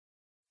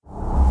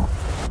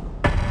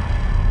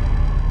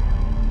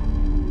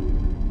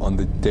On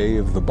the day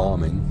of the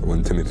bombing,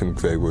 when Timothy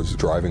McVeigh was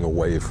driving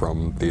away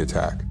from the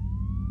attack,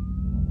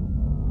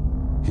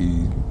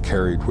 he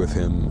carried with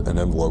him an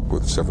envelope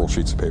with several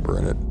sheets of paper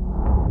in it.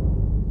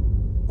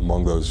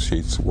 Among those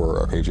sheets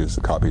were pages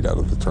copied out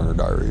of the Turner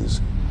Diaries.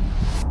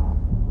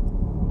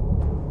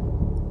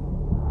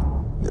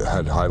 It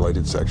had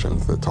highlighted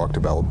sections that talked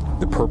about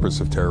the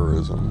purpose of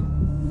terrorism.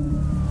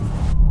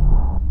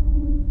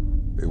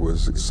 It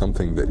was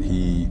something that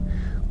he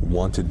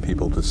wanted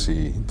people to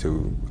see,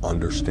 to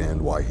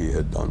understand why he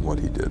had done what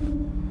he did.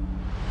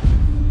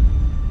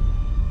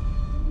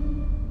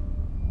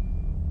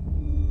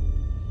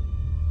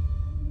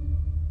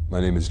 My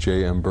name is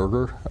J.M.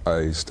 Berger.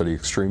 I study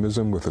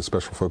extremism with a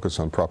special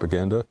focus on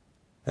propaganda,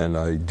 and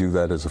I do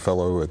that as a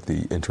fellow at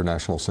the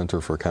International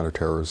Center for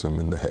Counterterrorism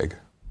in The Hague.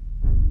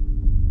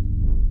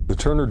 The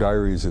Turner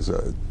Diaries is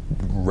a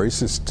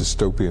racist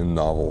dystopian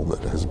novel that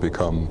has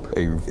become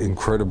an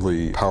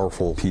incredibly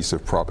powerful piece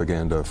of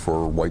propaganda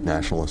for white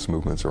nationalist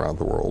movements around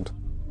the world.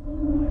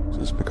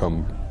 It's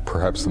become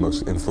perhaps the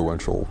most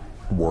influential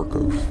work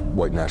of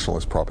white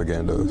nationalist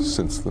propaganda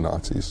since the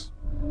Nazis.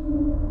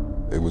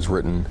 It was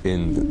written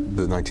in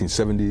the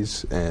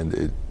 1970s, and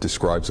it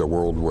describes a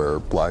world where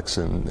blacks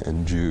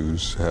and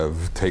Jews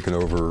have taken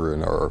over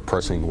and are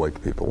oppressing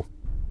white people.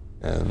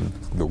 And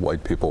the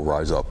white people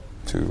rise up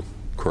to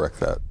correct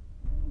that.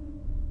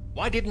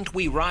 Why didn't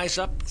we rise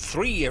up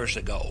 3 years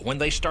ago when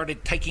they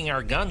started taking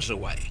our guns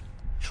away?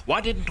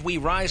 Why didn't we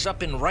rise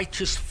up in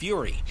righteous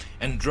fury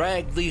and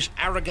drag these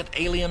arrogant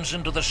aliens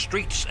into the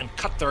streets and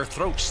cut their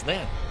throats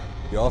then?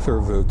 The author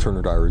of the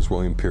Turner Diaries,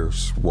 William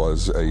Pierce,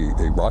 was a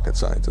rocket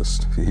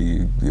scientist.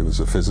 He was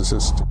a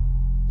physicist,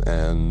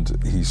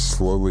 and he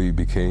slowly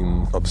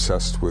became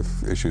obsessed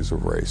with issues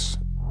of race.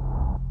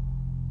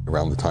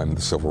 Around the time of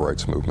the Civil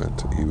Rights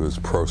Movement, he was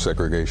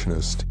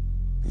pro-segregationist.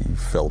 He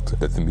felt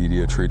that the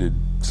media treated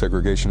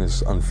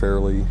segregationists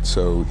unfairly,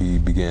 so he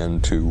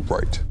began to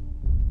write,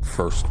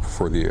 first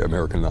for the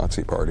American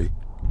Nazi Party,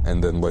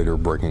 and then later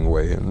breaking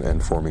away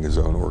and forming his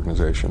own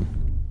organization,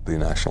 the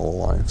National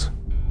Alliance.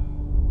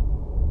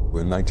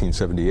 In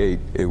 1978,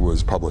 it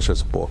was published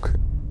as a book.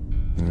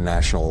 The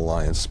National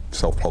Alliance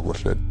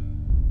self-published it.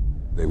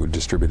 They would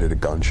distribute it at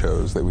gun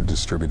shows, they would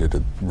distribute it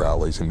at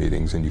rallies and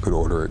meetings, and you could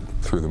order it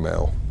through the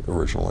mail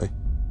originally.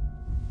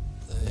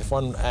 If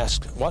one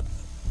asked, what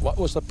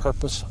was the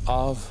purpose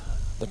of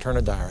the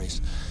Turner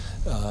Diaries?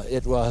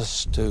 It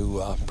was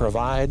to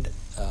provide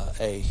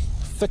a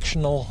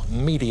fictional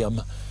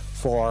medium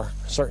for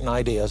certain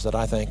ideas that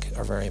I think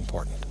are very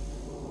important.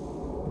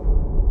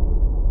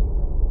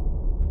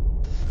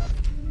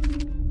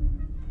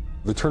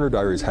 The Turner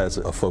Diaries has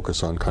a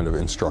focus on kind of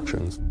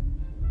instructions.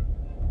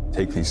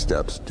 Take these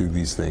steps, do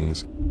these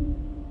things.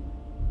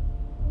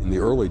 In the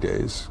early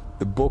days,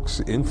 the book's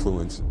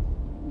influence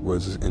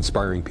was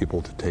inspiring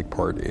people to take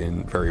part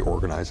in very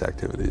organized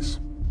activities.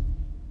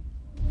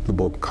 The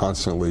book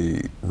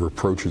constantly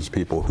reproaches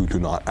people who do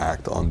not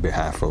act on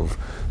behalf of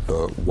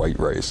the white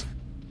race.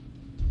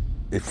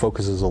 It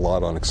focuses a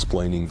lot on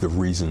explaining the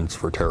reasons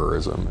for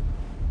terrorism,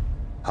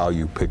 how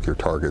you pick your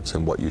targets,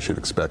 and what you should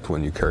expect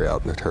when you carry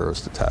out a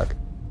terrorist attack.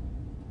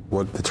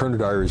 What the Turner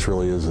Diaries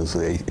really is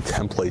a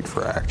template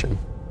for action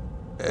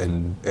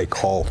and a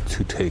call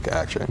to take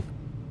action.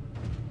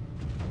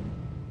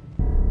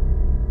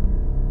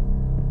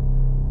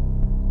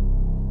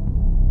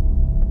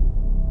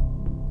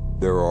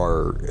 There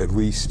are at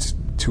least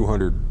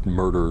 200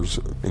 murders,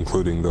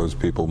 including those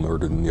people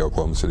murdered in the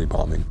Oklahoma City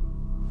bombing,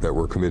 that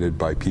were committed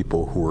by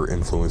people who were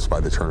influenced by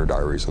the Turner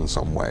Diaries in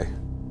some way.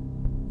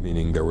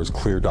 Meaning there was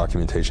clear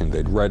documentation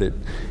they'd read it.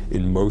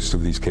 In most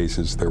of these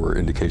cases, there were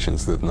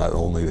indications that not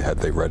only had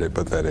they read it,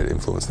 but that it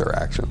influenced their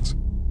actions.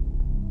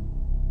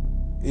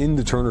 In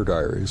the Turner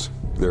Diaries,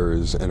 there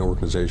is an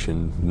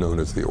organization known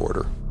as the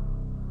Order.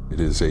 It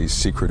is a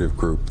secretive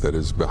group that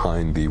is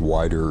behind the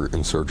wider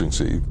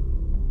insurgency.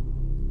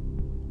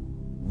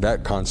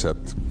 That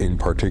concept in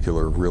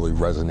particular really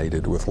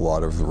resonated with a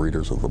lot of the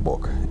readers of the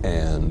book.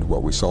 And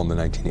what we saw in the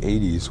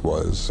 1980s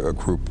was a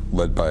group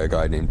led by a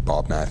guy named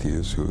Bob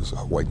Matthews, who's a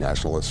white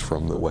nationalist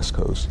from the West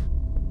Coast.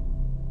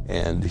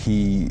 And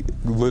he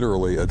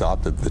literally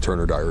adopted the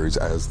Turner Diaries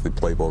as the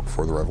playbook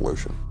for the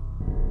revolution.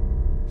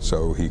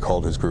 So he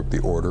called his group the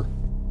Order.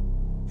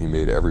 He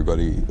made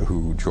everybody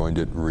who joined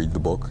it read the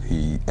book.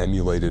 He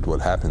emulated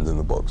what happened in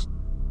the books.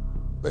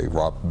 They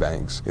robbed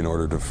banks in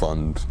order to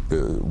fund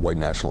the white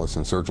nationalist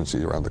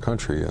insurgency around the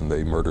country, and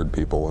they murdered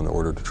people in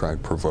order to try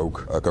and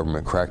provoke a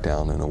government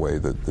crackdown in a way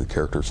that the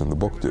characters in the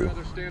book do. I'd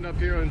rather stand up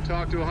here and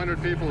talk to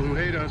 100 people who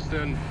hate us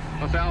than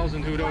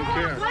 1,000 who don't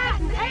care.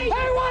 Hey,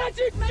 why don't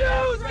you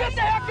Jews get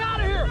the heck out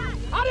of here?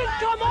 I didn't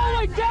come all the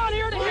way down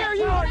here to hear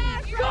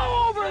you.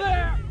 Go over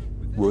there!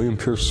 William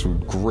Pierce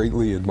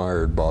greatly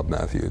admired Bob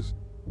Matthews.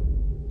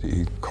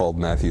 He called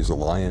Matthews a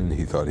lion.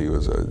 He thought he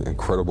was an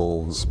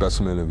incredible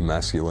specimen of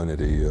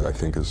masculinity, I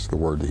think is the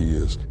word that he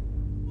used.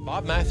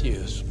 Bob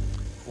Matthews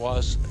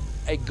was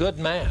a good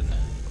man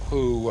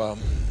who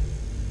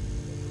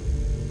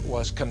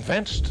was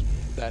convinced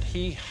that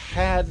he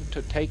had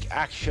to take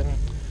action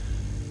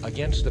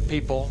against the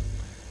people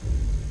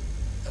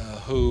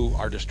who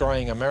are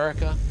destroying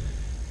America,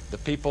 the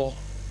people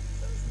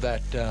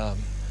that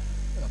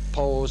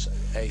pose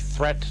a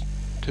threat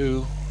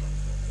to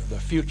the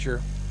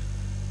future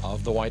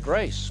of the white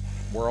race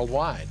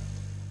worldwide.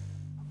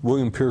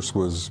 William Pierce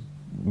was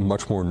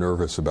much more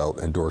nervous about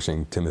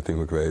endorsing Timothy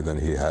McVeigh than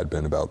he had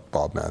been about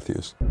Bob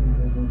Matthews.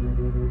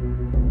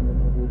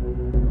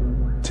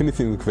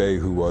 Timothy McVeigh,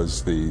 who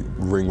was the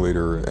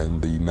ringleader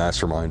and the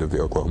mastermind of the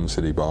Oklahoma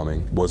City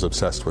bombing, was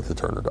obsessed with the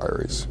Turner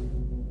Diaries.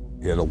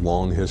 He had a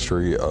long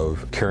history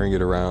of carrying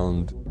it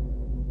around.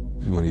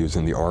 When he was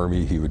in the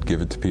Army, he would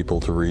give it to people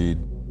to read.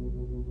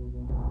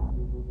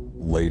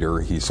 Later,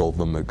 he sold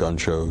them at gun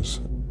shows.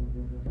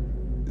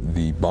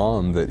 The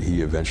bomb that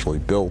he eventually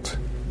built,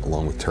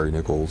 along with Terry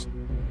Nichols,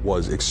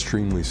 was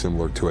extremely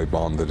similar to a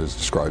bomb that is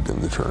described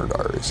in the Turner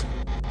Diaries.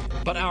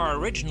 But our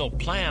original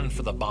plan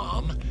for the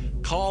bomb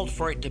called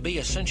for it to be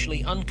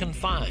essentially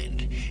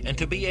unconfined and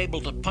to be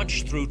able to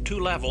punch through 2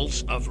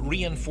 levels of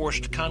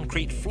reinforced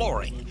concrete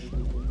flooring.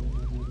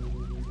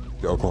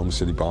 The Oklahoma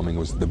City bombing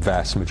was the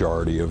vast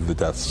majority of the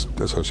deaths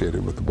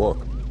associated with the book.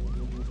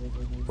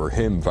 For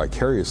him,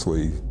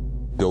 vicariously,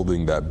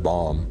 building that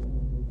bomb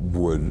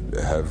would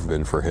have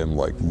been for him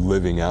like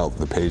living out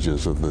the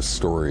pages of this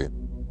story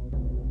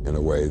in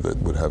a way that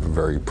would have a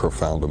very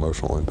profound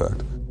emotional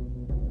impact.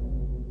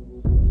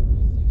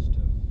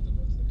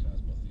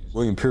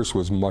 William Pierce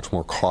was much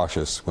more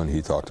cautious when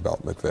he talked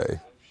about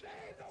McVeigh,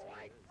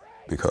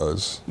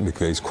 because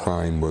McVeigh's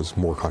crime was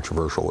more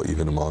controversial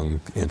even among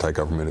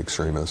anti-government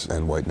extremists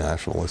and white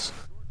nationalists.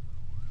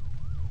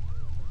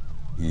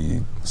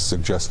 He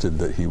suggested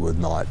that he would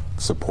not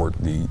support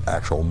the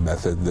actual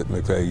method that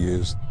McVeigh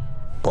used,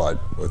 but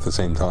at the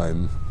same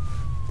time,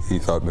 he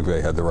thought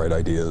McVeigh had the right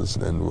ideas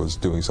and was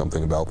doing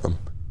something about them.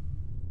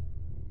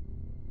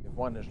 If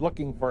one is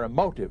looking for a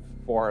motive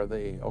for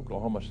the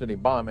Oklahoma City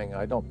bombing,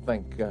 I don't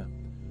think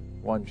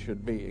one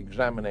should be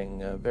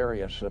examining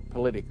various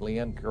politically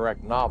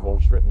incorrect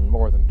novels written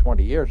more than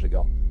 20 years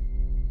ago.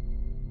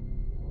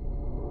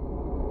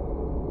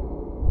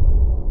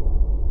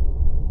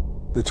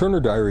 The Turner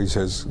Diaries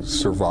has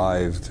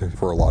survived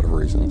for a lot of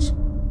reasons.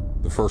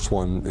 The first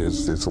one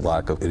is its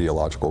lack of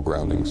ideological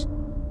groundings.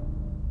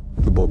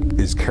 The book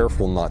is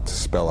careful not to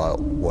spell out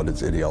what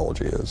its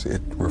ideology is.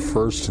 It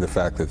refers to the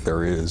fact that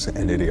there is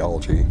an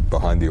ideology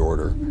behind the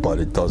order, but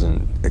it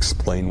doesn't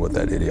explain what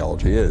that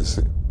ideology is.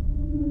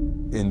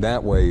 In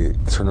that way,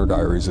 Turner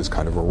Diaries is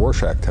kind of a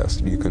Rorschach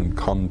test. You can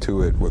come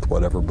to it with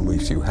whatever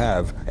beliefs you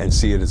have and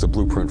see it as a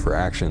blueprint for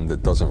action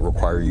that doesn't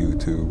require you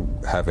to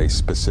have a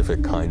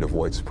specific kind of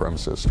white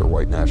supremacist or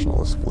white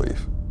nationalist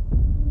belief.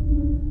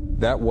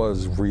 That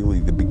was really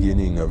the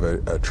beginning of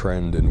a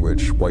trend in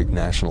which white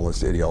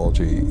nationalist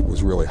ideology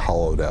was really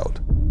hollowed out.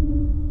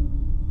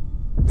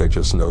 They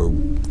just know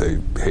they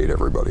hate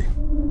everybody.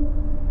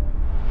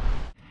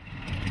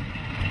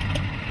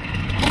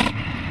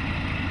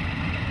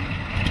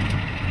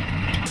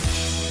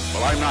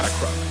 Well, I'm not a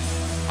crook.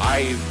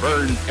 I've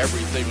earned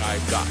everything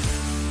I've got.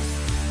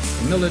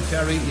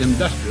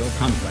 Military-industrial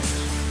complex.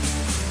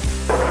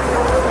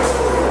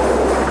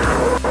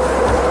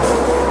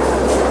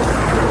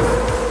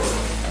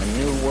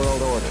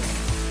 World order.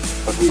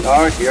 But we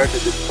are here to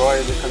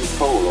destroy the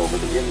control over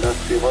the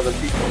industry of other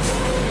people.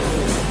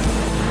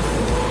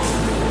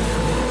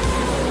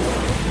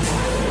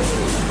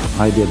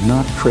 I did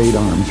not trade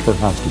arms for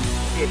hostages.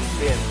 It's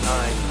been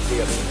time to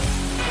be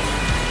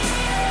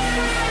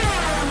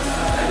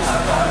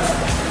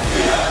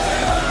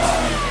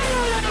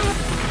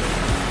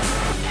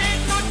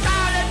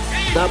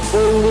На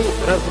полный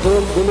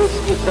разгром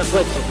гнусных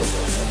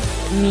захватчиков.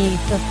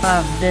 Milk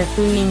of the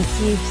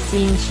 20th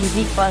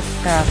Century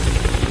Podcast.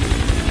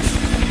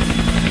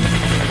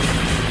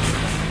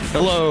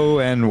 Hello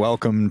and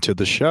welcome to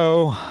the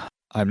show.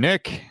 I'm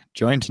Nick,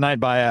 joined tonight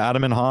by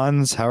Adam and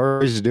Hans. How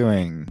are you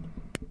doing?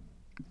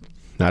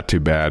 Not too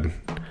bad.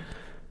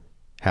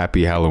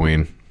 Happy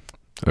Halloween.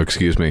 Oh,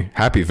 excuse me.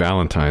 Happy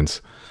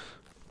Valentine's.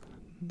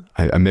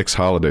 I mix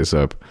holidays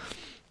up.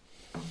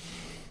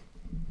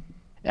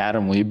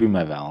 Adam, will you be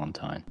my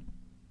Valentine?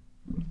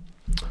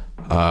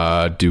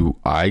 Do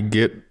I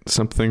get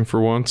something for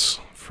once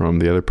from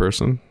the other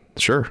person?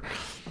 Sure.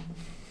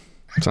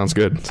 Sounds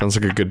good. Sounds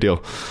like a good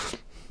deal.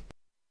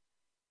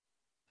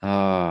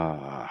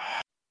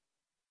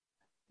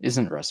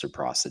 Isn't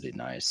reciprocity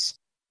nice?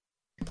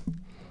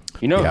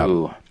 You know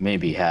who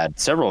maybe had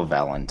several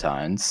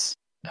Valentines?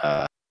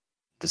 The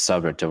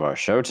subject of our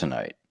show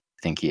tonight.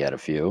 I think he had a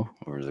few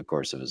over the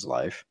course of his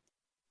life.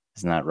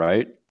 Isn't that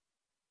right?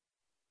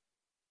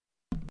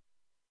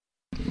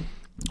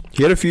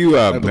 He had a few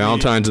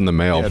Valentines in the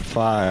mail. He had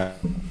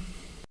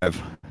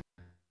 5.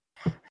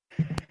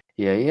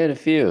 Yeah, he had a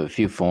few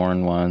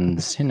foreign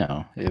ones. You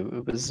know,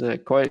 it was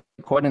quite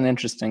an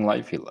interesting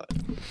life he led.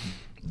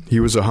 He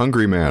was a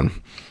hungry man.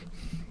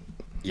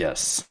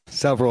 Yes,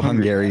 several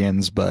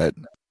Hungarians, but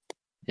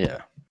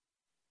yeah.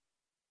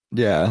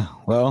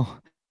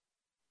 Well,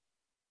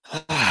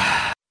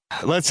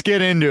 let's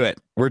get into it.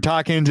 We're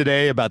talking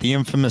today about the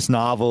infamous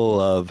novel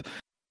of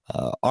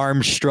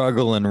Armed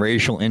Struggle and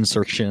Racial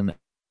Insurrection,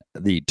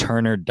 the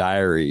Turner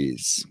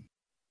Diaries.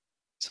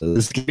 So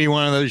this could be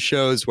one of those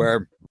shows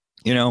where,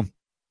 you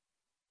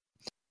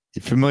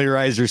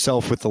familiarize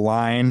yourself with the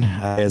line,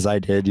 as I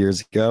did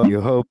years ago.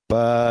 You hope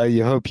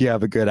you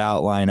have a good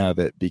outline of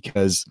it,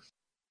 because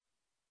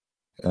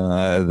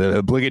the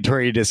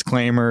obligatory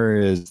disclaimer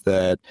is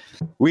that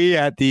we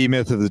at the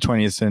Myth of the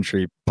 20th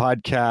Century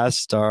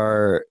podcast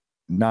are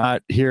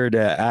not here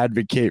to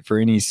advocate for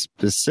any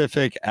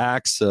specific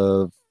acts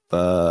of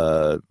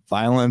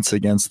violence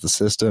against the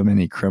system,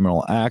 any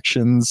criminal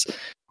actions.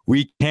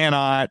 We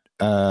cannot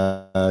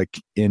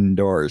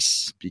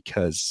endorse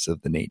because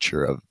of the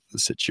nature of the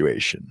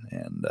situation.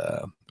 And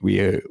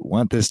we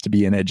want this to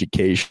be an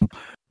education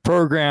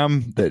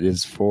program that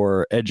is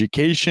for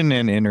education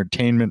and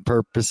entertainment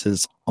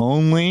purposes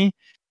only.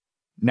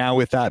 Now,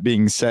 with that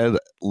being said,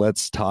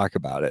 let's talk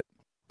about it.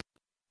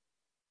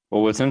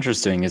 Well, what's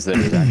interesting is that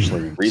it's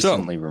actually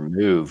recently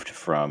removed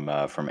from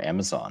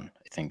Amazon.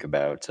 I think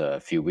about a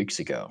few weeks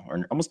ago,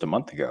 or almost a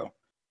month ago.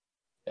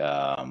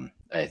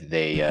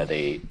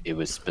 It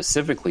was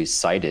specifically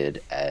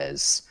cited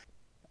as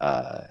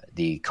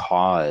the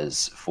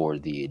cause for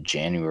the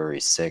January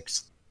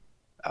 6th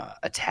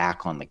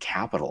attack on the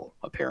Capitol.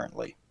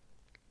 Apparently,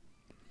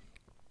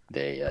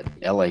 the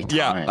L.A.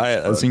 Times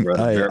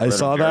I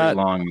saw that.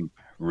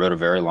 Wrote a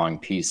very long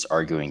piece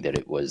arguing that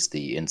it was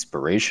the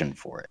inspiration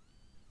for it,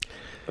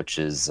 which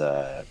is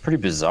pretty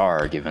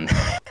bizarre given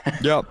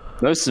that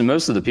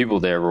most of the people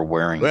there were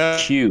wearing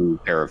Q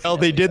paraphernalia. Well,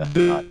 they did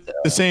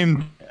the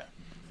same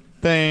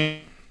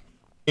thing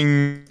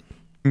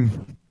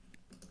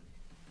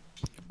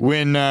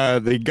when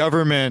the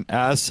government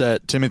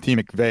asset Timothy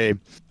McVeigh,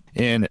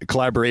 in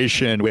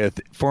collaboration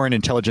with foreign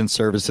intelligence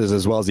services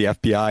as well as the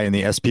FBI and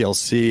the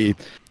SPLC,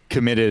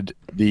 committed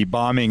the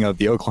bombing of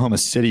the Oklahoma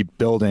City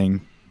building.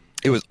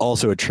 It was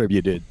also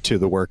attributed to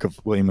the work of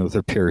William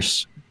Luther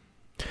Pierce.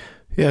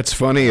 Yeah, it's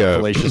funny.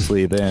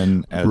 Fallaciously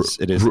then, as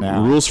it is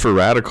now. Rules for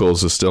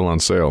Radicals is still on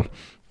sale.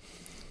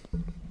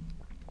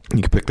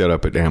 You can pick that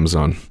up at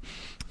Amazon.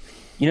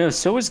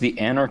 So is the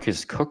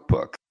Anarchist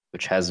Cookbook,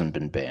 which hasn't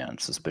been banned,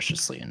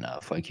 suspiciously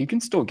enough. Like, you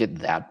can still get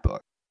that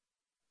book.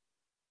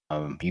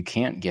 You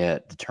can't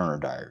get the Turner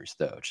Diaries,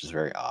 though, which is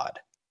very odd.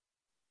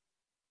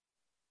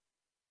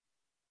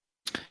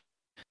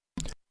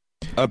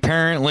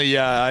 Apparently,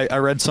 yeah, I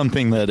read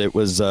something that it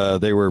was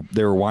they were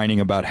whining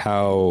about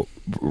how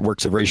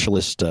works of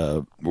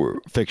racialist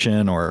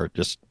fiction, or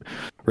just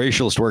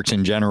racialist works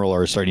in general,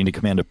 are starting to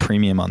command a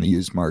premium on the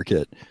used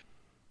market,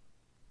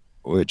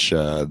 which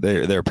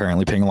they're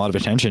apparently paying a lot of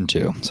attention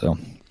to. So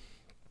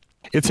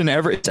it's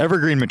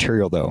evergreen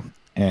material, though,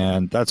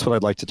 and that's what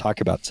I'd like to talk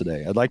about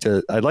today. I'd like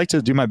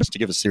to do my best to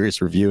give a serious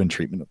review and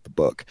treatment of the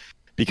book,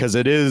 because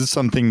it is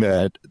something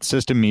that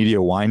system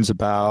media whines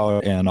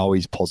about and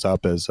always pulls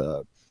up as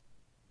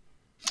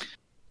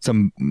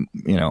some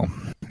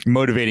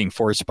motivating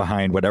force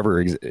behind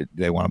whatever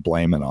they want to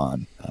blame it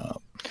on.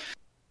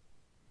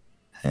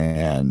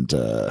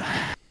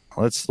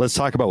 Let's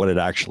talk about what it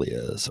actually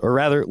is, or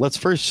rather, let's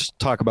first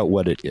talk about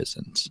what it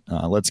isn't.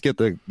 Let's get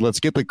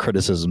the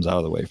criticisms out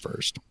of the way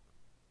first.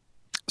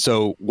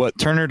 So, what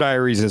Turner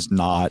Diaries is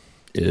not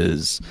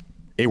is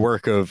a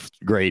work of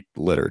great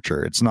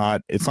literature. It's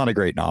not a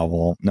great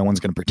novel. No one's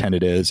going to pretend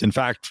it is. In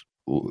fact,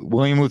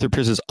 William Luther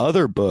Pierce's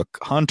other book,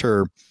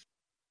 Hunter,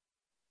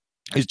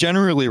 is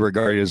generally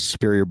regarded as a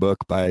superior book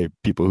by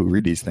people who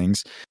read these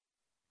things,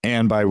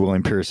 and by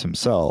William Pierce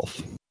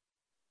himself.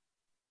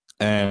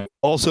 And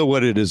also,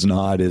 what it is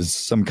not is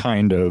some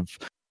kind of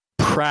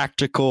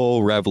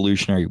practical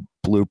revolutionary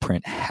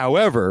blueprint.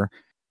 However,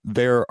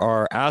 there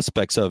are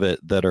aspects of it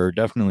that are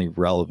definitely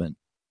relevant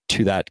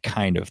to that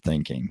kind of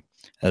thinking,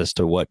 as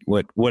to what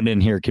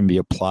in here can be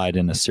applied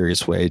in a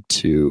serious way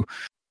to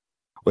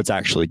what's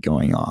actually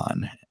going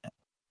on.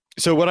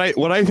 So what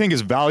I think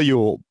is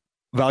valuable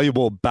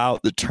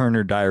about the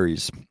Turner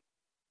Diaries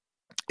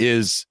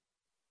is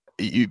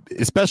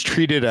it's best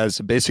treated as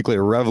basically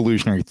a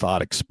revolutionary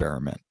thought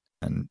experiment.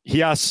 And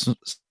he asks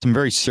some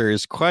very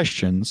serious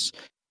questions,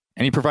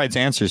 and he provides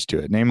answers to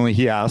it. Namely,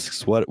 he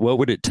asks, what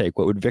would it take?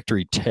 What would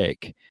victory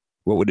take?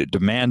 What would it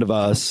demand of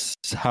us?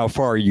 How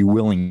far are you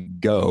willing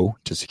to go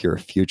to secure a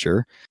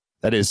future?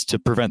 That is, to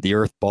prevent the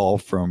earth ball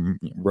from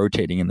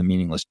rotating in the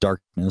meaningless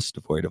darkness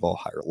devoid of all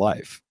higher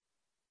life.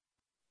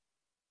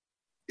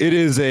 It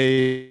is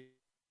a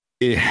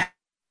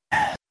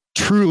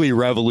truly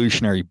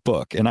revolutionary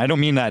book. And I don't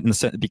mean that in the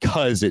sense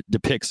because it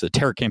depicts a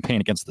terror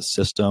campaign against the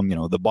system,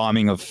 the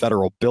bombing of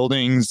federal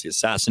buildings, the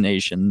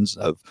assassinations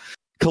of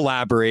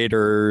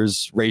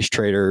collaborators, race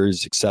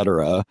traitors,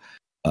 etc.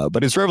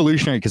 But it's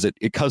revolutionary because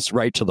it cuts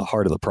right to the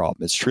heart of the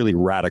problem. It's truly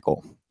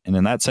radical. And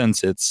in that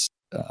sense, it's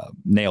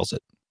nails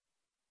it.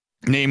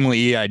 Namely,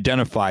 he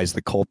identifies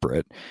the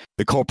culprit.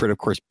 The culprit, of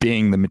course,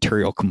 being the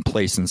material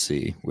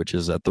complacency, which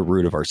is at the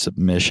root of our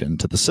submission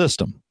to the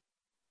system.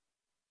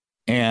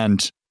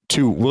 And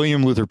to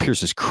William Luther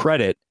Pierce's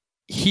credit,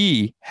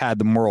 he had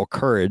the moral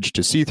courage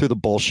to see through the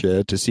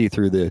bullshit, to see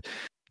through the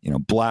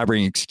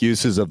blabbering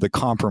excuses of the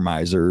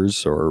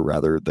compromisers, or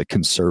rather the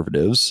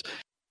conservatives,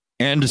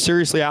 and to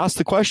seriously ask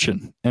the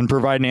question and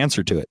provide an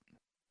answer to it.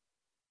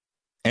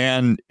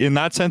 And in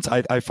that sense,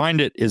 I find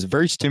it is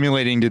very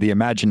stimulating to the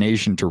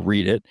imagination to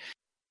read it.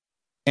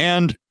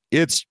 And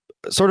it's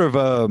sort of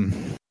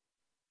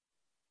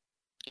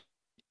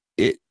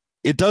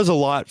it does a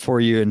lot for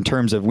you in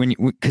terms of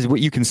because what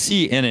you can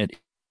see in it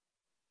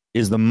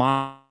is the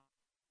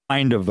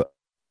mind of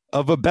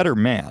a better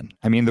man.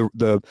 I mean,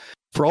 the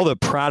for all the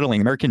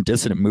prattling, American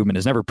dissident movement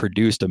has never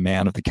produced a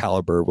man of the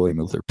caliber of William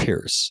Luther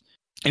Pierce.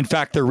 In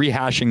fact, they're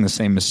rehashing the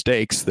same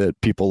mistakes that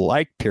people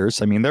like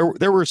Pierce. I mean,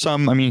 there were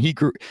some. I mean, he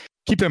grew.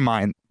 Keep in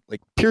mind,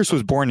 like Pierce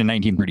was born in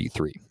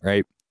 1933,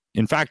 right?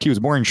 In fact, he was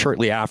born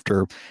shortly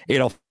after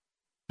Adolf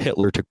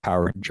Hitler took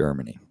power in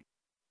Germany,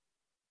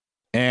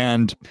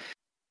 and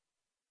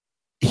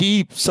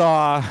he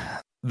saw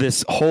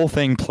this whole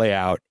thing play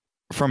out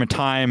from a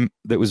time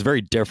that was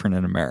very different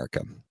in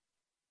America.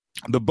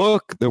 The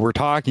book that we're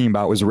talking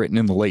about was written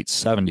in the late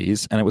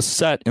 70s, and it was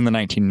set in the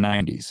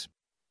 1990s.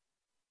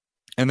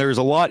 And there's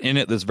a lot in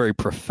it that's very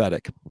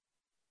prophetic.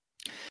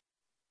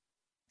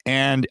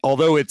 And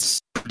although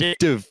its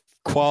predictive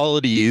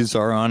qualities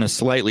are on a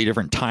slightly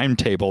different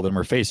timetable than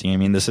we're facing, I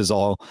mean, this is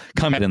all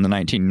coming in the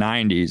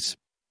 1990s.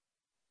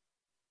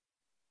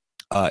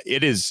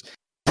 It is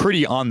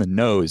pretty on the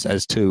nose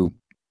as to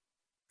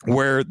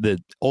where the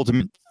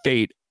ultimate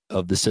fate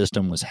of the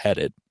system was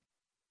headed.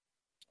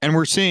 And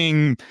we're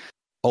seeing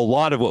a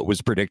lot of what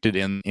was predicted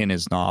in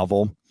his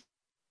novel.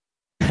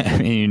 I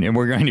mean, and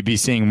we're going to be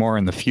seeing more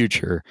in the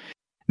future,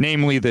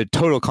 namely the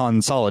total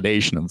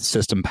consolidation of the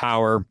system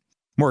power,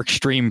 more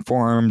extreme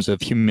forms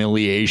of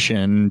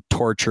humiliation,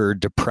 torture,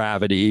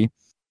 depravity,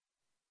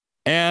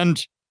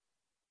 and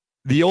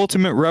the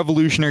ultimate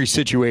revolutionary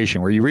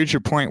situation where you reach a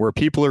point where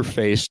people are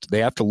faced, they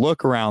have to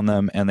look around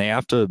them and they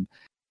have to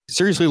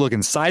seriously look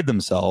inside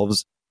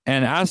themselves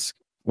and ask,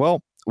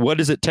 well, what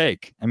does it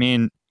take? I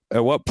mean,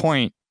 at what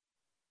point,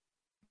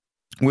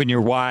 when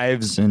your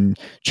wives and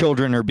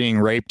children are being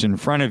raped in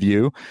front of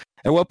you,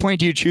 at what point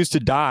do you choose to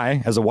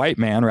die as a white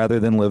man rather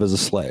than live as a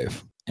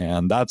slave?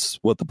 And that's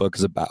what the book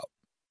is about.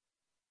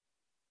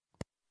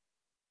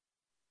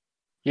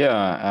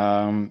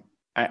 Yeah,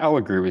 I'll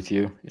agree with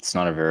you. It's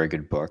not a very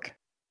good book.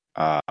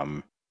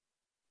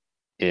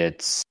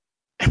 It's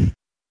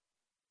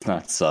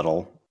not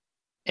subtle,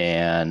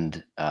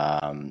 and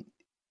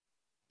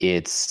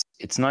it's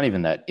not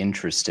even that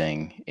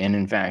interesting. And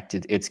in fact,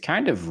 it's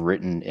kind of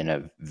written in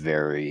a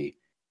very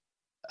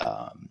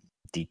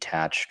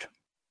detached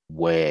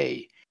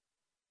way.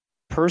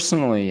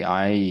 Personally,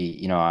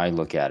 I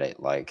look at it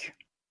like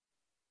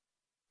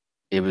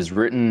it was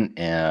written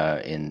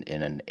in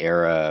an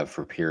era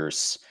for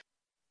Pierce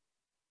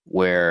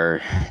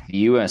where the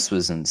U.S.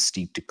 was in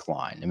steep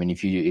decline. I mean,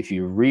 if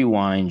you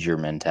rewind your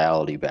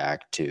mentality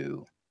back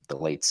to the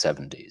late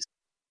 70s,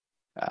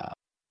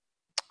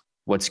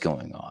 what's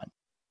going on?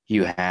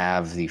 You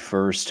have the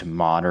first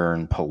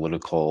modern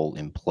political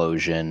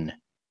implosion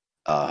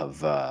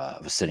of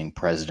a sitting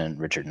president,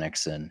 Richard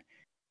Nixon.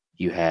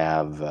 You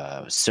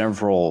have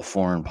several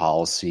foreign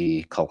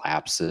policy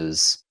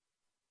collapses.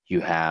 You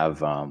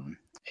have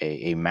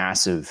a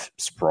massive,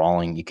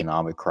 sprawling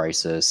economic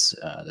crisis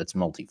that's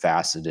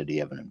multifaceted. You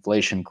have an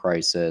inflation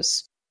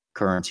crisis,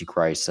 currency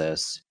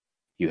crisis.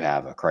 You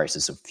have a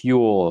crisis of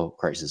fuel, a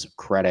crisis of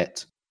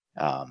credit.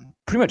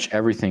 Pretty much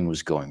everything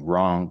was going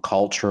wrong.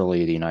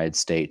 Culturally, the United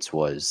States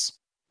was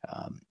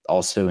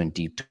also in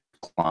deep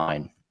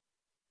decline.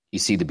 You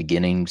see the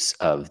beginnings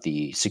of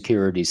the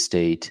security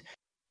state,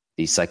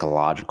 the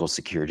psychological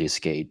security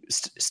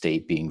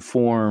state being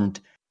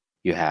formed.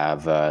 You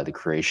have the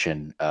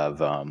creation of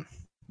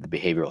the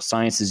Behavioral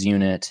Sciences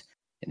Unit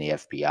in the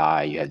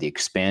FBI. You have the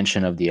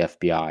expansion of the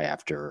FBI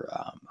after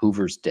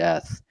Hoover's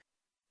death.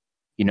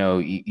 You know,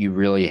 you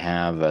really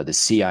have the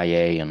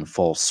CIA in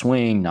full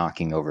swing,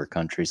 knocking over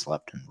countries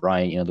left and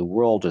right. You know, the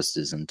world just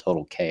is in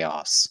total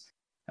chaos.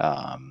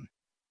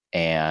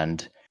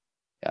 And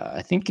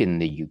I think in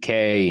the UK,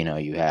 you know,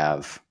 you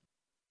have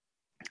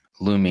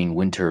looming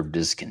winter of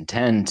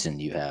discontent,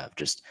 and you have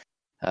just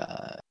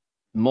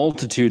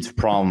multitudes of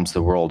problems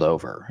the world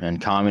over.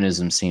 And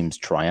communism seems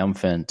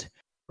triumphant,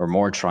 or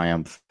more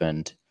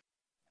triumphant.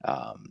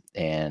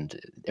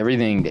 And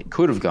everything that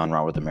could have gone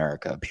wrong with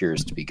America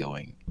appears to be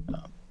going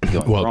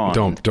wrong.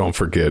 Don't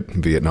forget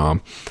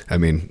Vietnam. I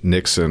mean,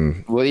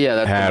 Nixon. Well, yeah,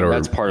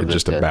 that's part of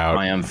just it, about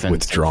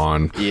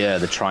withdrawn.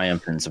 The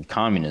triumphance of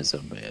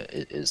communism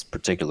is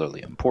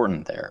particularly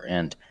important there,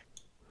 and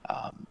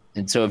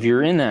so if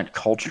you're in that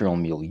cultural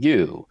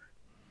milieu,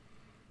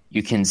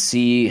 you can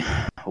see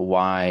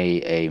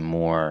why a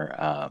more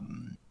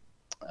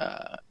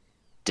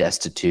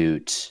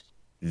destitute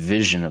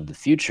vision of the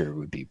future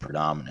would be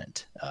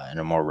predominant, and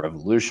a more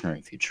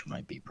revolutionary future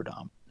might be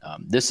predominant.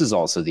 This is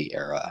also the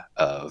era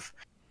of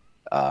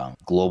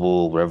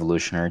global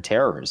revolutionary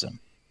terrorism.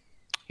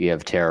 You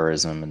have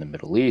terrorism in the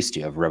Middle East.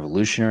 You have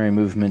revolutionary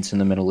movements in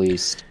the Middle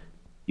East.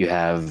 You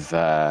have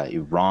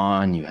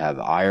Iran. You have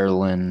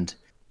Ireland.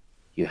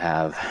 You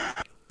have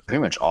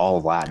pretty much all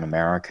of Latin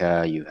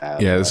America. You have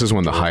this is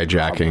when the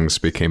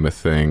hijackings became a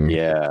thing.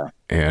 Yeah,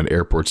 and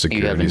airport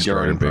security you have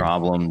enduring started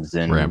problems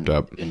in ramped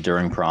up.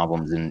 Enduring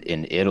problems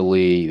in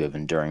Italy. You have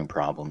enduring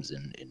problems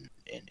in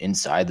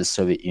inside the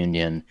Soviet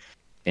Union.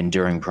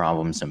 Enduring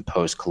problems in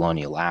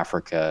post-colonial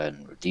Africa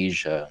and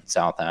Rhodesia and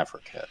South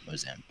Africa,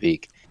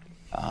 Mozambique.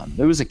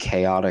 It was a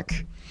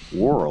chaotic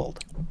world.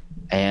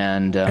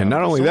 And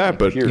not only that,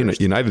 but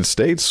United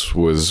States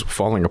was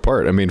falling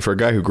apart. I mean, for a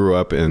guy who grew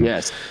up in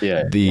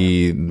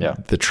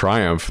the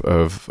triumph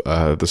of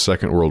the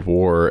Second World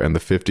War and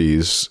the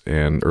 50s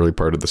and early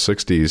part of the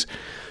 60s,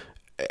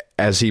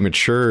 as he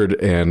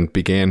matured and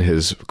began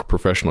his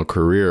professional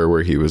career,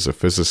 where he was a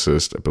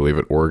physicist, I believe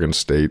at Oregon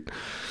State,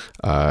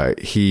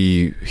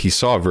 he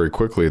saw very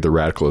quickly the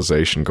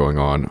radicalization going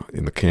on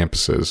in the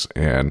campuses,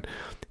 and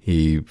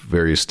he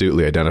very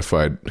astutely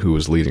identified who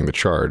was leading the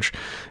charge.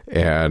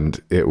 And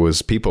it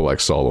was people like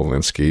Saul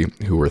Alinsky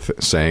who were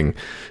saying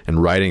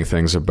and writing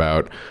things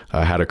about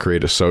how to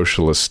create a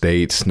socialist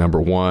state.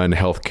 Number one,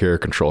 healthcare,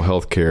 control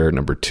healthcare.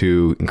 Number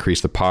two,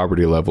 increase the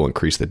poverty level,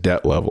 increase the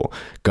debt level,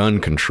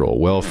 gun control,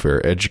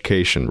 welfare,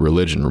 education,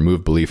 religion,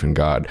 remove belief in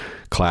God,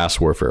 class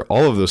warfare.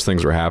 All of those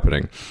things were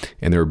happening,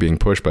 and they were being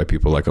pushed by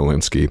people like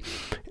Alinsky.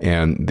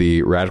 And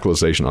the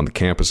radicalization on the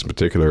campus in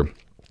particular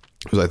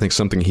was, I think,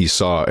 something he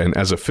saw. And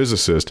as a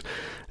physicist,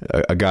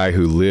 a guy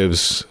who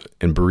lives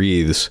and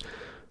breathes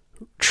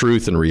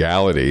truth and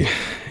reality,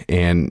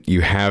 and you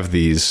have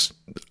these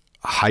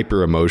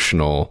hyper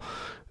emotional,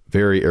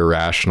 very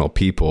irrational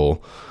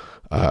people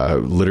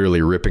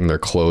literally ripping their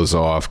clothes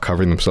off,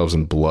 covering themselves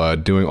in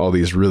blood, doing all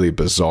these really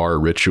bizarre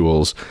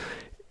rituals.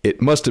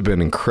 It must have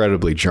been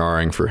incredibly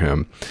jarring for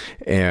him.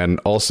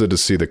 And also to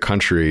see the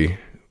country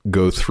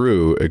go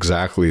through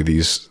exactly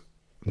these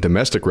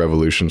domestic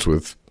revolutions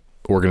with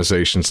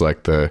organizations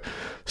like the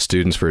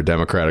Students for a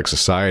Democratic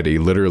Society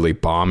literally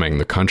bombing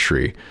the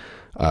country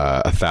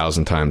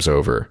 1,000 times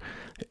over.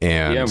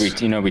 And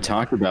we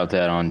talked about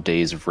that on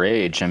Days of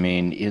Rage. I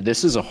mean,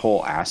 this is a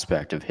whole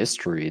aspect of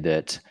history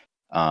that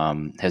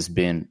has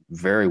been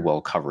very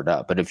well covered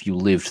up. But if you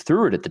lived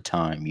through it at the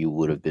time, you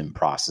would have been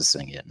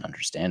processing it and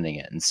understanding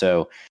it. And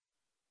so,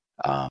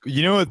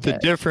 you know what the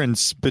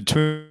difference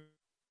between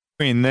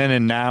then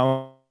and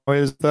now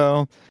is,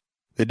 though?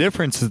 The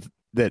difference is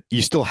that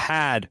you still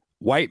had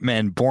white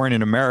men born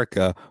in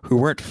America who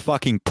weren't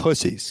fucking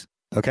pussies.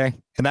 Okay.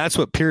 And that's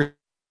what Pierce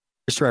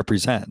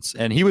represents.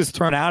 And he was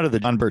thrown out of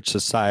the John Birch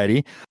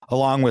Society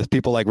along with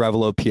people like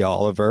Revelo P.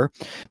 Oliver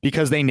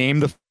because they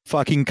named the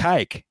fucking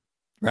kike.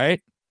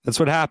 Right. That's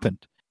what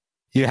happened.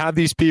 You have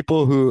these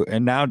people who,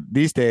 and now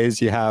these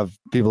days you have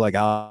people like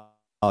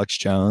Alex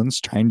Jones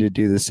trying to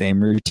do the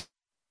same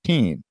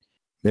routine.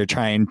 They're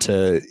trying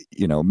to,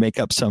 make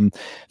up some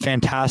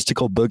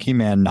fantastical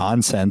boogeyman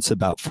nonsense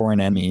about foreign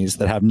enemies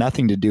that have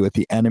nothing to do with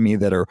the enemy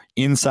that are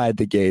inside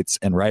the gates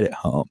and right at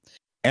home.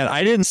 And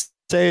I didn't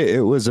say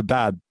it was a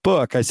bad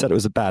book. I said it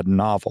was a bad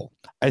novel.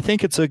 I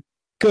think it's a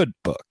good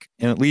book,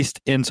 and at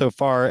least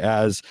insofar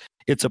as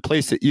it's a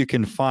place that you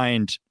can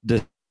find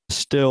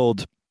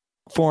distilled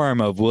form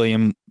of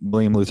William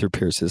Luther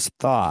Pierce's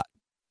thought.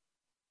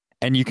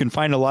 And you can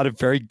find a lot of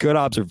very good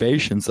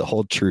observations that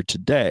hold true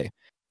today.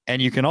 And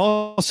you can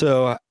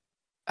also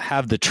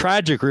have the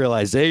tragic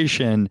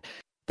realization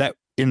that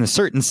in a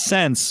certain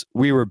sense,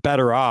 we were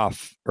better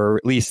off, or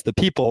at least the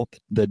people,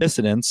 the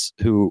dissidents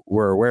who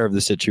were aware of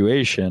the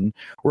situation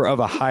were of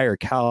a higher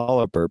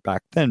caliber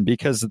back then,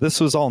 because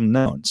this was all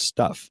known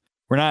stuff.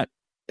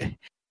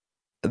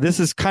 This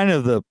is kind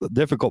of the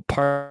difficult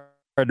part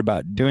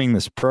about doing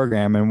this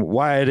program, and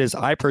why it is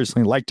I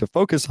personally like to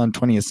focus on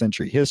 20th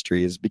century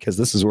history is because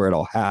this is where it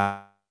all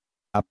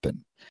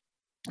happened.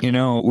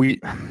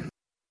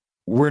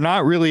 We're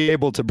not really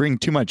able to bring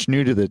too much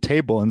new to the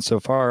table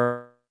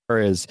insofar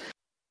as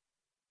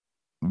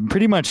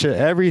pretty much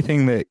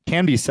everything that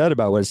can be said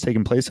about what has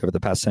taken place over the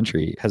past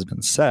century has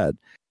been said.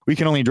 We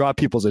can only draw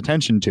people's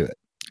attention to it.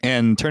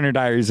 And Turner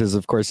Diaries is,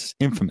 of course,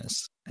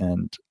 infamous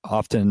and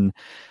often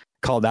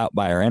called out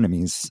by our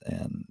enemies.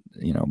 And,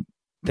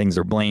 things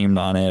are blamed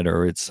on it,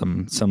 or it's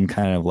some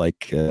kind of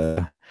like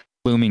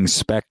looming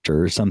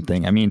specter or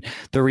something. I mean,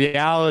 the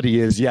reality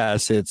is,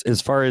 yes, it's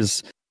as far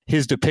as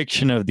his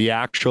depiction of the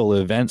actual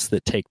events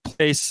that take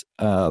place.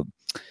 When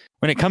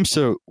it comes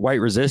to white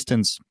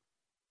resistance,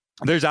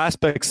 there's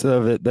aspects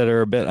of it that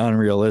are a bit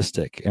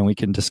unrealistic, and we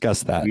can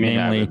discuss that.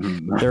 Namely,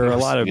 there are a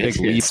lot of big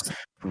leaps.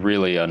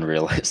 Really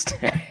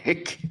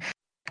unrealistic.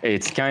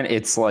 It's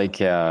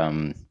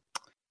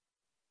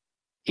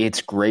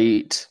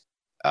great.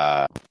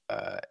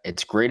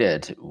 It's great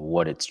at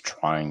what it's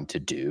trying to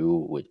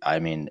do. I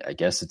mean, I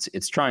guess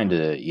it's trying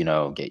to,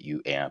 get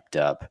you amped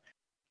up.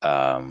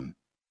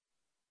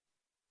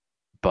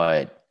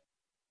 But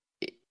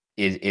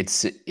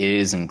it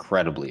is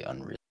incredibly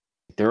unrealistic.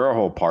 There are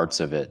whole parts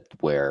of it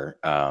where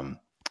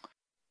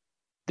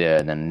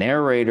the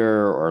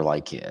narrator, or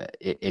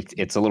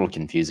it's a little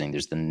confusing.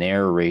 There's the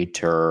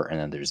narrator, and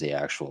then there's the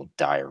actual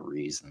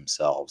diaries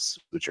themselves,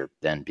 which are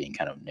then being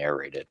kind of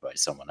narrated by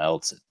someone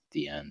else at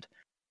the end.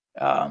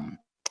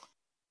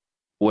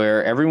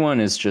 where everyone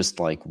is just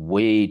like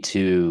way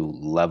too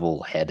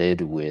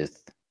level-headed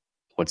with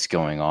what's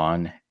going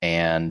on.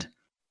 And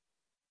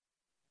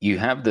you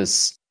have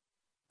this,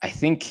 I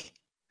think,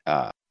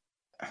 I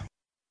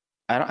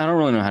don't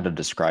really know how to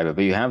describe it,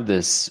 but you have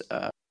this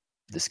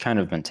this kind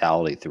of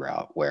mentality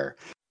throughout where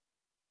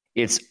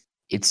it's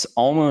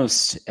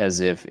almost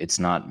as if it's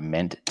not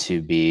meant to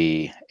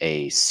be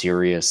a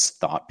serious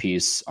thought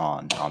piece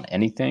on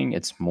anything.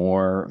 It's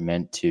more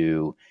meant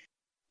to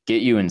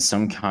get you in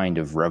some kind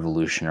of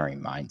revolutionary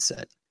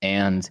mindset.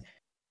 And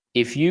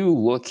if you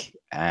look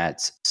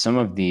at some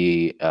of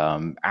the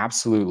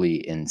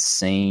absolutely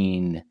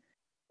insane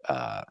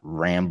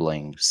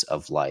ramblings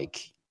of,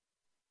 like,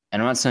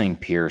 and I'm not saying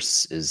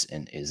Pierce is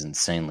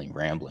insanely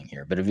rambling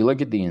here, but if you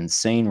look at the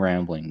insane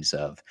ramblings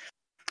of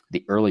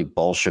the early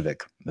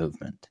Bolshevik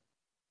movement,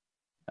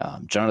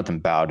 Jonathan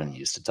Bowden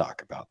used to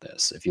talk about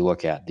this. If you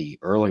look at the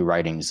early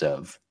writings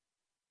of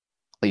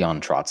Leon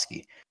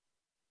Trotsky,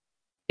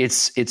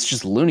 it's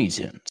just Looney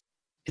Tunes.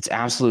 It's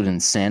absolute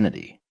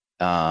insanity.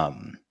 But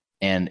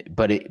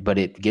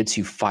it gets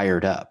you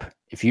fired up.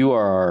 If you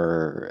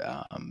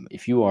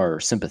are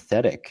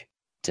sympathetic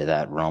to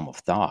that realm of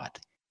thought,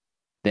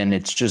 then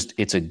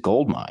it's a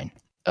goldmine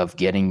of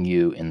getting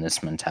you in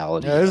this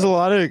mentality. Yeah, there's a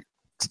lot of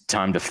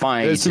time to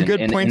fight. There's some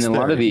good points and a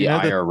lot there. of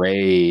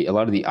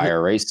the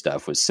IRA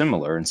stuff was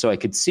similar, and so I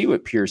could see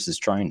what Pierce is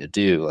trying to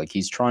do. Like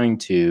he's trying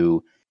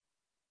to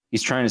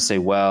say,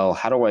 well,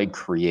 how do I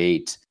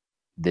create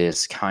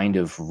this kind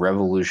of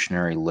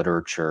revolutionary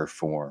literature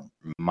for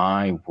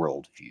my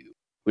worldview,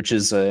 which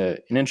is an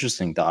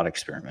interesting thought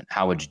experiment.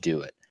 How would you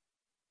do it?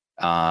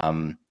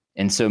 And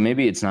so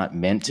maybe it's not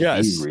meant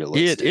to be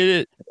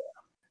realistic.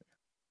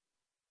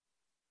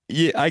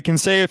 Yeah, I can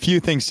say a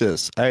few things to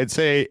this. I'd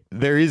say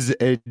there is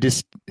it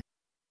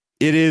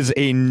is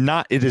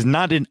not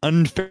an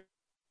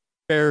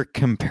unfair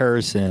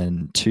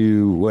comparison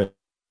to what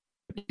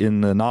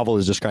in the novel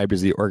is described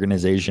as the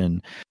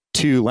organization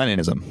to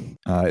Leninism.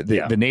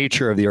 The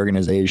nature of the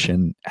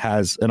organization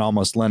has an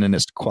almost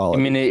Leninist quality.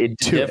 I mean, it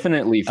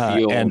definitely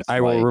feels. And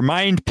I will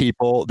remind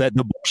people that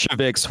the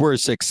Bolsheviks were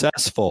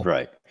successful.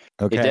 Right.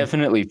 Okay. It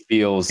definitely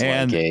feels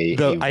and like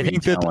I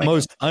think that the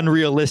most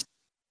unrealistic.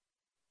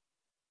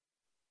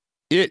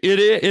 It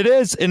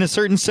is, in a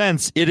certain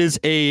sense, it is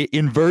a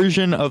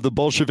inversion of the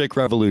Bolshevik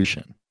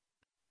Revolution.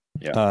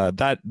 Yeah.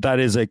 That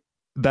is a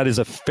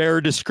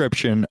fair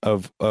description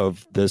of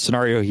the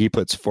scenario he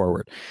puts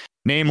forward.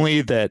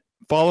 Namely, that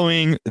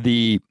following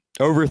the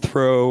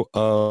overthrow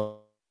of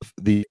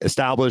the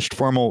established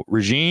formal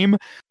regime,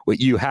 what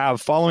you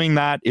have following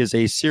that is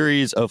a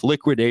series of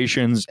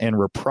liquidations and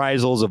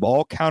reprisals of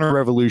all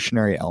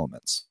counter-revolutionary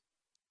elements.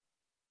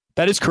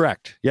 That is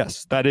correct.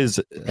 Yes, that is.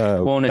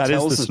 And that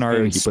is the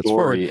scenario he puts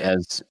forward.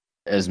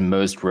 As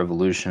most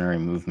revolutionary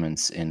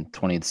movements in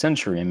 20th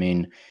century. I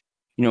mean,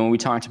 when we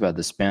talked about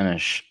the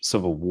Spanish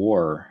Civil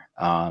War,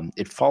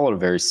 it followed a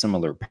very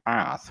similar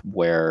path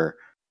where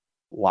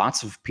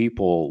lots of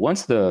people,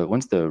 once both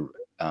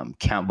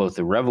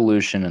the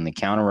revolution and the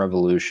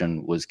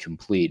counter-revolution was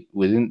complete,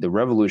 within the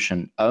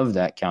revolution of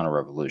that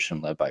counter-revolution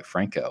led by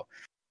Franco,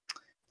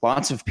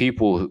 lots of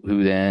people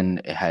who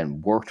then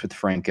had worked with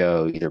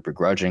Franco either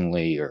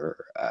begrudgingly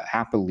or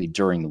happily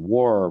during the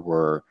war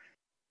were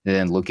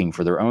then looking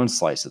for their own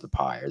slice of the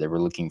pie, or they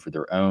were looking for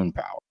their own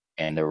power.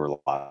 And there were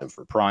lots of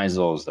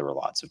reprisals, there were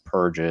lots of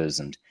purges,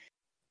 and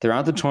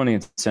throughout the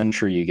 20th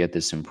century, you get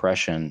this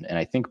impression, and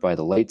I think by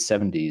the late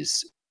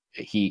 70s,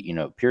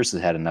 Pierce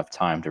has had enough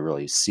time to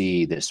really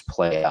see this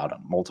play out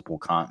on multiple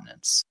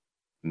continents,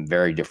 in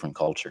very different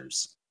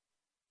cultures.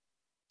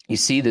 You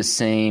see the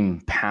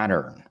same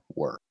pattern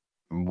work,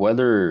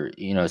 whether,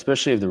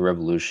 especially if the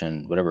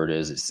revolution, whatever it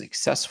is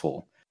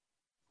successful,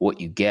 what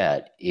you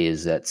get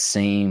is that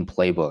same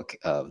playbook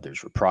of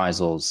there's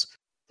reprisals,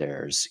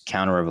 there's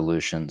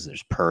counter-revolutions,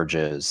 there's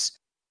purges,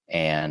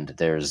 and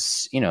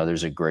there's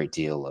a great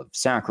deal of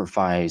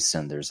sacrifice,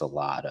 and there's a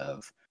lot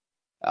of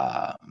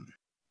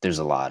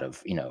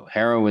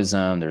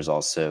heroism. There's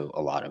also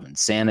a lot of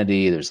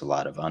insanity. There's a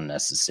lot of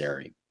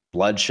unnecessary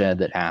bloodshed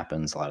that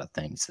happens. A lot of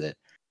things that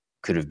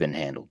could have been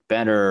handled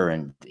better,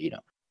 and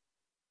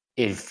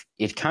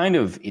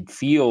it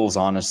feels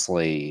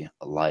honestly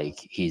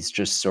like he's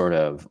just sort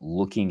of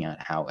looking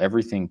at how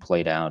everything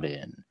played out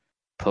in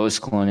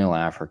post-colonial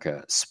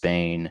Africa,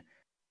 Spain,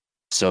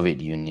 Soviet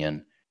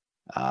Union.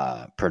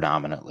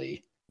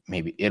 Predominantly,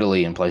 maybe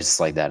Italy and places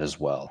like that as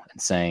well,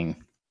 and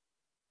saying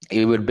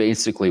it would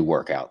basically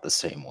work out the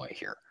same way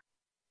here.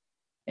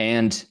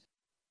 And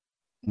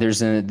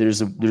there's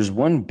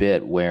one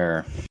bit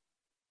where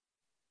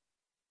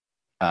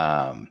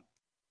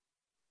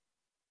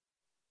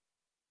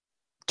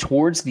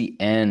towards the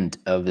end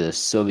of the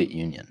Soviet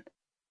Union,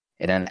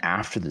 and then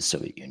after the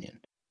Soviet Union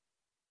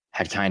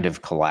had kind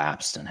of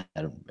collapsed and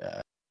had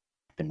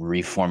been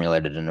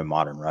reformulated into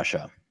modern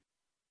Russia,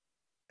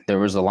 there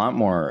was a lot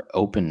more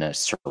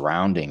openness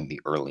surrounding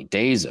the early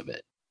days of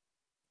it.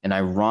 And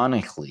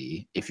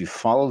ironically, if you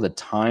follow the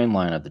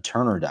timeline of the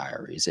Turner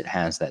Diaries, it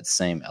has that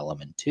same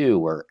element too,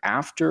 where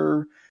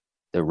after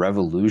the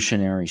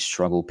revolutionary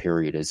struggle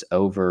period is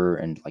over,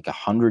 and like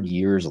 100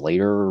 years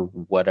later,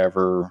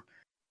 whatever,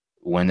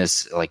 when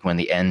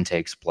the end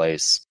takes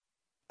place,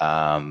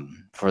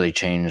 before they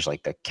change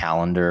like the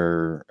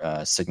calendar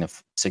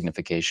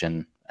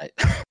signification,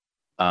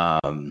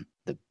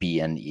 the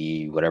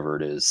BNE, whatever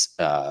it is,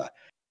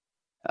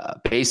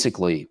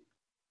 basically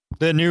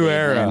the new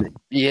era.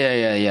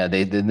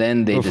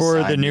 They before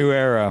decide, the new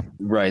era,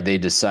 right? They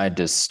decide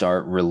to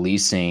start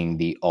releasing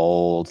the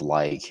old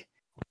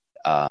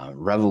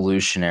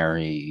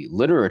revolutionary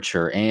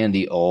literature and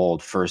the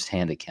old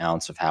firsthand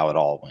accounts of how it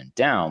all went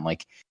down.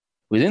 Like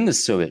within the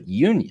Soviet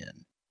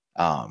Union,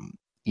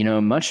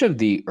 much of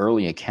the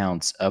early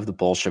accounts of the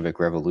Bolshevik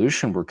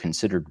Revolution were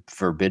considered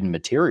forbidden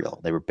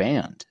material. They were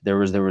banned. There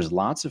was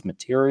lots of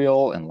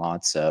material and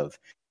lots of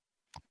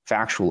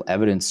factual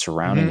evidence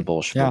surrounding the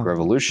Bolshevik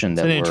Revolution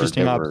that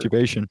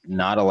were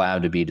not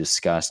allowed to be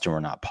discussed or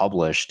were not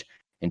published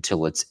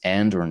until its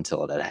end or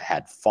until it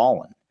had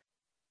fallen.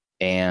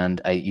 And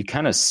you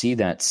kind of see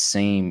that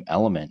same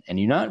element, and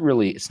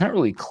it's not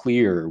really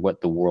clear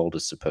what the world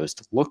is supposed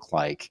to look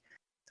like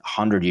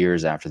 100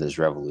 years after this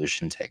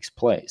revolution takes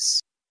place.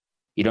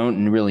 You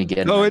don't really get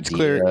an idea. It's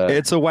clear.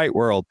 It's a white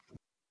world.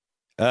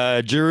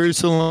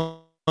 Jerusalem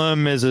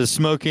is a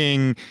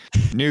smoking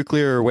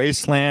nuclear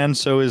wasteland.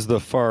 So is the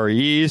Far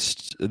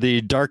East.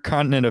 The dark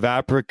continent of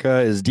Africa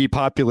is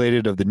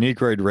depopulated of the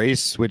Negroid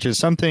race, which is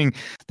something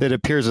that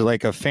appears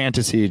like a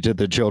fantasy to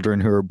the children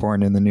who are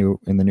born in the new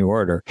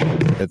order.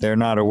 That they're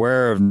not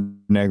aware of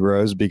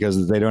Negroes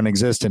because they don't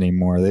exist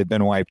anymore. They've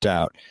been wiped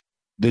out.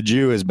 The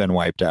Jew has been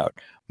wiped out.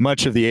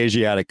 Much of the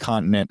Asiatic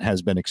continent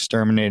has been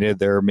exterminated.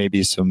 There are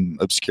maybe some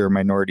obscure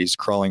minorities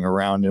crawling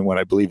around in what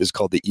I believe is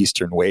called the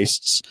Eastern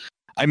Wastes.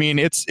 I mean,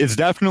 it's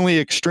definitely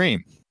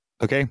extreme.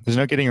 Okay, there's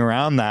no getting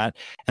around that,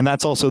 and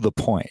that's also the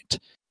point.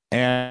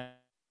 And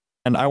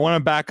I want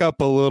to back up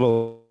a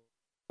little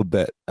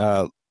bit.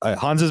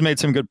 Hans has made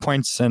some good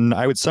points, and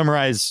I would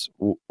summarize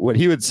what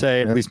he would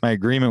say, at least my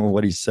agreement with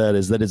what he said,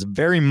 is that it's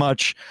very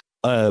much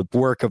a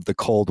work of the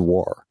Cold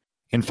War.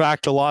 In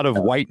fact, a lot of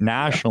white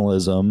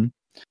nationalism,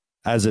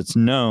 as it's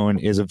known,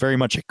 is very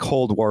much a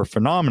Cold War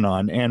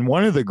phenomenon. And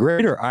one of the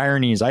greater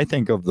ironies, I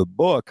think, of the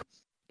book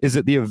is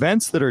that the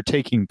events that are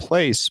taking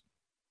place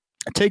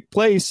take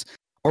place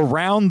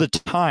around the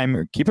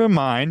time, keep in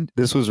mind,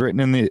 this was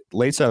written in the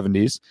late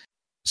 70s.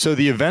 So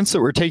the events that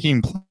were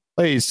taking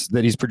place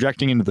that he's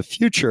projecting into the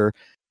future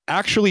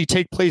actually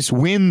take place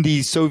when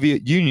the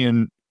Soviet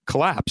Union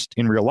collapsed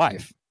in real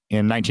life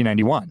in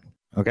 1991.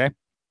 Okay.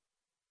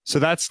 So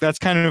that's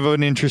kind of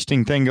an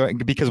interesting thing,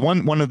 because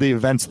one of the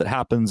events that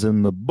happens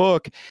in the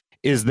book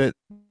is that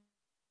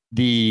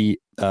the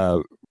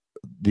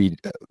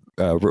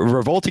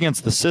revolt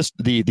against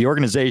the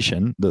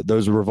organization,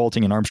 those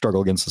revolting in armed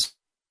struggle against the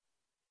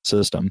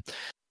system,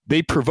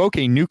 they provoke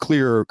a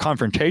nuclear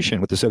confrontation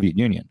with the Soviet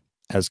Union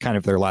as kind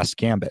of their last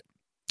gambit.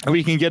 And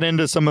we can get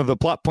into some of the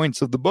plot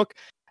points of the book.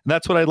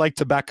 That's what I'd like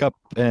to back up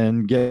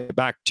and get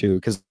back to,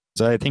 because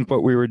I think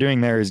what we were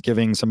doing there is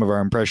giving some of our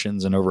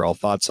impressions and overall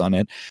thoughts on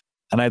it.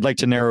 And I'd like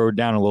to narrow it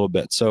down a little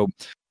bit. So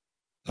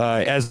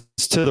as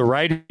to the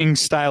writing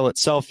style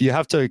itself, you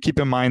have to keep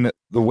in mind that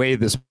the way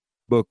this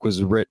book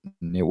was written,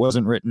 it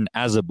wasn't written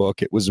as a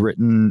book. It was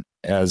written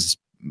as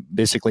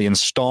basically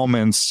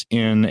installments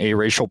in a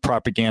racial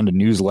propaganda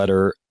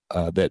newsletter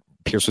that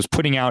Pierce was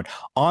putting out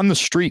on the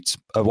streets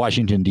of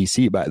Washington,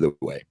 D.C., by the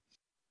way.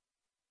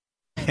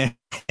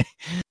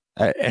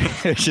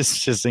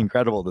 It's just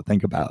incredible to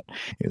think about.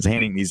 He was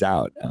handing these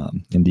out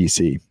in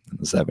D.C. in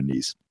the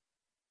 70s.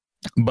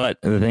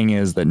 But the thing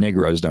is that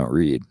Negroes don't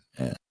read.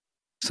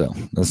 So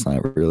that's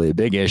not really a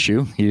big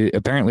issue. He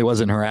apparently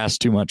wasn't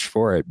harassed too much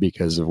for it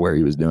because of where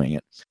he was doing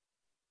it.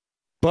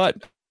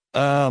 But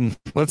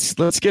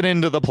let's get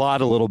into the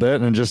plot a little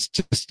bit and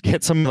just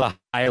get some of the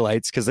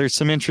highlights, because there's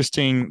some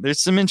interesting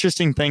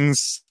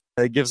things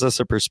that gives us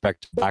a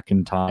perspective back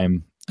in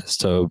time as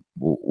to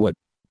what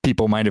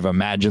people might have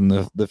imagined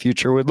the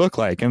future would look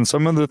like. And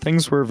some of the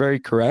things were very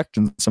correct,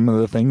 and some of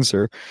the things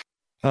are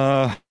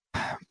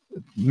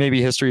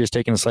maybe history has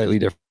taken a slightly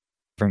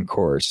different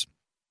course.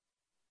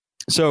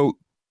 So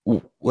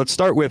let's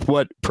start with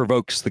what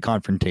provokes the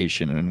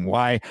confrontation and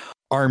why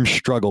armed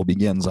struggle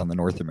begins on the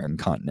North American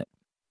continent.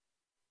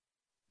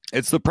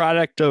 It's the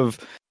product of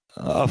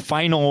a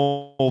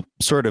final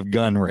sort of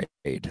gun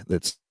raid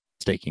that's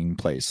taking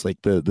place. Like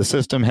the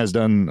system has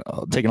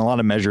taken a lot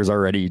of measures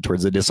already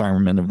towards the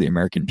disarmament of the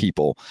American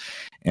people.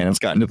 And it's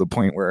gotten to the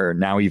point where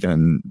now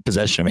even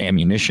possession of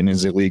ammunition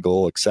is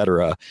illegal,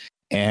 etc.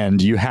 And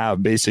you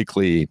have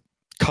basically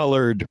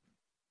colored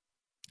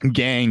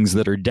gangs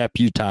that are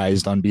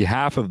deputized on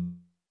behalf of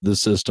the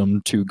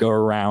system to go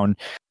around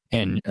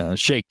and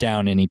shake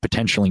down any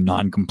potentially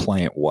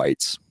non-compliant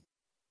whites.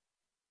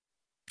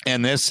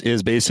 And this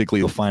is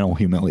basically the final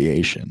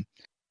humiliation.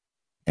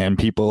 And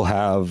people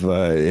have,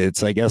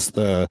 it's, I guess,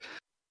 the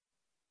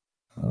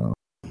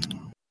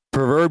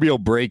proverbial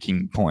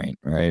breaking point,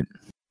 right?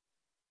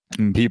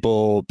 And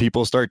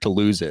people start to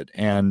lose it.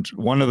 And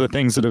one of the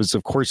things that is,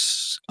 of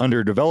course,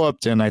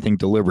 underdeveloped, and I think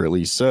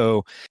deliberately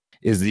so,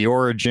 is the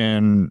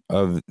origin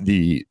of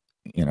the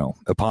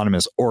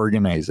eponymous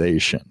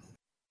organization.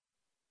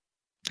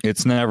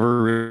 It's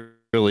never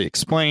really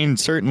explained.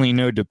 Certainly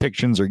no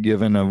depictions are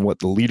given of what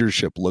the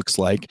leadership looks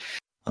like,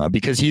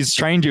 because he's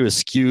trying to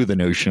eschew the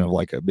notion of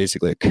like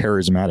basically a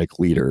charismatic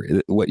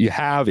leader. What you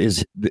have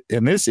is,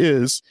 and this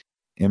is,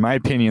 in my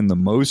opinion, the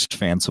most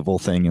fanciful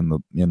thing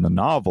in the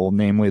novel,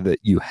 namely that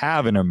you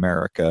have in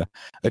America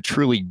a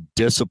truly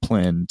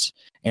disciplined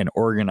and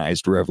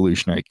organized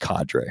revolutionary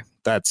cadre.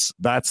 That's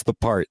the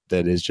part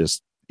that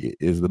is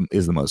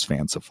the most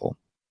fanciful.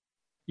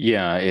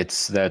 Yeah,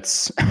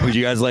 that's. Would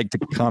you guys like to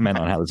comment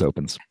on how this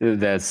opens?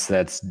 That's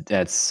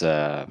it's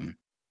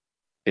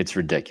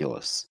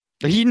ridiculous.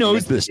 He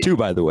knows this too,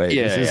 by the way.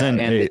 Yeah, this isn't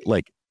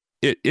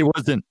it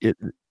wasn't it.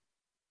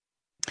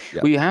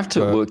 Yeah. Well, you have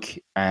to look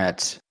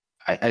at.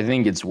 I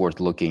think it's worth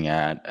looking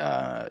at,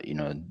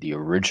 the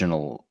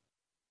original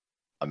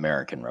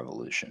American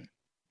Revolution,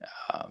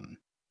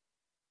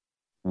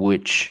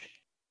 which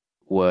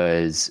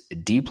was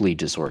deeply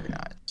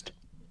disorganized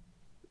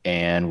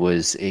and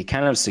it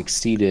kind of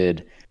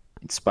succeeded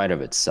in spite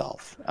of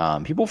itself.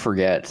 People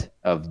forget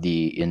of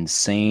the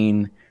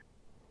insane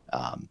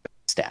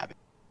stabbing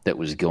that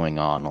was going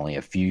on only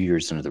a few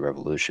years into the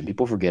revolution.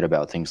 People forget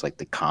about things like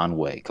the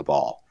Conway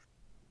Cabal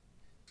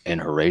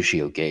and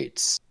Horatio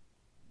Gates.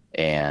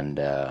 And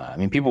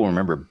people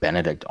remember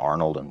Benedict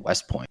Arnold and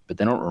West Point, but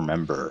they don't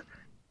remember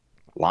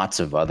lots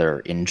of other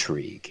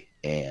intrigue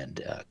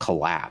and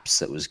collapse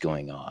that was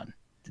going on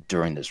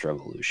during this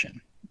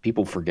revolution.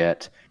 People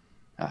forget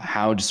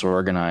how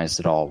disorganized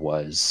it all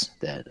was,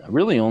 that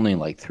really only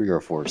like 3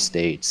 or 4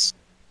 states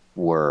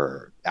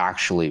were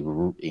actually,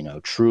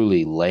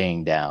 truly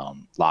laying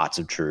down lots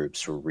of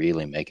troops, were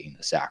really making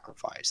the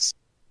sacrifice.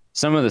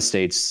 Some of the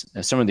states,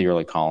 some of the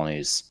early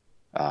colonies,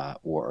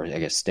 or I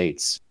guess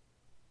states,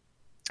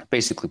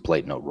 basically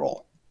played no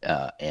role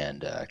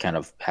and kind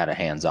of had a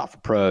hands-off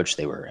approach.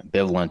 They were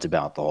ambivalent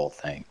about the whole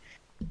thing.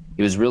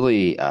 It was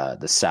really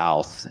the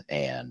South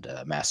and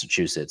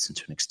Massachusetts, and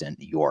to an extent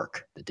New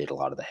York, that did a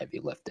lot of the heavy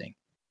lifting,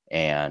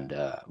 and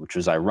which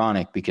was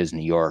ironic because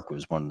New York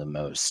was one of the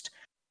most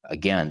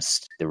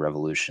against the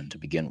revolution to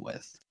begin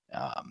with.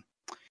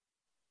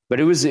 But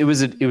it was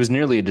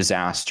nearly a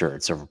disaster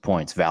at several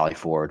points. Valley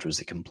Forge was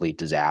a complete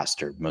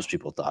disaster. Most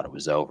people thought it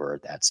was over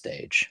at that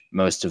stage.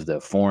 Most of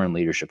the foreign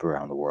leadership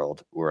around the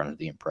world were under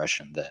the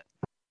impression that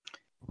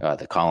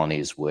the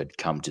colonies would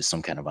come to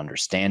some kind of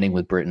understanding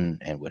with Britain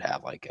and would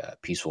have like a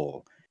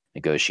peaceful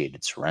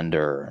negotiated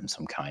surrender and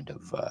some kind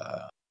of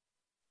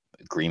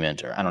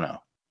agreement, or I don't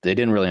know. They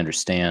didn't really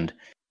understand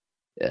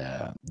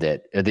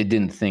that they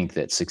didn't think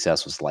that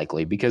success was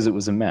likely because it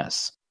was a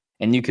mess.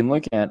 And you can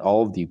look at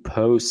all of the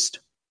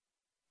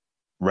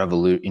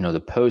post-revolution, the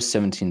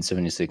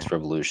post-1776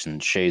 revolution,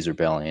 Shays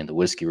Rebellion, the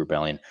Whiskey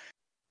Rebellion,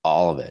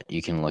 all of it.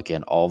 You can look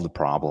at all of the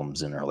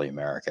problems in early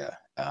America,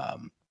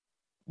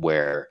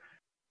 where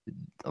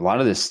a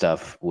lot of this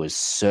stuff was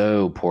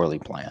so poorly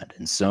planned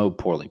and so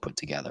poorly put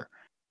together.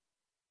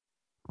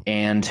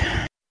 And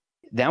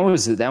that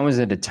was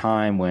at a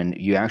time when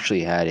you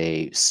actually had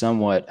a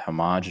somewhat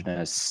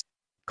homogenous,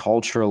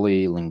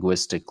 culturally,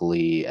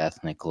 linguistically,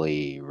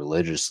 ethnically,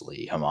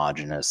 religiously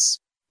homogenous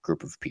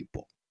group of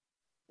people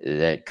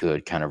that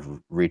could kind of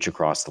reach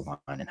across the line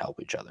and help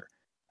each other.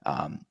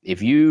 If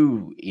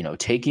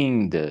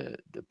taking the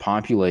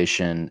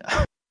population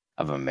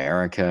of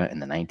America in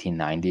the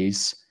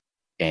 1990s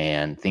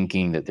and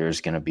thinking that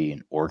there's going to be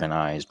an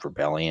organized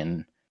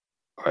rebellion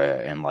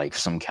and like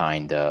some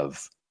kind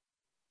of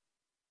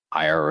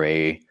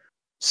IRA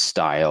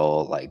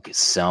style like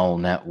cell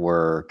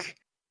network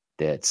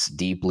that's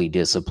deeply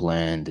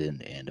disciplined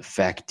and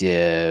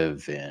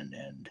effective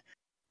and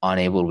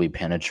unable to be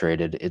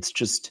penetrated, it's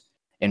just,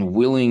 and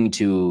willing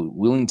to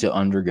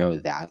undergo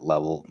that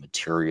level of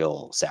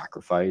material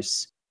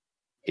sacrifice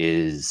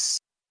is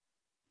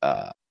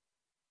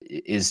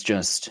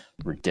just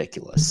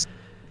ridiculous.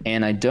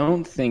 And I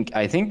think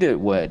that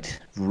what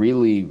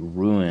really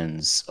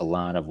ruins a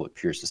lot of what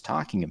Pierce is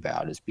talking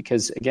about is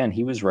because, again,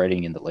 he was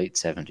writing in the late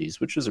 70s,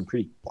 which was a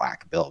pretty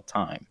black belt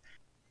time.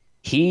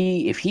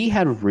 If he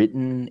had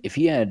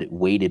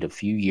waited a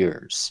few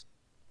years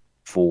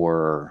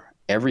for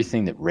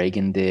everything that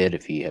Reagan did,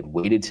 if he had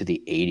waited to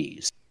the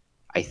 80s,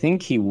 I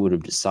think he would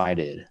have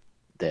decided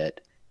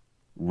that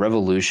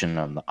revolution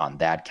on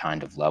that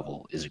kind of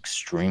level is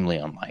extremely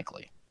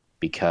unlikely,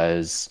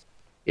 because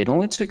it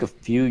only took a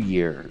few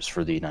years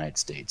for the United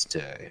States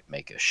to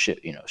make a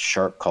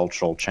sharp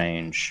cultural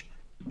change,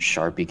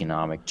 sharp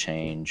economic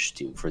change,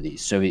 for the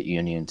Soviet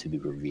Union to be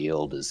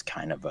revealed as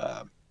kind of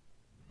a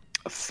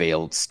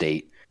failed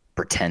state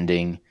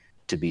pretending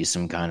to be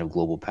some kind of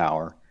global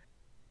power.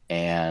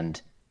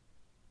 And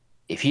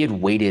if he had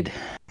waited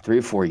 3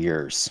 or 4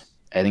 years,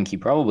 I think he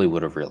probably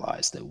would have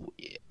realized that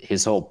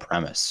his whole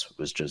premise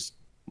was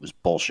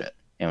bullshit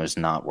and was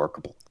not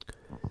workable.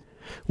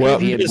 Well,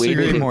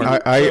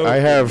 I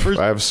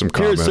have some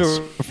comments.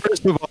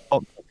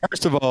 So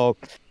first of all,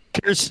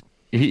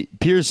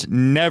 Pierce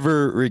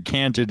never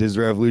recanted his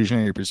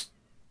revolutionary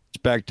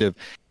perspective.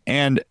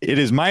 And it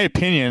is my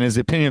opinion, is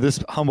the opinion of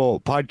this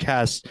humble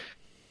podcast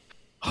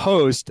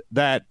host,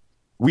 that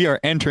we are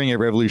entering a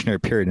revolutionary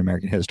period in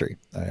American history.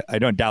 I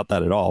don't doubt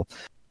that at all.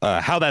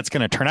 How that's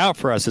going to turn out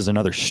for us is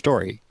another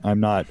story. I'm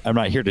not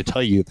here to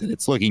tell you that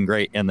it's looking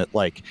great and that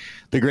like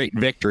the great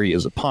victory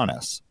is upon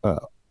us.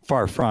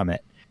 Far from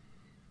it.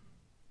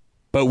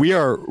 But we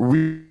are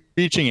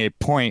reaching a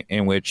point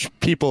in which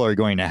people are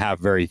going to have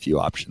very few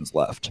options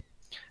left.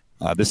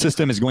 The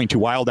system is going to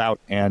wild out,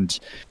 and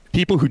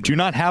people who do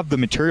not have the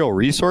material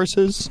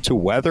resources to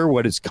weather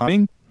what is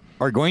coming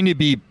are going to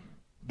be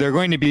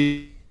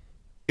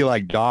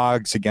like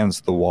dogs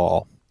against the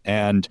wall,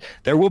 and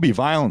there will be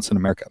violence in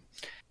America.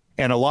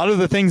 And a lot of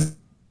the things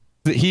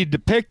that he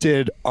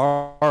depicted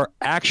are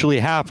actually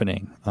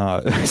happening.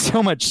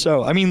 So much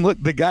so. I mean, look,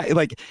 the guy,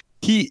 like,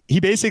 he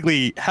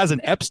basically has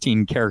an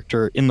Epstein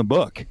character in the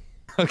book.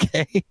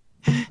 Okay.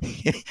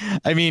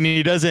 I mean,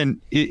 he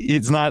doesn't,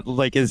 it's not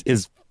like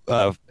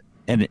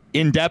an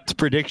in-depth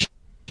prediction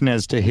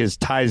as to his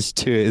ties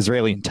to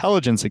Israeli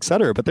intelligence,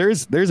 etc. But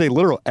there's a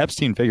literal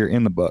Epstein figure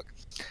in the book.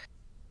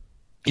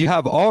 You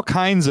have all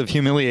kinds of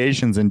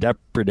humiliations and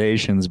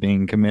depredations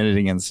being committed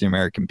against the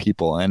American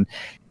people. And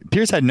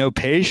Pierce had no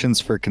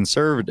patience for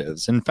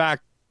conservatives. In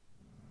fact,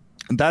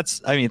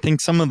 I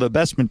think some of the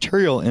best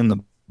material in the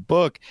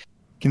book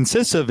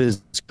consists of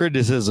his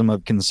criticism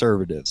of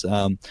conservatives.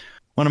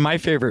 One of my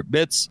favorite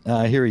bits,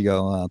 here we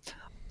go.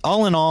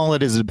 All in all,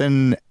 it has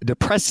been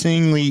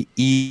depressingly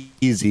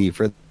easy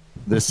for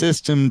the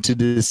system to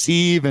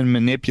deceive and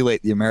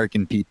manipulate the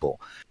American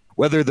people.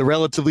 Whether the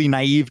relatively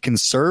naive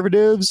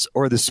conservatives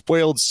or the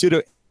spoiled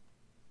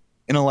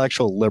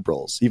pseudo-intellectual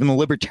liberals, even the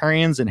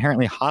libertarians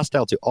inherently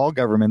hostile to all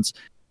governments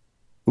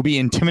will be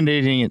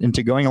intimidating it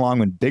into going along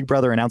when Big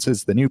Brother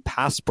announces the new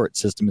passport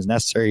system is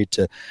necessary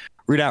to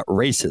root out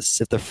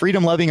racists. If the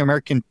freedom-loving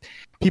American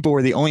people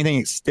were the only thing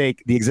at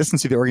stake, the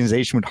existence of the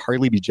organization would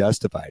hardly be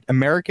justified.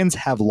 Americans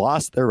have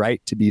lost their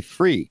right to be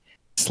free.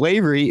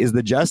 Slavery is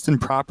the just and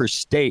proper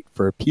state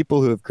for a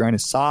people who have grown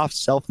as soft,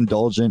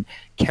 self-indulgent,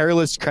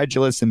 careless,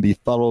 credulous, and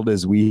befuddled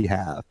as we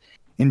have.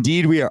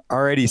 Indeed, we are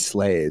already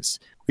slaves.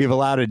 We have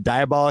allowed a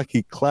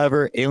diabolically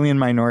clever alien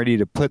minority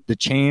to put the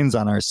chains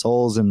on our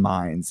souls and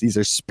minds. These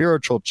are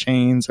spiritual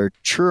chains, are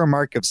truer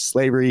mark of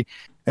slavery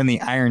than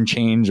the iron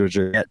chains which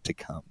are yet to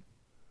come.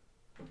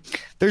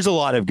 There's a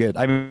lot of good.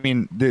 I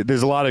mean,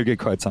 there's a lot of good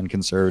quotes on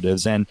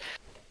conservatives, and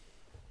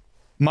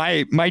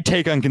my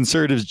take on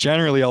conservatives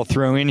generally, I'll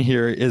throw in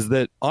here, is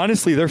that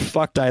honestly they're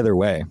fucked either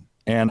way,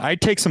 and I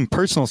take some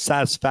personal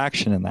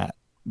satisfaction in that,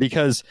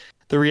 because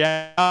the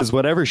reality is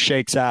whatever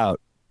shakes out,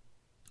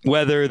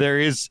 whether there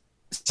is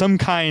some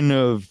kind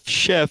of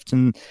shift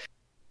and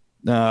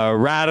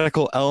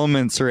radical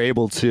elements are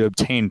able to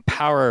obtain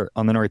power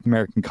on the North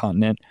American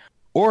continent,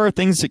 or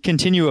things that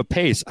continue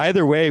apace.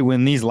 Either way,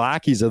 when these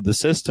lackeys of the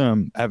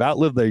system have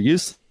outlived their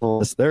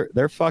usefulness,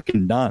 they're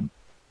fucking done.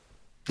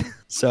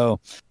 So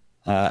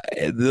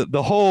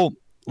the whole,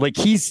 like,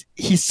 he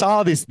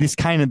saw this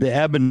kind of the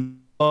ebb and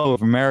flow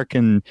of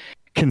American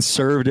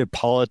conservative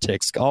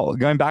politics,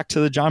 going back to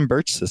the John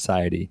Birch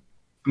Society.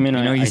 I mean,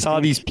 he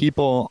saw these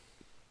people.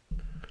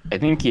 I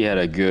think he had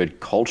a good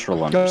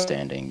cultural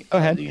understanding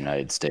of the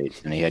United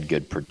States, and he had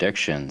good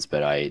predictions.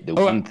 But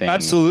one thing,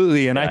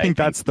 absolutely, and I think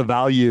that's the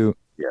value.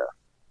 Yeah,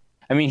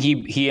 I mean,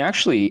 he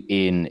actually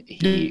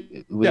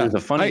there's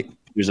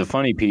a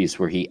funny piece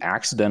where he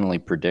accidentally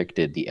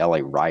predicted the LA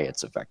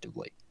riots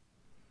effectively.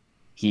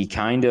 He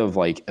kind of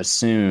like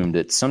assumed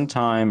that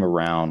sometime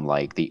around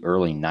like the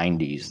early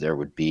 90s there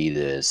would be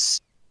this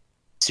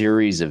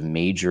series of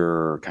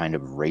major kind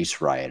of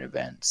race riot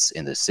events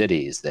in the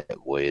cities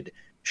that would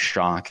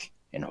shock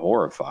and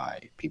horrify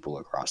people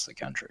across the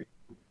country.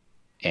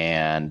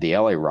 And the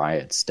LA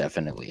riots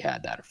definitely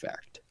had that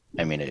effect.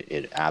 I mean,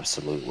 it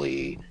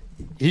absolutely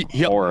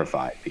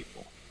horrified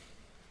people.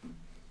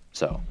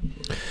 So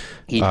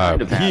he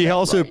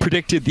also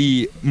predicted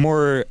the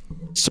more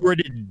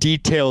sordid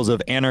details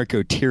of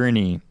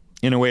anarcho-tyranny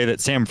in a way that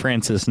Sam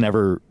Francis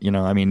never,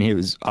 he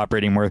was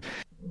operating more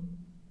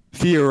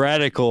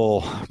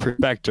theoretical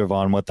perspective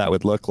on what that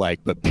would look like,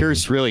 but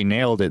Pierce really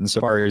nailed it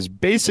insofar as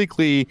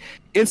basically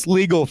it's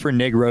legal for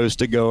Negroes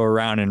to go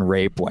around and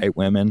rape white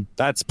women.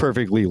 That's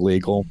perfectly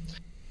legal.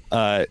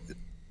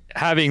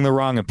 Having the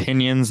wrong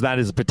opinions, that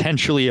is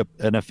potentially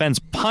an offense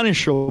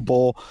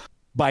punishable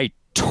by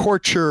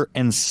torture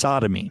and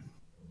sodomy.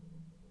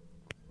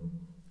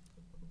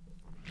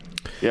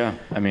 Yeah,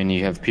 I mean,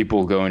 you have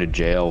people going to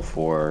jail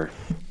for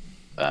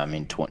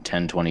 10,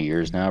 20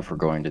 years now for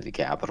going to the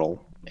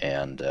Capitol.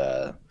 And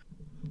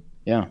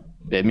yeah,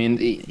 I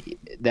mean,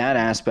 that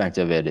aspect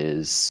of it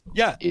is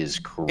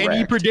correct. And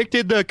he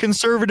predicted the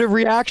conservative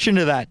reaction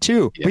to that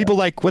too. Yeah. People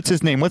like, what's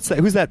his name?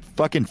 Who's that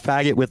fucking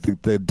faggot with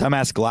the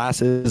dumbass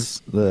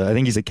glasses? I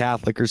think he's a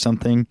Catholic or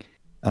something.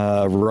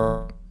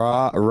 Rod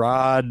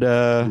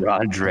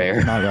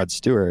Dreher, not Rod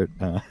Stewart.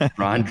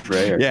 Ron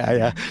Dreher.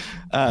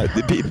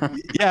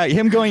 Yeah.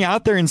 Him going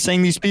out there and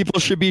saying these people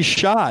should be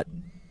shot.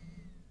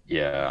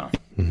 Yeah.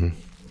 Mm-hmm.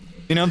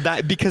 You know,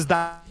 that because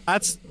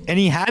that's, and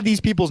he had these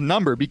people's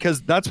number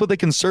because that's what the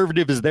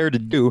conservative is there to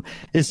do,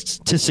 is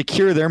to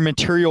secure their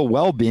material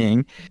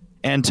well-being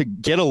and to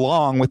get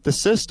along with the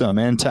system.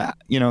 And to,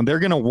 you know, they're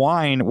going to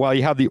whine while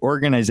you have the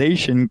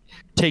organization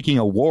taking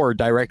a war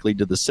directly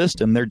to the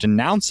system. They're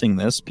denouncing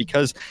this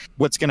because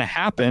what's going to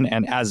happen,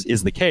 and as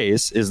is the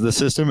case, is the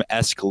system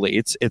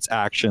escalates its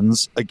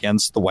actions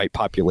against the white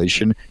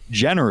population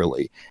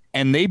generally.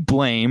 And they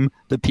blame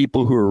the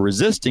people who are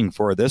resisting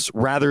for this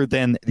rather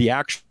than the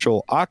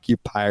actual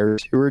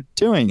occupiers who are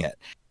doing it.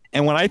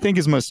 And what I think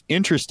is most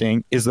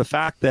interesting is the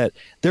fact that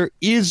there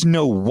is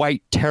no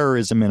white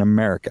terrorism in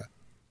America.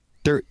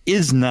 There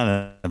is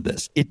none of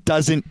this. It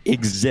doesn't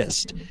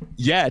exist.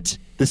 Yet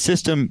the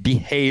system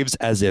behaves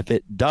as if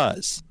it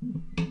does.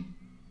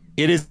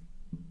 It is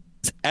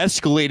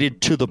escalated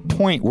to the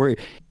point where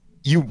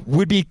you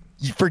would be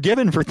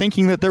forgiven for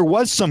thinking that there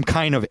was some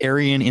kind of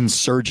Aryan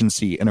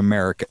insurgency in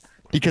America,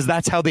 because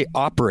that's how they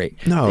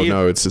operate. No,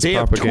 it's they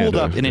propaganda. Have tooled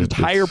up an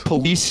entire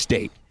police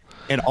state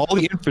and all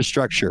the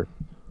infrastructure.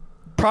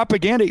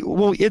 Propaganda.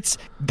 Well, it's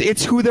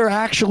who they're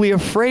actually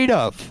afraid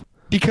of,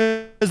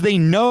 because they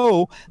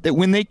know that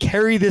when they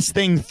carry this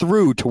thing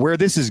through to where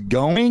this is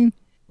going,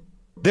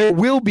 there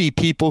will be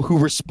people who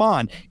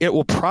respond. It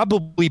will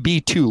probably be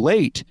too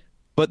late,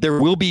 but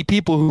there will be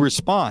people who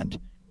respond,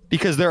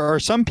 because there are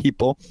some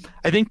people,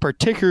 I think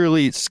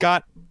particularly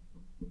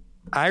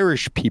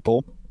Irish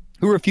people,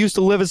 who refuse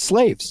to live as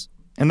slaves.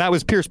 And that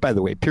was Pierce, by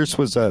the way. Pierce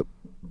was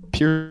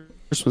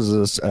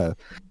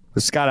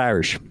Scott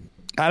Irish.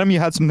 Adam, you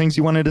had some things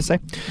you wanted to say?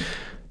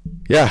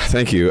 Yeah,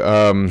 thank you.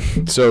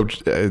 So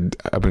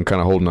I've been kind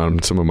of holding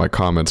on some of my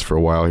comments for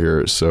a while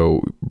here.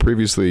 So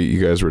previously,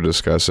 you guys were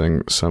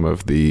discussing some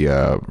of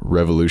the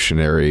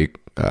revolutionary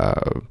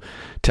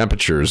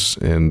temperatures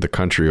in the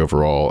country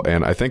overall.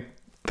 And I think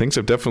things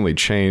have definitely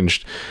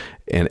changed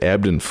and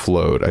ebbed and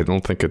flowed. I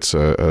don't think it's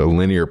a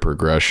linear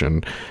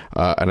progression.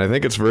 And I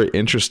think it's very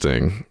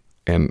interesting.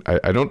 And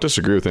I don't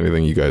disagree with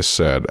anything you guys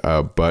said,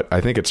 but I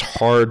think it's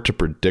hard to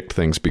predict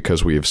things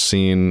because we have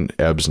seen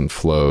ebbs and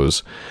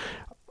flows.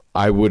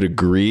 I would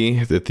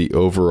agree that the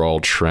overall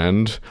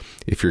trend,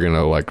 if you're going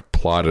to like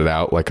plot it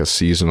out like a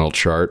seasonal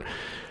chart,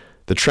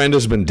 the trend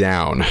has been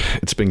down.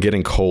 It's been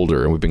getting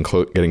colder and we've been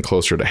getting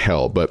closer to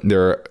hell. But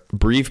there are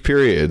brief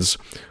periods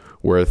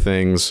where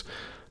things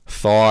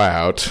thaw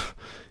out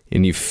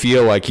and you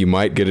feel like you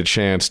might get a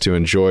chance to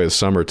enjoy the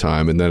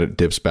summertime, and then it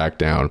dips back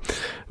down.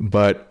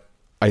 But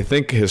I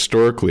think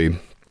historically,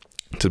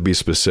 to be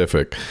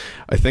specific,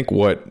 I think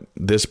what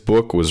this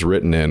book was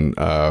written in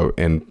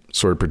and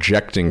sort of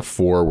projecting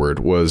forward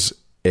was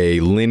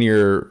a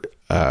linear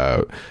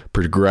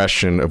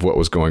progression of what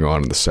was going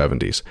on in the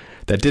 70s.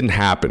 That didn't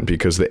happen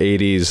because the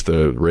 80s,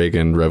 the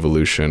Reagan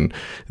Revolution,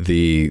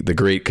 the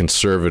great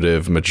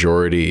conservative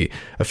majority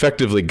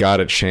effectively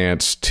got a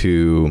chance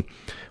to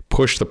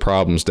push the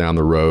problems down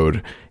the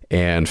road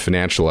and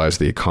financialize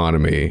the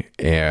economy,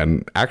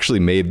 and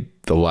actually made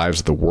the lives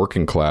of the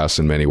working class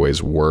in many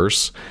ways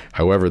worse.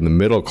 However, the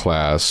middle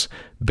class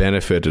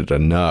benefited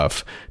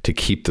enough to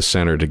keep the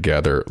center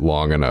together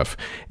long enough.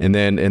 And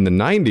then in the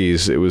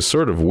 90s, it was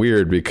sort of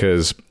weird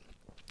because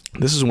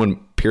this is when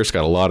Pierce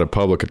got a lot of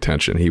public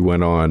attention. He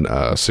went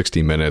on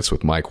 60 Minutes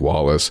with Mike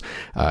Wallace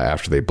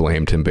after they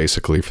blamed him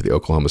basically for the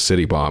Oklahoma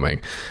City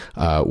bombing,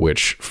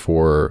 which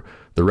for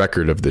the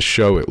record of the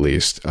show, at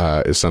least,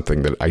 is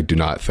something that I do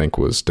not think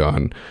was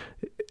done,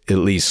 at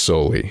least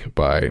solely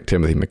by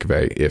Timothy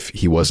McVeigh, if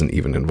he wasn't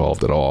even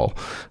involved at all.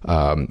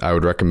 I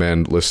would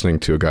recommend listening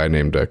to a guy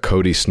named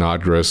Cody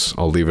Snodgrass.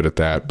 I'll leave it at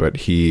that. But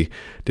he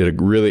did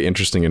a really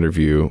interesting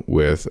interview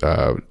with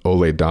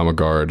Ole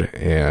Damagard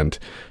and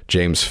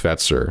James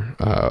Fetzer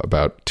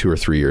about 2 or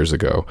 3 years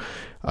ago.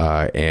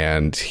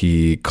 And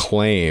he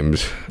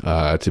claimed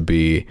to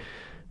be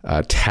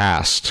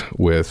tasked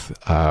with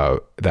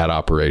that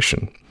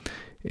operation,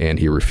 and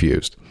he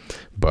refused.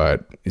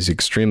 But he's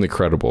extremely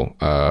credible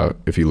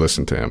if you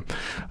listen to him.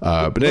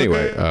 But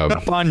anyway,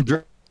 up on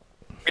Andreas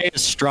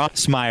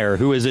Strassmeyer,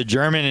 who is a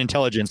German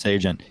intelligence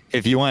agent.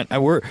 If you want,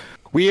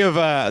 we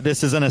have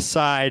this is an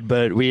aside,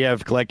 but we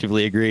have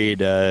collectively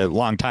agreed a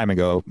long time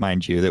ago,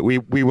 mind you, that we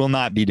will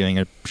not be doing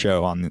a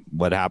show on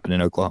what happened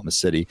in Oklahoma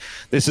City.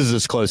 This is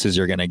as close as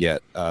you're going to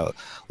get.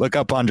 Look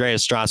up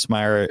Andreas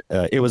Strassmeyer.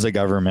 It was a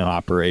government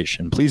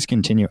operation. Please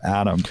continue,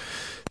 Adam.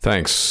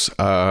 Thanks.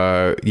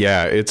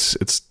 Yeah,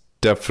 it's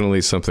definitely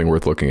something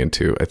worth looking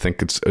into. I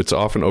think it's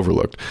often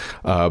overlooked,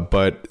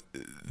 but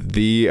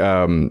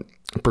the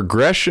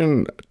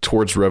progression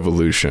towards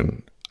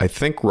revolution, I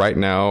think right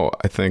now,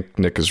 I think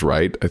Nick is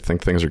right. I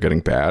think things are getting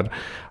bad.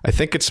 I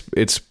think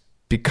it's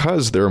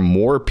because there are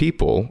more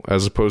people,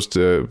 as opposed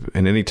to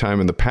in any time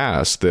in the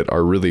past, that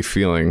are really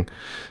feeling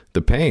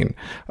the pain.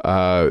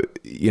 The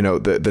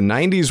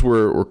 90s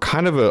were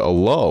kind of a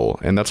lull,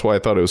 and that's why I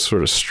thought it was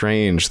sort of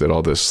strange that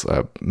all this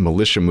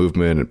militia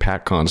movement and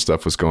PatCon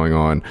stuff was going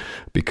on,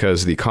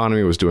 because the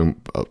economy was doing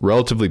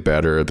relatively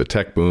better. The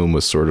tech boom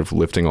was sort of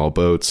lifting all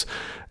boats,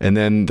 and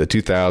then the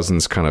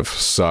 2000s kind of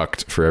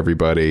sucked for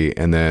everybody,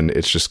 and then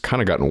it's just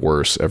kind of gotten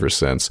worse ever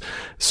since.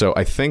 So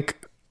I think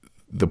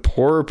the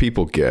poorer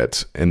people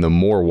get, and the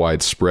more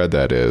widespread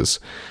that is,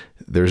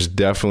 there's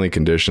definitely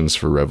conditions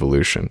for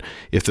revolution.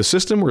 If the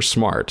system were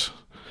smart,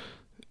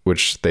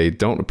 which they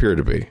don't appear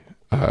to be,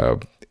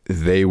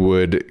 they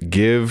would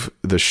give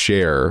the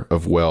share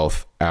of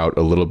wealth out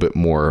a little bit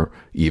more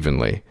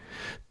evenly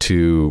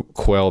to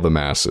quell the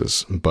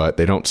masses, but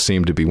they don't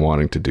seem to be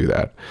wanting to do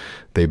that.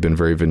 They've been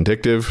very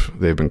vindictive.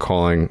 They've been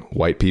calling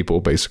white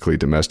people basically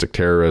domestic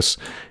terrorists,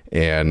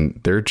 and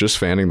they're just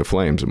fanning the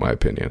flames, in my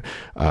opinion.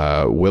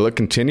 Will it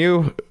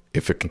continue?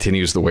 If it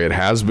continues the way it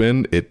has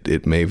been,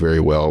 it may very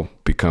well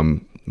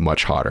become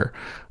much hotter.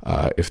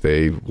 If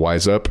they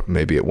wise up,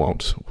 maybe it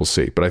won't. We'll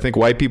see. But I think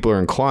white people are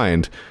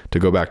inclined to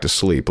go back to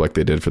sleep like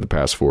they did for the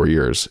past 4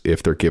 years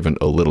if they're given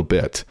a little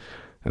bit.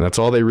 And that's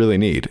all they really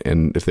need.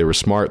 And if they were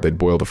smart, they'd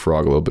boil the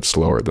frog a little bit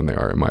slower than they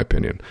are, in my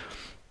opinion.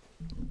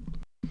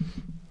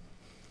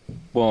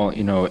 Well,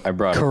 I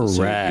brought up the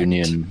Soviet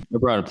Union. I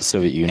brought up the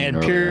Soviet Union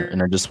earlier,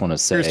 and I just want to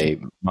say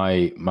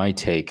my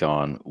take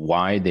on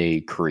why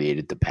they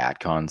created the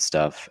PatCon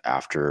stuff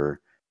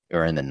after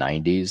or in the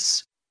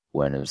 90s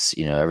when it was,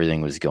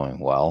 everything was going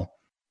well.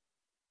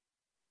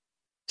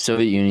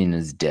 Soviet Union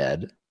is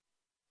dead.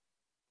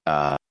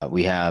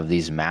 We have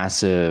these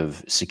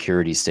massive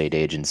security state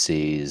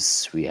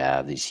agencies. We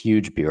have these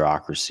huge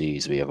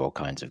bureaucracies. We have all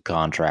kinds of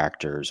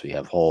contractors. We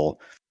have whole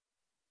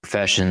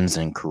professions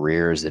and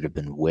careers that have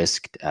been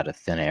whisked out of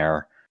thin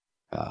air,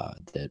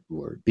 that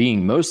were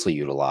being mostly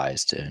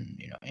utilized in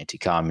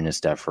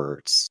anti-communist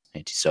efforts,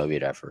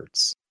 anti-Soviet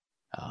efforts.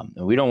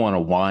 And we don't want to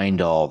wind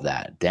all of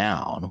that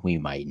down. We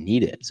might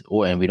need it,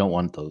 and we don't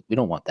want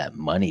that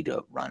money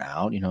to run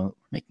out. We're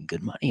making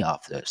good money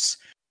off this.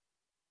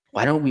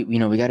 Why don't we?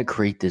 We got to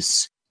create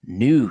this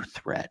new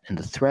threat, and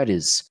the threat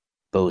is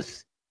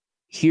both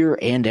here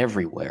and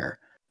everywhere.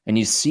 And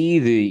you see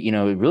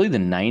really the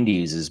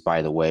 90s is,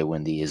 by the way,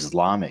 when the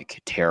Islamic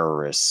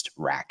terrorist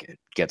racket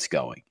gets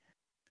going.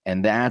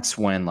 And that's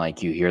when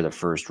you hear the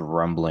first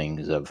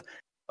rumblings of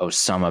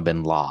Osama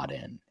bin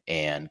Laden,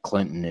 and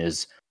Clinton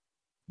is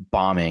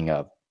bombing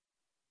a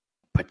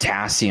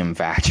potassium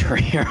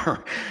factory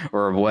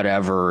or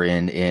whatever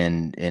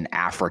in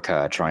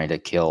Africa, trying to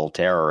kill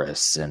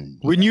terrorists. And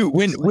when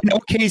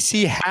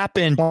OKC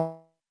happened,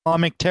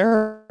 Islamic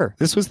terror,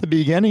 this was the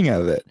beginning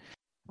of it.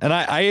 And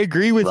I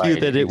agree with you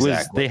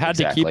that they had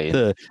to keep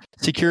the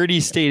security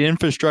state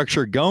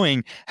infrastructure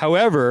going.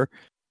 However,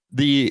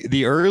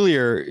 the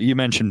earlier you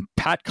mentioned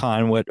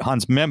PatCon, what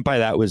Hans meant by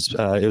that was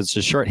it was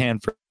a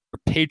shorthand for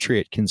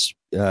Patriot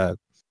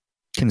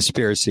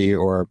conspiracy,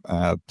 or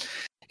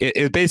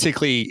it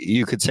basically,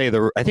 you could say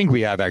I think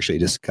we have actually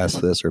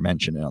discussed this or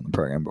mentioned it on the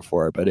program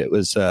before, but it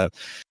was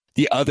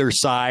the other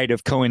side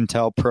of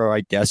COINTELPRO,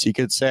 I guess you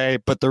could say.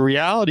 But the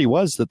reality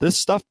was that this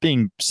stuff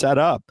being set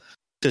up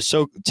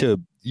to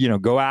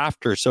go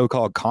after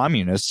so-called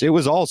communists, it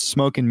was all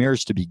smoke and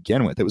mirrors to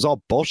begin with. It was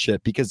all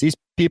bullshit because these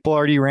people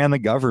already ran the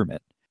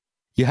government.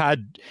 You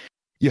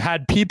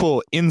had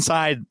people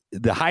inside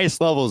the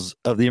highest levels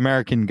of the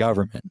American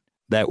government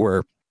that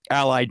were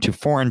allied to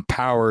foreign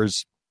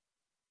powers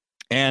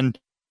and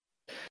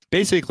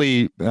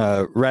basically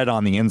red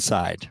on the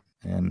inside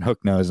and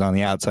hook-nosed on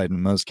the outside in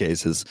most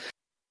cases.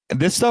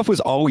 This stuff was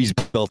always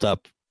built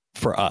up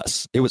for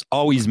us. It was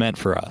always meant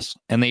for us.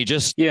 And they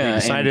just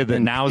decided that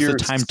now is the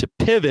time to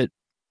pivot.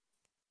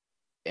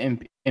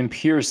 And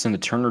Pierce and the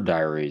Turner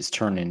Diaries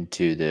turn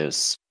into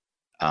this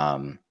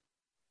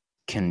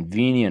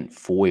convenient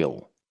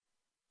foil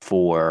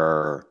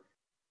for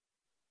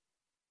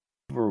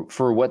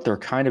what they're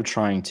kind of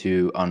trying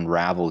to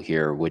unravel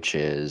here, which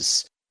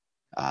is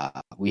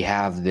we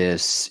have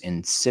this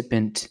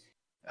incipient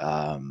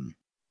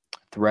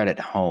threat at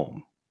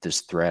home,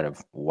 this threat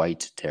of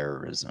white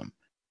terrorism.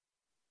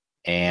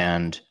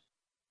 And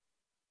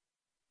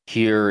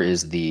here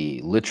is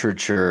the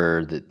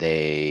literature that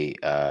they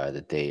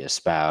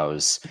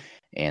espouse,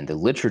 and the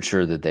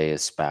literature that they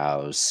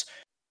espouse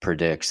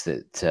predicts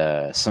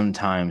that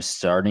sometime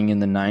starting in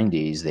the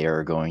 90s, they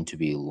are going to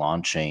be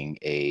launching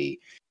a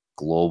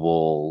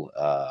global,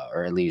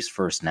 or at least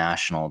first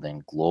national,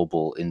 then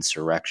global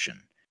insurrection.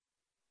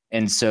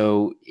 And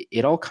so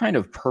it all kind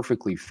of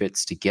perfectly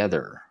fits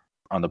together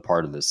on the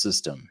part of the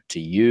system to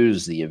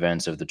use the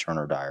events of the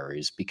Turner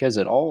Diaries, because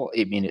it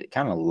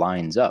kind of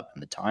lines up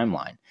in the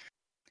timeline.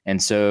 And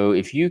so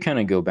if you kind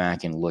of go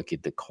back and look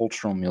at the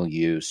cultural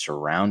milieu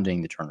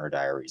surrounding the Turner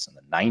Diaries in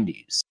the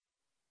 90s,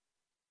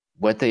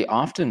 what they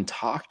often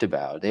talked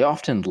about, they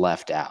often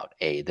left out,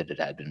 that it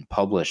had been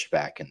published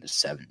back in the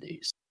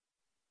 70s.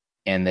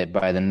 And that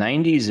by the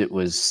 90s, it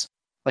was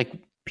like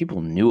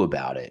people knew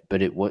about it,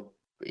 but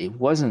it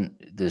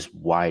wasn't this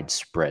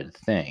widespread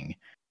thing.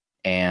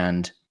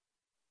 And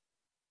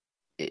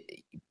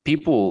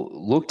people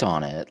looked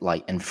on it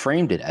like and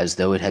framed it as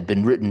though it had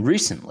been written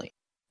recently,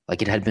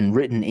 like it had been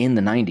written in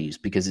the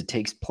 90s, because it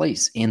takes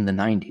place in the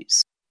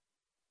 90s.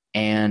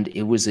 And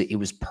it was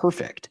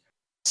perfect.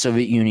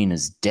 Soviet Union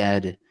is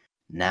dead.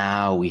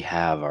 Now we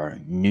have our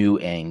new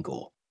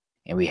angle,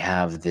 and we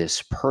have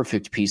this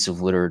perfect piece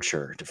of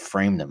literature to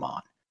frame them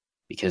on,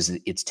 because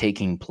it's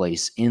taking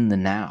place in the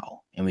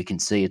now, and we can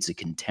say it's a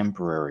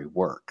contemporary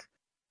work.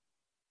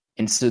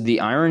 And so the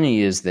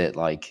irony is that,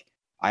 like,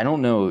 I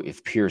don't know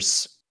if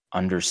Pierce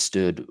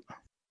understood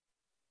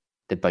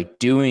that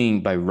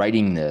by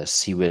writing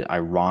this, he would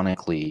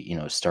ironically,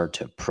 start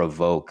to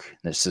provoke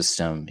the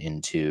system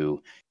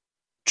into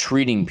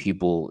treating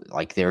people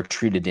like they're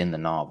treated in the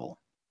novel.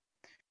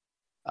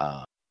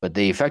 But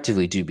they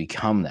effectively do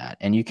become that.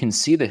 And you can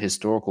see the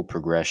historical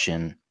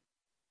progression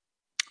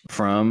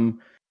from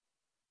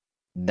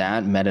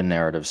that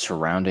meta-narrative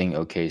surrounding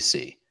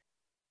OKC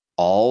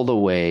all the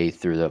way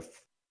through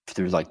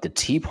like the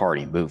Tea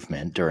Party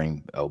movement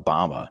during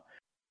Obama.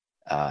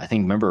 I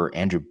think, remember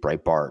Andrew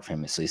Breitbart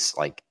famously,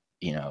 like,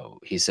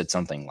 he said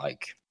something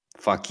like,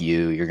 "Fuck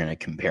you, you're going to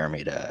compare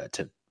me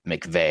to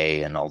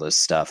McVeigh," and all this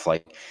stuff.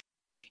 Like,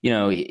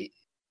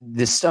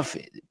 this stuff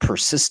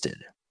persisted,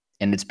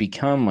 and it's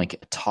become like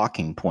a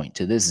talking point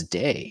to this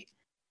day,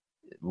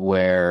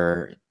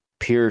 where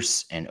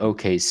Pierce and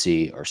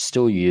OKC are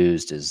still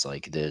used as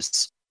like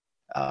this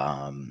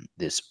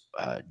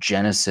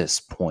genesis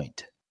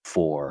point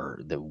for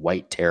the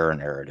white terror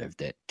narrative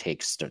that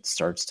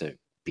starts to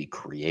be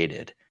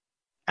created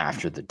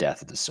after the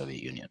death of the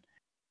Soviet Union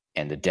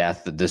and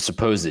the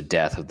supposed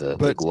death of the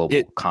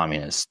global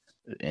communist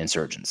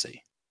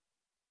insurgency.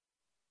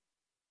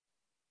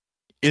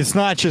 It's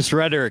not just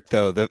rhetoric,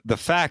 though. The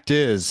fact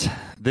is,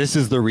 this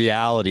is the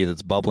reality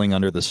that's bubbling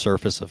under the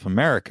surface of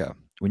America.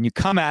 When you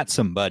come at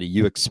somebody,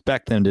 you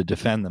expect them to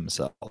defend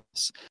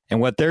themselves.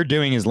 And what they're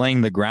doing is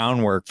laying the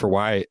groundwork for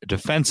why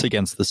defense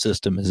against the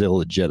system is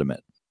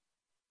illegitimate.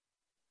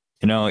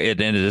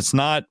 It's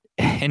not,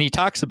 and he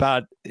talks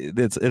about,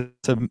 it's a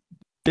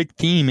big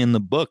theme in the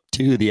book,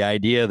 too, the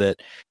idea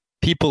that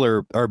people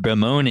are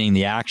bemoaning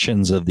the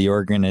actions of the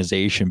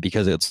organization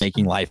because it's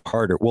making life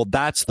harder. Well,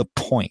 that's the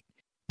point.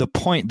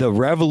 The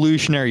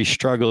revolutionary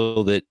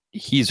struggle that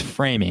he's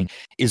framing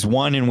is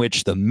one in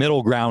which the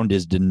middle ground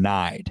is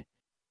denied.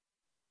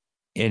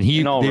 And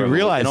they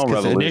realize,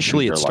 because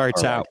initially it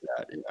starts out.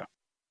 Like that, yeah.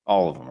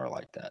 All of them are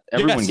like that.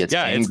 Everyone gets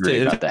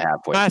angry about the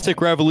halfway.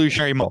 Classic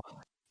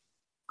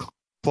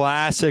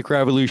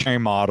revolutionary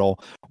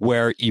model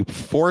where you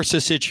force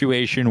a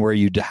situation where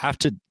you have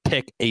to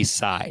pick a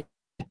side.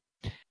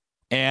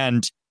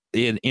 And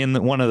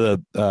in one of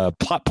the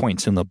plot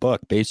points in the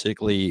book,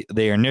 basically,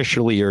 they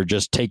initially are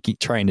just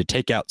trying to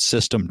take out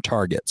system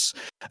targets,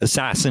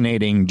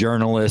 assassinating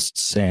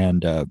journalists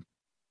and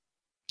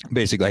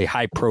basically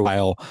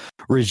high-profile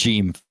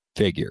regime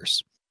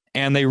figures.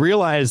 And they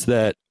realize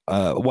that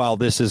while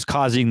this is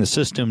causing the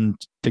system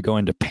to go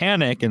into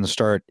panic and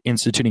start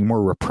instituting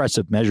more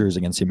repressive measures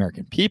against the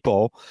American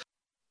people,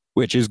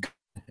 which is,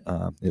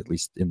 at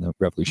least in the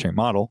revolutionary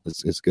model,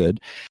 is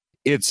good,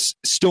 it's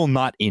still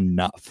not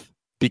enough.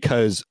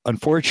 Because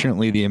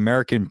unfortunately, the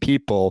American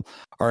people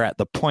are at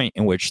the point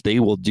in which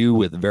they will do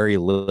with very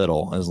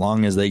little as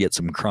long as they get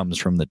some crumbs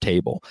from the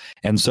table.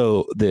 And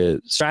so the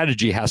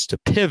strategy has to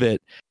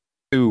pivot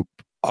to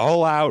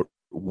all-out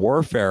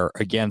warfare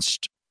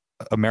against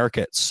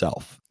America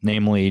itself,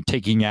 namely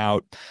taking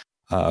out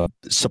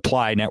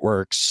supply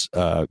networks,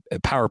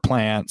 power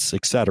plants,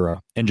 etc.,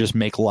 and just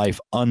make life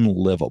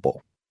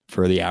unlivable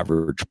for the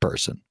average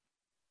person.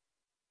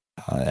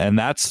 And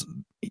that's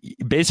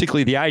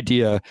basically the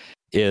idea,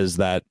 is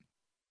that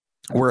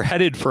we're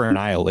headed for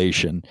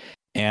annihilation,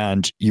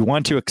 and you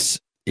want to it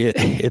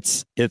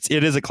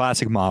is a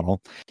classic model.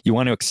 You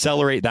want to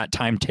accelerate that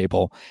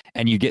timetable,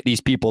 and you get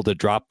these people to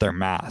drop their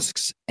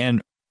masks.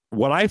 And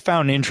what I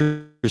found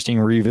interesting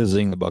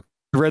revisiting the book,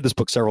 I've read this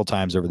book several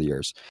times over the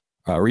years,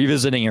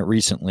 revisiting it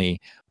recently,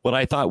 what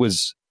I thought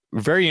was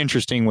very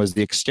interesting was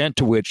the extent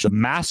to which the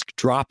mask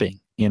dropping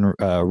in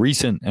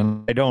recent,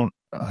 and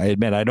I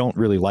admit I don't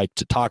really like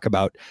to talk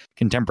about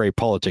contemporary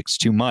politics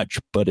too much,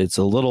 but it's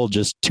a little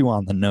just too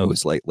on the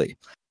nose lately.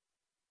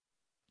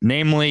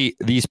 Namely,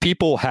 these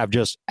people have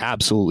just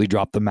absolutely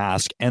dropped the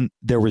mask, and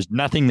there was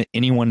nothing that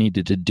anyone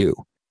needed to do.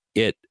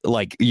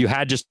 You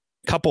had just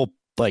a couple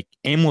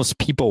aimless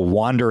people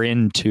wander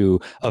into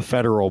a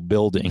federal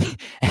building,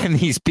 and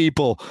these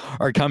people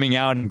are coming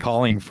out and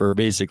calling for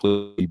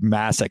basically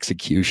mass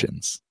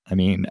executions. I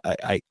mean,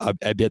 I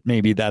bet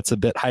maybe that's a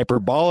bit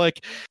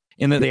hyperbolic,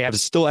 in that they have to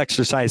still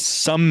exercise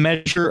some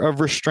measure of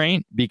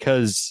restraint,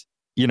 because,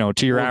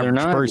 to your average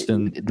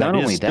person, not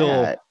only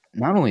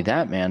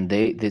that, man,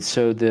 this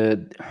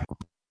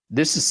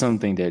is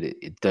something that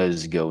it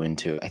does go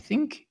into, I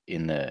think,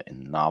 in the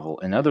novel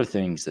and other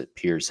things that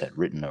Pierce had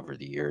written over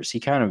the years. He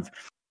kind of,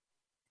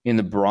 in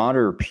the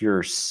broader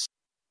Pierce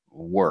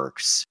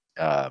works,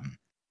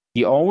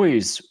 he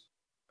always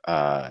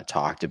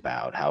talked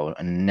about how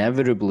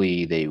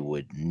inevitably they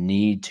would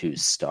need to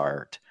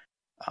start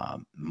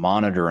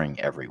monitoring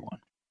everyone,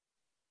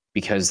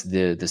 because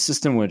the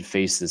system would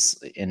face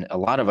this. And a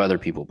lot of other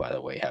people, by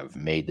the way, have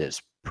made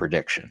this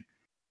prediction.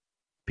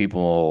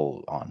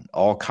 People on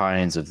all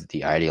kinds of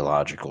the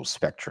ideological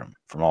spectrum,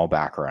 from all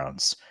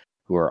backgrounds,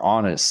 who are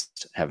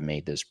honest, have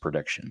made this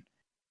prediction.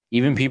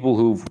 Even people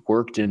who've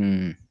worked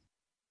in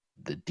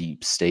the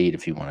deep state,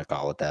 if you want to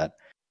call it that,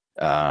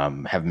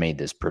 have made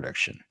this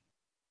prediction.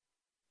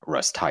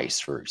 Russ Tice,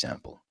 for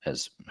example,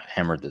 has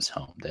hammered this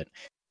home, that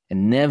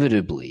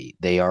inevitably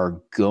they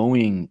are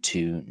going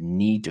to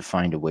need to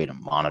find a way to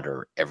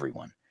monitor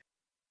everyone.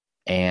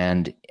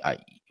 And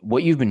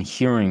what you've been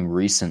hearing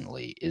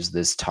recently is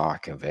this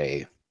talk of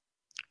a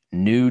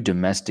new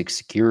domestic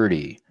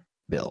security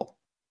bill,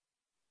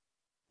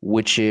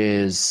 which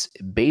is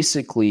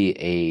basically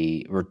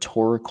a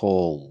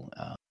rhetorical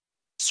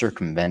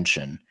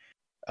circumvention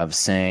of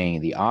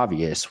saying the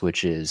obvious,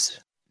 which is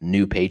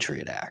new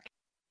Patriot Act.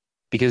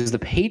 Because the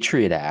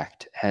Patriot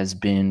Act has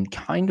been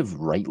kind of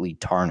rightly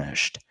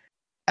tarnished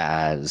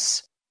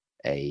as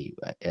a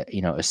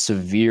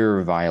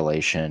severe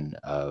violation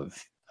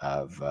of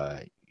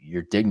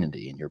your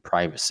dignity and your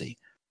privacy,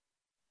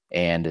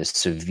 and a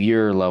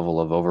severe level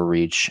of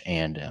overreach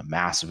and a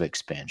massive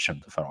expansion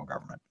of the federal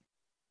government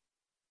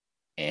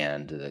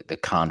and the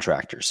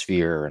contractor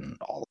sphere and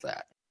all of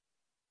that.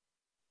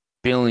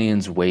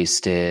 Billions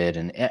wasted,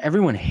 and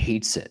everyone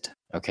hates it.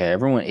 Okay,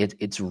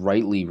 it's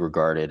rightly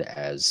regarded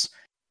as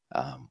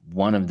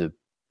one of the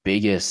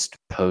biggest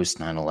post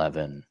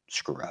 9/11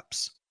 screw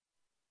ups.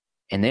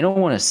 And they don't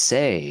want to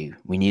say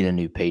we need a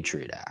new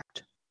Patriot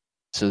Act.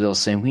 So they'll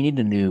say we need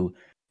a new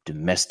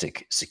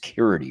domestic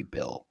security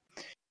bill.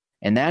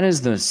 And that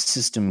is the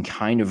system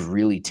kind of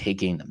really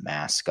taking the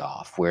mask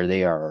off, where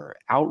they are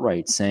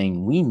outright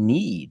saying we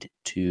need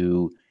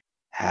to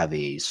have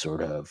a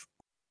sort of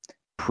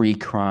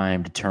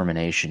pre-crime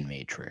determination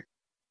matrix.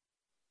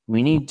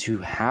 We need to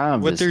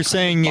have what they're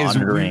saying is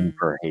monitoring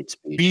for hate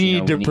speech. We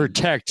need to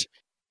protect.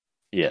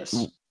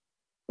 Yes.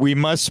 We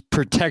must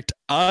protect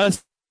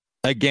us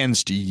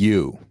against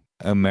you,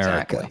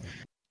 America. Exactly.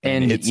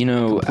 And it's,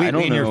 I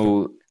don't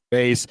know.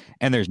 Face,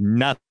 and there's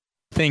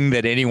nothing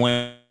that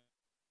anyone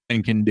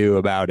can do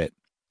about it,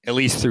 at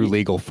least through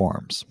legal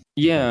forms.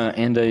 Yeah,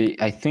 and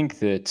I think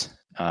that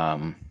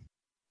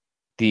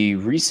the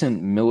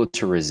recent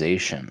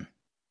militarization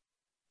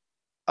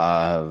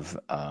of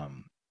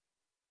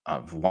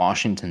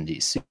Washington,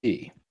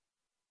 D.C.,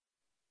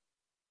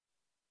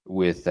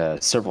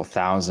 with several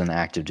thousand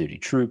active duty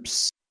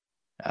troops,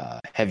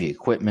 heavy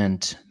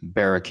equipment,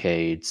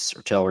 barricades,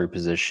 artillery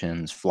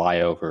positions,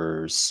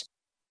 flyovers,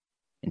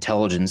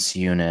 intelligence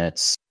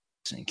units,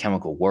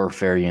 chemical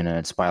warfare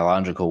units,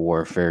 biological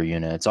warfare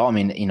units.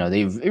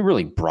 It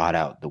really brought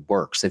out the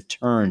works. They've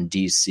turned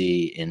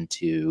DC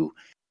into,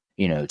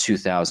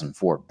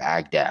 2004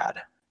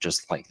 Baghdad,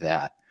 just like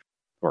that,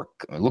 or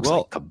it looks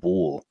like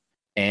Kabul.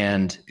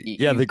 And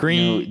the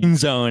green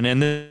zone,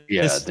 and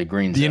the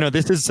green zone.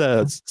 This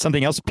is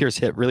something else Pierce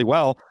hit really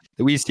well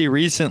that we see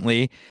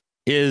recently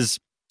is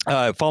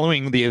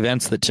following the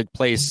events that took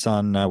place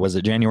on was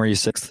it January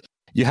 6th.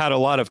 You had a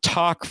lot of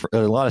talk,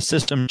 a lot of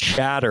system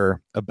chatter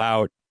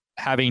about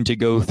having to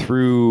go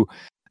through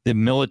the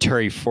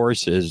military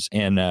forces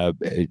and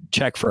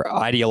check for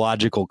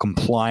ideological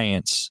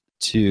compliance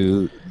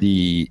to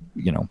the,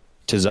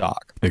 to ZOC.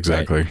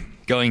 Exactly.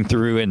 Right? Going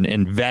through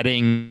and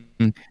vetting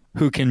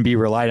who can be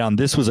relied on.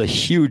 This was a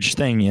huge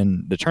thing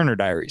in the Turner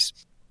Diaries.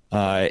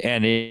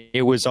 And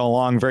it was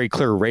along very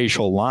clear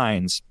racial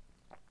lines.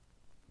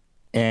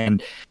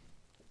 And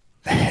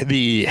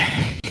the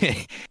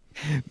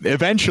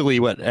eventually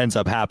what ends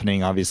up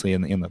happening, obviously,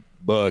 in the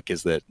book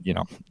is that,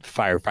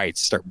 firefights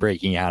start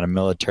breaking out of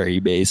military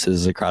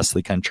bases across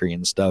the country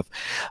and stuff.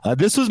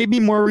 This was maybe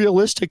more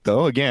realistic,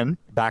 though, again,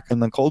 back in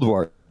the Cold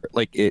War.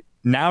 Like it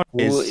now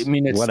is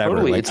it's whatever.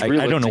 Totally, like, it's I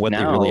don't know what now.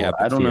 they really have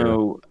to I don't fear.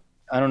 know.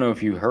 I don't know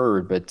if you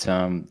heard, but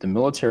the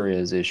military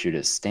has issued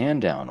a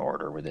stand down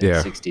order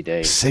within 60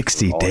 days.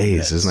 60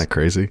 days, isn't that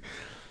crazy?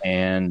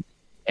 And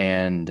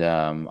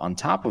on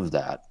top of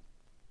that,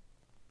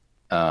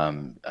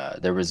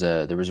 there was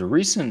a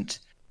recent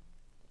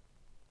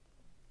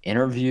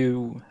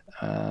interview,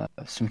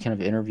 some kind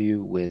of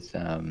interview with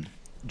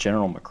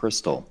General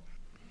McChrystal,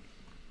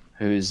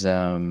 who's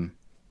a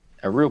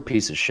real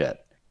piece of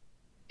shit.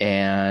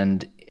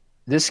 And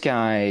this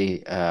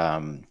guy,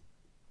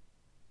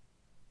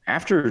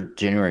 after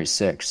January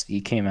 6th,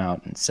 he came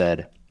out and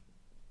said,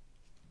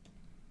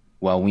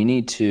 well, we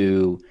need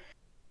to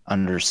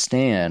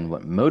understand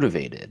what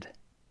motivated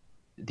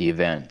the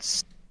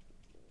events.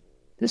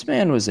 This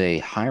man was a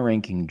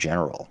high-ranking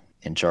general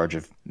in charge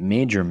of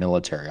major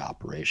military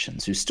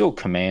operations who still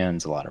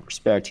commands a lot of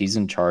respect. He's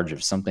in charge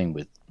of something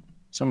with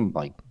some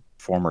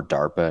former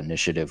DARPA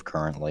initiative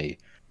currently,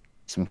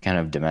 some kind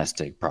of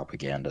domestic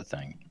propaganda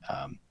thing.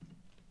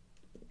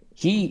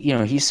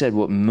 He said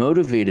what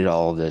motivated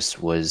all of this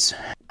was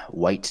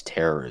white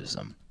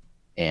terrorism.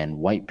 and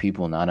white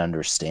people not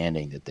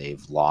understanding that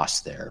they've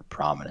lost their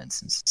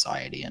prominence in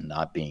society and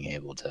not being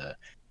able to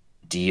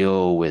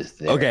deal with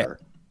their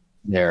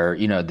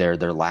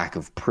lack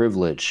of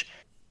privilege.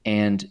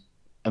 And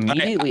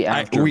immediately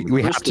after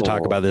we have to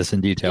talk about this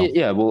in detail.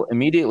 Yeah, well,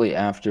 immediately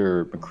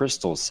after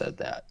McChrystal said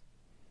that,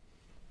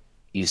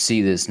 you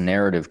see this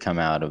narrative come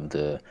out of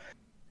the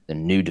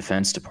new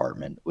Defense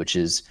Department, which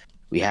is,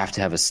 we have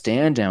to have a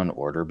stand-down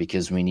order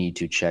because we need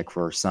to check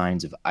for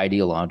signs of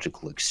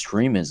ideological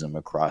extremism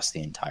across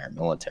the entire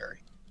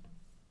military.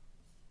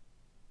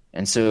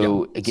 And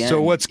so, again...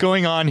 So what's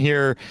going on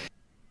here,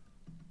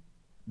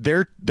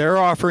 they're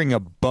offering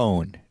a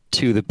bone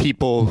to the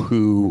people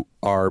who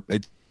are...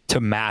 to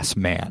mass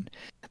man.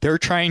 They're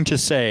trying to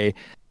say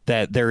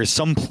that there is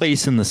some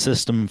place in the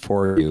system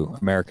for you,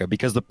 America,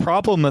 because the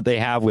problem that they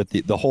have with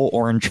the whole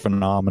orange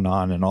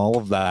phenomenon and all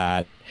of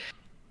that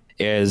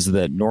is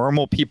that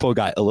normal people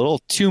got a little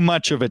too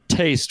much of a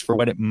taste for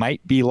what it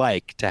might be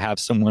like to have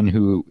someone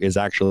who is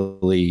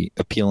actually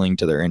appealing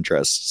to their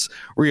interests,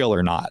 real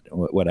or not,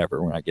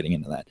 whatever. We're not getting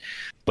into that.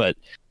 But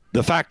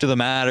the fact of the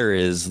matter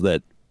is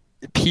that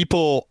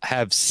people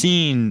have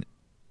seen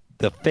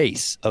the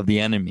face of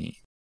the enemy.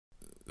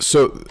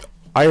 So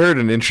I heard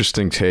an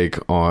interesting take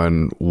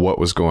on what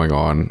was going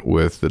on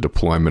with the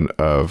deployment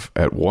of,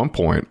 at one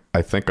point,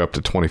 I think up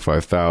to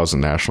 25,000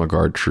 National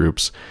Guard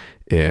troops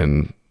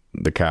in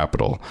the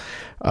Capitol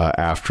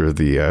after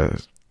the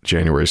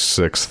January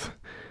 6th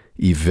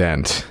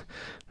event,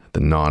 the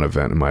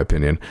non-event, in my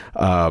opinion.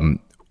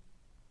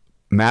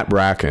 Matt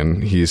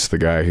Bracken, he's the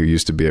guy who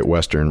used to be at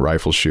Western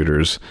Rifle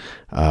Shooters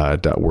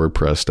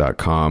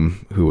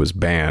 .wordpress.com, who was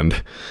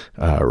banned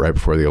right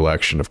before the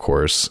election, of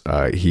course.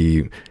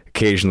 He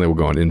occasionally will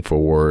go on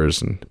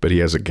InfoWars, but he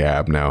has a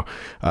Gab now.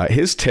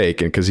 His take,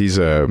 because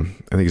I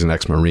think he's an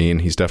ex-Marine,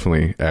 he's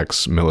definitely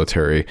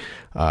ex-military,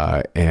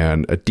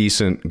 and a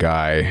decent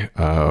guy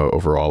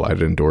overall.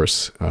 I'd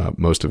endorse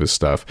most of his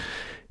stuff.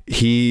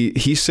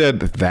 He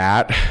said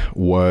that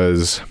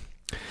was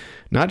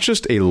not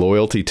just a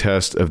loyalty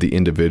test of the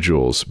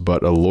individuals,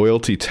 but a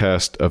loyalty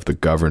test of the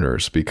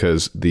governors,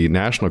 because the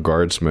National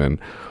Guardsmen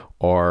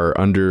are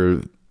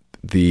under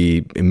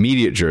the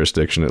immediate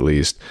jurisdiction, at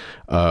least,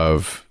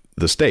 of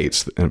the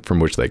states from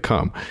which they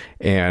come.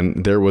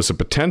 And there was a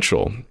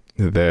potential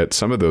that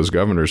some of those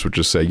governors would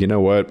just say, you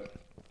know what,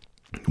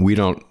 we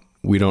don't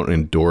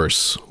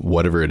endorse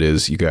whatever it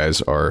is you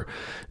guys are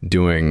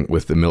doing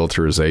with the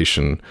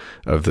militarization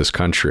of this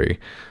country,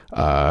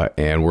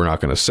 and we're not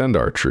going to send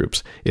our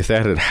troops. If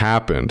that had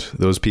happened,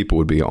 those people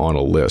would be on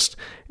a list.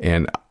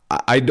 And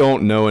I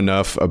don't know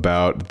enough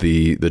about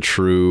the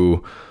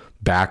true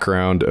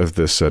background of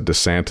this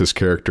DeSantis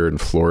character in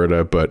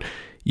Florida, but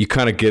you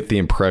kind of get the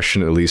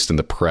impression, at least in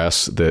the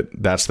press, that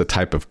that's the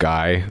type of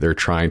guy they're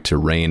trying to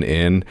rein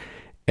in,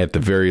 at the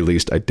very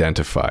least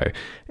identify.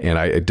 And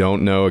I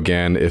don't know,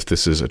 again, if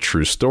this is a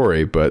true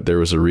story, but there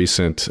was a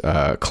recent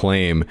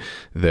claim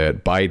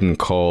that Biden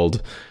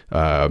called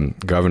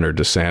Governor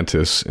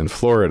DeSantis in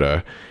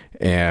Florida,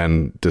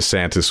 and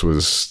DeSantis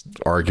was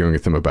arguing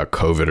with him about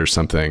COVID or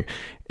something,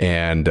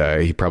 and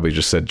he probably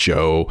just said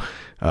Joe,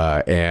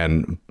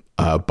 and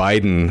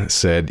Biden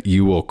said,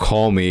 "You will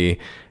call me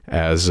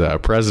as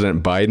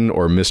President Biden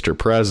or Mr.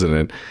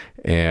 President."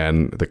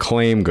 And the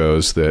claim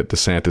goes that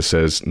DeSantis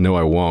says, "No,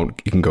 I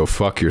won't. You can go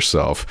fuck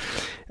yourself."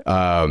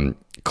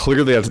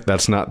 Clearly,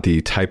 that's not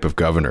the type of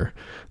governor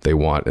they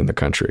want in the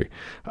country.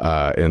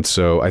 And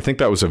so I think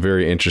that was a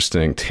very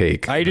interesting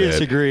take. I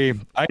disagree.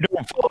 I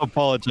don't follow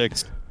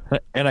politics,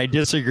 and I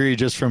disagree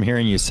just from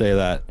hearing you say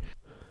that.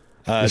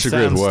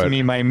 Disagree with what? To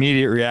me, my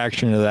immediate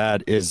reaction to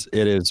that is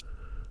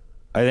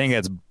I think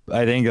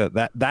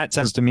that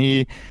sounds to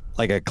me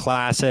like a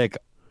classic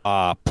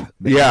op.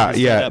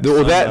 Yeah.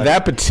 Well,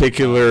 that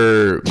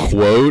particular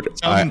quote,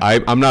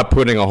 I'm not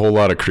putting a whole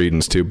lot of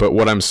credence to, but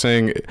what I'm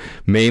saying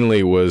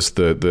mainly was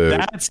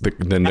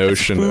the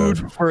notion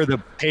food of for the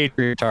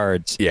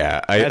patriotards.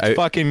 Yeah, that's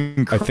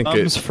fucking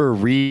crumbs for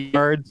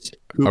retards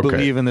who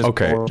believe in this.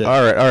 Okay, bullshit.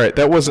 all right.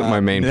 That wasn't my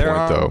main point,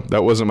 though.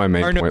 That wasn't my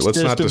main point. Let's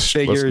not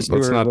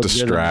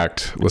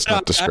distract. Let's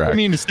not distract. I don't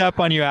mean to step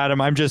on you,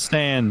 Adam. I'm just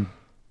saying.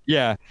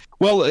 Yeah.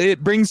 Well,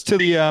 it brings to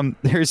the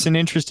there's an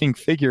interesting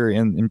figure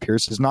in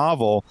Pierce's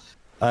novel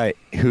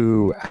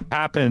who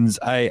happens.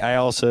 I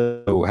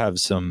also have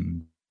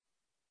some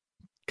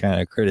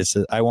kind of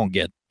criticism. I won't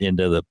get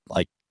into the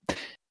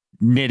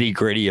nitty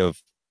gritty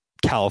of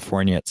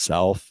California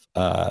itself.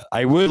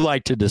 I would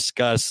like to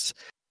discuss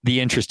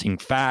the interesting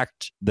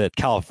fact that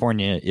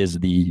California is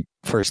the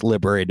first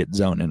liberated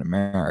zone in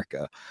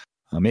America.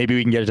 Maybe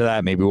we can get to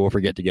that. Maybe we'll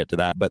forget to get to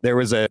that. But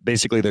there's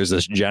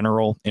this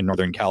general in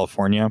Northern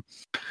California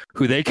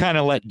who they kind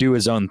of let do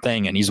his own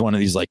thing. And he's one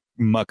of these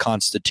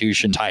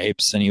Constitution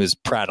types. And he was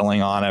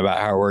prattling on about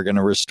how we're going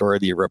to restore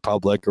the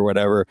republic or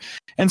whatever.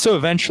 And so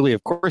eventually,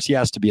 of course, he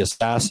has to be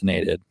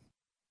assassinated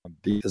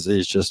because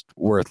he's just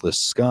worthless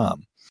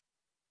scum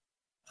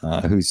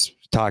who's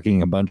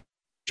talking a bunch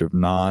of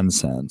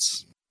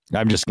nonsense.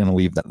 I'm just going to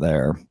leave that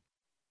there.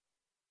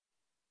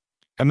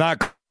 I'm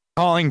not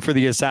calling for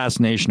the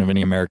assassination of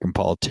any American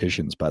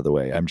politicians, by the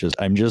way. I'm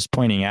just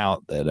pointing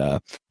out that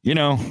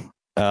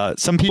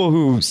some people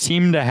who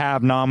seem to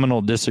have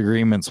nominal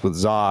disagreements with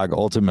Zog,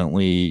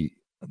 ultimately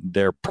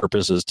their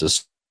purpose is to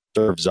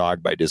serve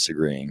Zog by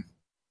disagreeing.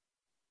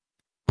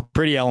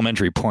 Pretty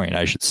elementary point,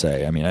 I should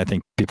say. I mean, I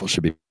think people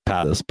should be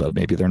past this, but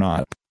maybe they're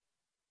not.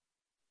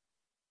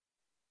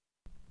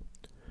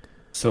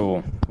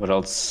 So what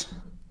else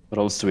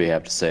do we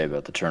have to say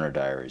about the Turner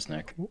Diaries,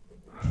 Nick?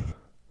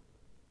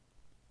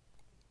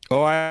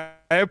 Oh, I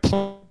have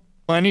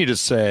plenty to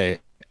say.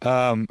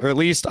 Or at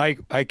least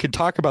I could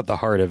talk about the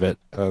heart of it,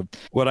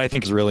 what I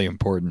think is really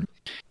important.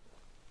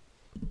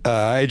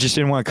 I just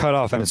didn't want to cut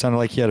off, and it sounded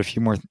like you had a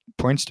few more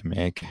points to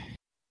make.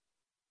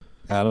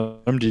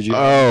 Adam, did you?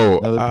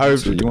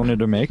 You wanted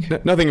to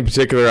make? Nothing in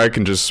particular. I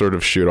can just sort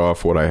of shoot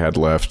off what I had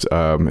left,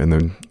 and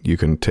then you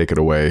can take it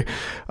away.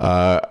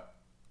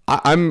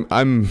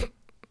 I'm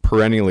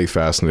perennially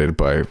fascinated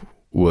by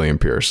William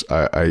Pierce.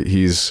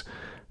 He's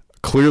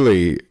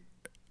clearly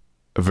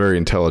a very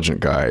intelligent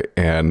guy,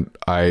 and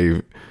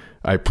I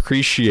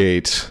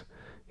appreciate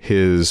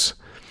his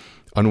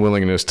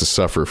unwillingness to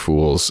suffer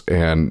fools.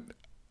 And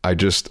I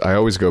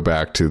always go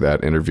back to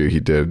that interview he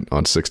did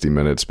on 60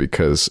 Minutes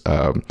because,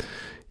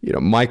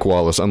 Mike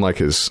Wallace, unlike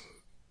his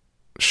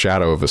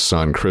shadow of a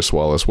son, Chris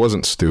Wallace,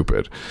 wasn't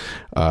stupid.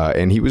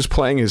 And he was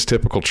playing his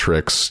typical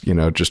tricks,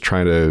 just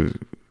trying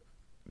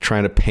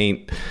to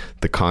paint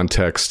the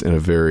context in a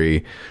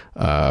very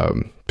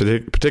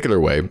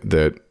particular way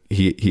that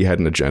he had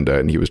an agenda,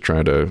 and he was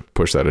trying to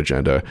push that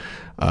agenda.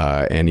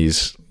 And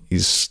he's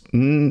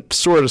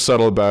sort of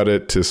subtle about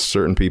it to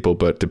certain people,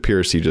 but to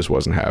Pierce, he just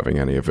wasn't having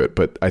any of it.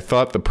 But I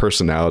thought the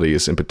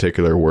personalities in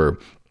particular were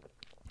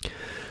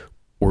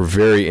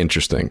very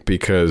interesting,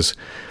 because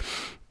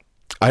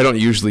I don't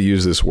usually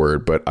use this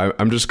word, but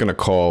I'm just going to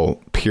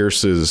call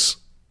Pierce's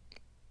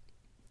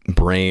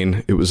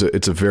brain,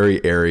 it's a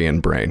very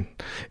Aryan brain.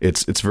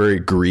 It's very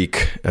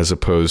Greek as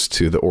opposed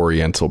to the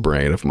Oriental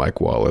brain of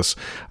Mike Wallace.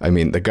 I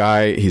mean, the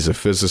guy, he's a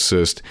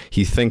physicist.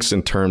 He thinks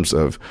in terms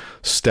of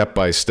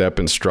step-by-step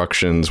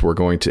instructions. We're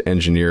going to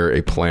engineer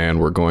a plan.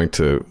 We're going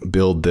to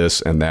build this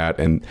and that,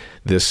 and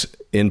this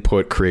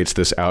input creates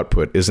this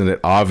output. Isn't it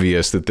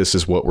obvious that this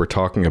is what we're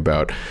talking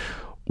about?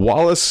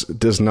 Wallace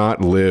does not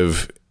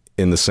live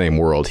in the same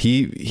world.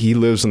 He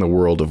lives in the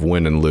world of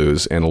win and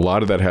lose, and a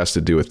lot of that has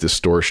to do with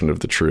distortion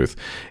of the truth.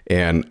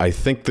 And I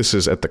think this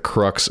is at the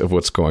crux of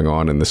what's going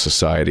on in the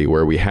society,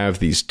 where we have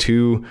these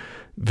two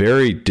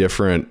very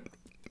different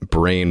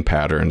brain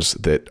patterns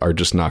that are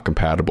just not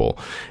compatible.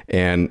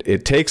 And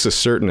it takes a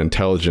certain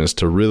intelligence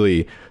to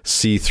really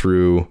see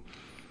through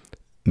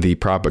the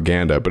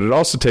propaganda, but it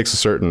also takes a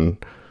certain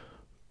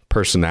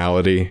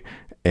personality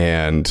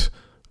and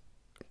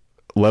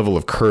level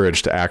of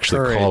courage to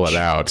actually call it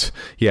out.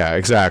 Yeah,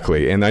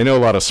 exactly. And I know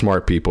a lot of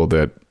smart people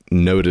that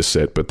notice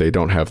it, but they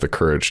don't have the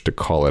courage to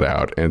call it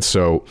out. And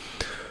so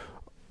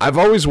I've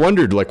always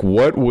wondered,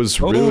 what was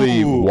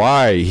really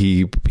why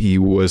he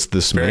was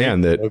this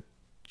man that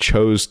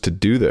chose to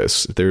do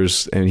this.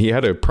 And he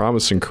had a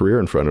promising career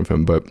in front of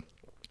him, but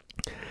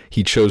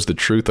he chose the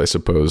truth, I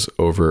suppose,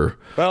 over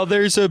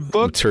there's a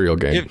book, material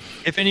gain.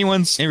 If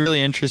anyone's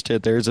really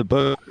interested, there's a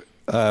book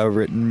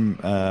written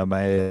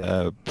by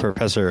a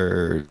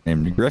professor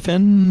named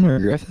Griffin or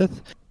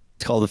Griffith.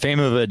 It's called The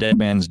Fame of a Dead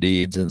Man's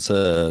Deeds. It's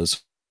a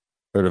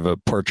sort of a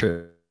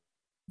portrait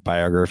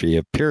biography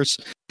of Pierce.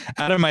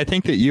 Adam, I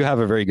think that you have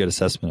a very good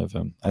assessment of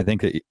him. I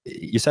think that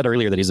you said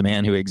earlier that he's a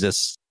man who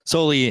exists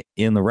solely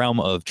in the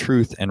realm of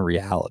truth and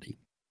reality.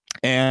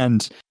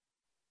 And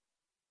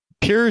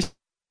Pierce,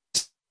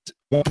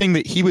 one thing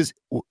that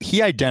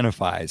he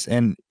identifies,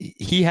 and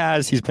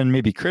he's been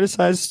maybe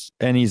criticized,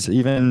 and he's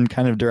even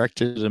kind of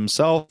directed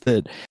himself,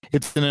 that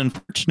it's an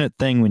unfortunate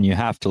thing when you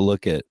have to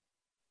look at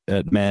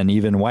men,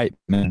 even white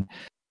men,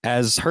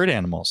 as herd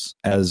animals,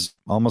 as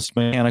almost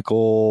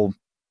mechanical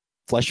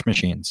flesh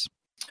machines.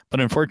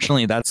 But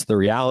unfortunately, that's the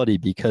reality,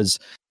 because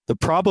the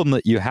problem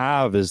that you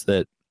have is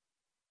that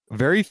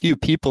very few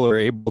people are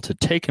able to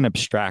take an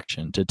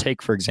abstraction, to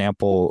take, for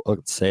example,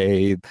 let's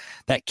say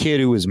that kid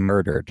who was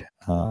murdered,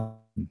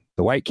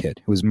 the white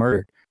kid who was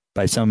murdered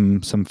by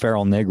some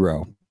feral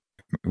Negro.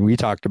 We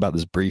talked about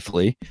this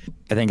briefly.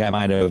 I think I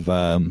might have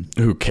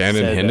who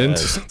Cannon Hinnant,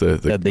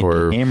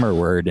 the gamer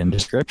word in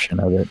description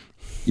of it.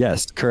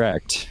 Yes,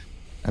 correct.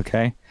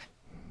 Okay,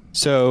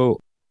 so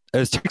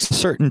it takes a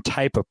certain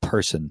type of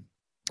person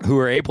who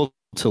are able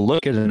to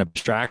look at an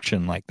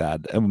abstraction like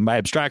that. And by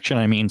abstraction,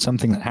 I mean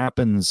something that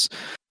happens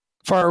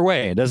far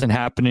away. It doesn't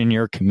happen in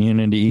your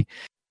community,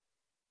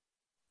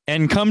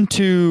 and come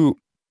to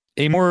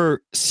a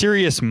more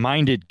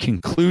serious-minded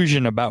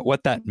conclusion about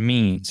what that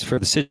means for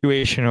the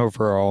situation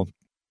overall.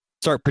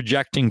 Start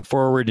projecting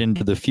forward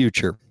into the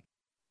future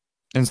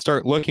and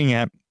start looking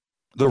at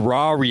the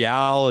raw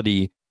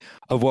reality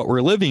of what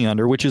we're living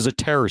under, which is a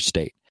terror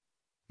state.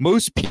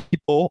 Most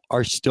people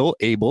are still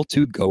able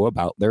to go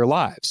about their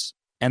lives,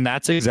 and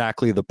that's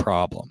exactly the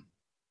problem.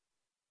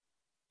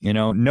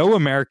 No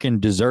American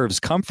deserves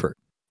comfort.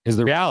 is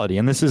the reality.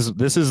 And this is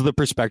the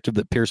perspective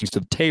that Pierce brings to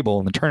the table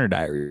in the Turner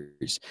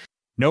Diaries.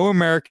 No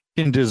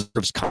American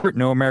deserves comfort.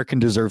 No American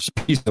deserves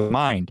peace of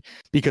mind,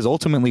 because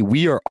ultimately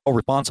we are all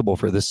responsible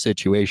for this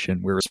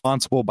situation. We're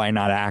responsible by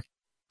not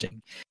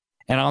acting.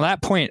 And on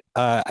that point,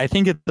 I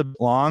think it's a bit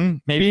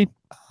long, maybe.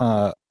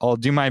 I'll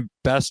do my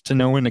best to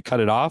know when to cut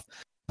it off.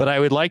 But I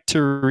would like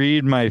to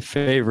read my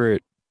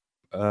favorite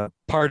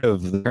part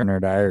of the Turner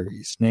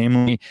Diaries.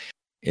 Namely,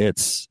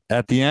 it's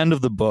at the end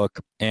of the book.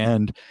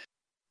 And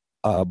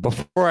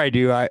before I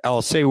do,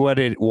 I'll say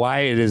why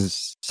it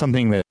is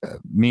something that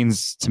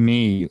means to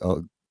me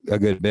a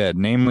good bit.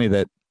 Namely,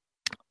 that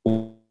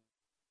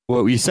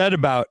what we said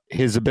about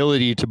his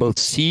ability to both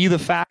see the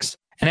facts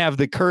and have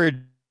the courage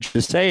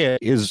to say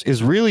it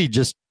is really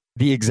just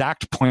the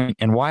exact point,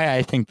 and why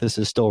I think this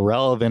is still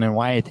relevant, and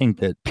why I think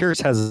that Pierce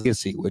has a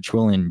legacy which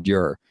will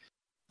endure,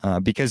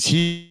 because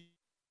he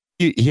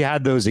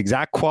had those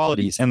exact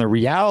qualities. And the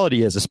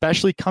reality is,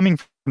 especially coming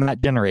from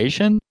that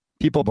generation,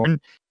 people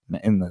born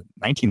in the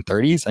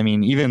 1930s, I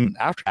mean, even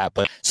after that,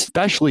 but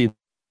especially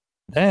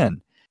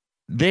then,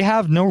 they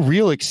have no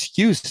real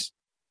excuse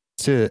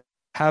to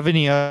have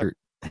any other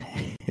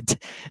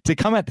to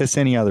come at this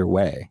any other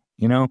way.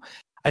 You know,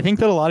 I think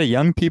that a lot of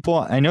young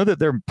people, I know that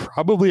there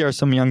probably are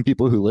some young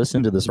people who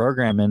listen to this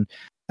program, and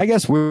I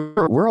guess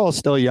we're all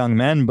still young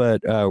men,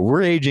 but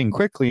we're aging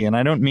quickly. And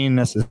I don't mean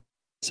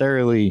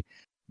necessarily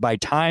by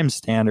time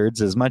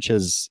standards as much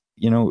as,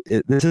 you know,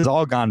 this has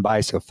all gone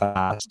by so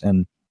fast.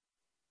 And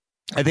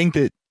I think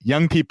that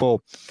young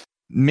people,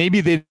 maybe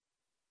they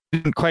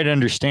didn't quite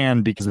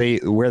understand because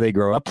where they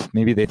grow up,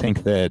 maybe they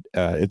think that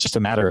it's just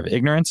a matter of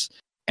ignorance.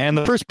 And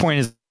the first point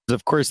is,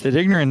 of course, that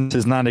ignorance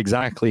is not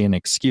exactly an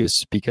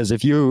excuse, because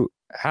if you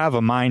have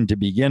a mind to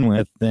begin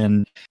with,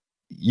 then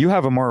you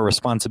have a more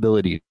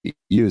responsibility to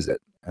use it.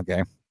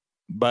 Okay.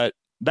 But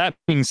that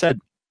being said,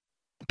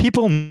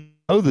 people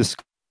know the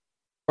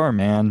score,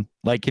 man.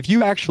 Like, if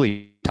you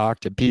actually talk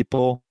to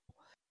people,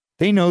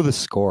 they know the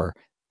score.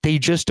 They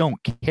just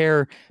don't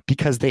care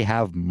because they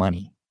have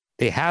money.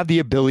 They have the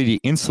ability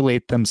to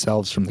insulate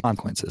themselves from the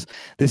consequences.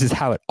 This is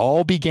how it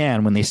all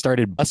began when they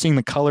started busing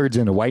the coloreds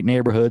into white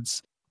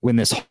neighborhoods, when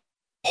this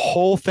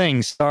whole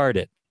thing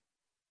started,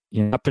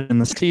 you know, up in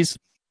the 60s.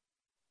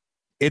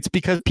 It's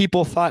because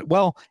people thought,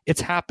 well,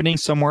 it's happening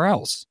somewhere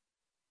else.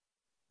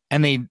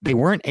 And they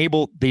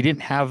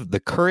didn't have the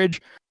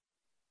courage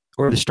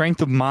or the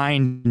strength of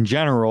mind in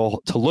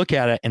general to look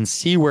at it and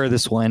see where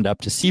this will end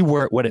up, to see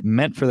what it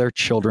meant for their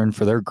children,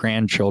 for their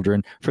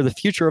grandchildren, for the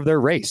future of their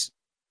race.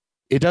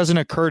 It doesn't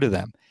occur to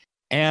them.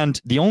 And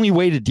the only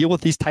way to deal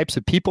with these types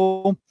of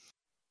people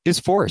is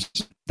force.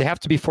 They have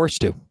to be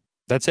forced to.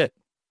 That's it.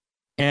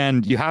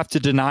 And you have to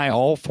deny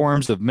all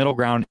forms of middle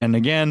ground. And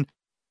again,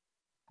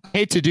 I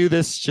hate to do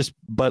this,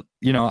 but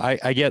you know,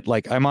 I get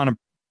like, I'm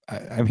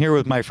here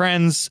with my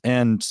friends,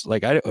 and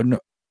like, I don't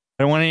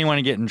want anyone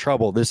to get in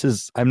trouble.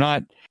 I'm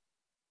not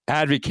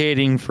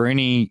advocating for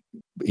any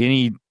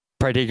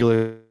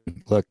particular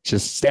look.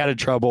 Just stay out of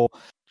trouble,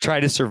 try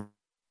to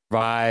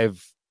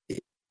survive,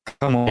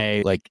 come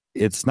away. Like,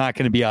 it's not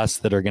going to be us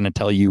that are going to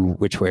tell you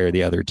which way or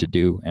the other to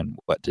do and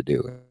what to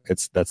do.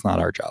 That's not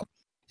our job.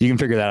 You can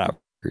figure that out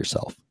for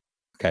yourself.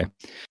 Okay.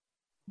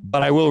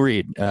 But I will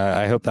read.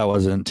 I hope that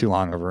wasn't too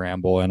long of a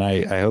ramble, and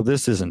I hope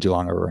this isn't too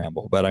long of a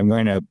ramble. But I'm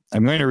going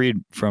to read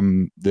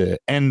from the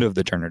end of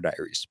the Turner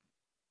Diaries.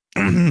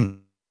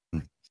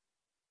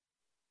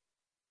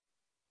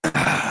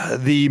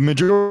 The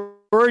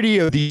majority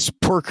of these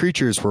poor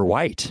creatures were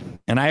white,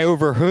 and I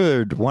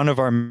overheard one of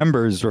our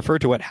members refer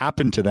to what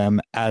happened to them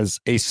as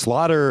a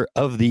slaughter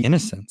of the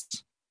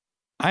innocents.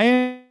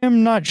 I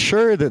am not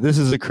sure that this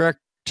is a correct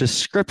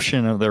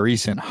description of the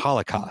recent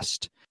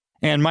Holocaust.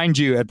 And mind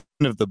you, at the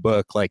end of the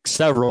book, like,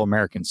 several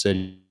American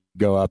cities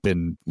go up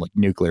in like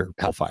nuclear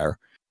hellfire.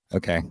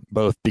 Okay.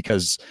 Both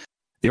because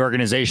the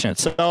organization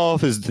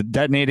itself is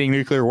detonating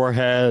nuclear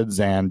warheads,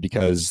 and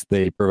because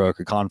they provoke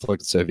a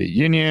conflict with the Soviet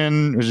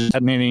Union, which is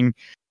detonating,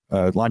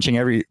 launching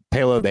every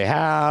payload they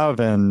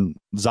have, and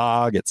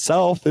Zog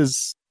itself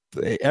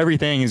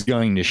everything is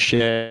going to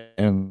shit,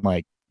 and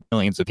like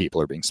millions of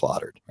people are being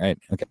slaughtered, right?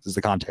 Okay, this is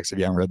the context if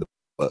you haven't read the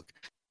book.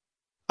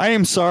 I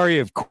am sorry,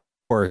 of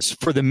course,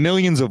 for the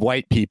millions of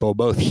white people,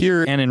 both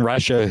here and in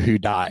Russia, who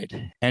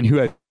died, and who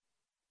have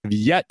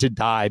yet to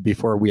die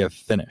before we have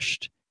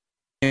finished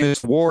in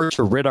this war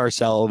to rid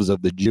ourselves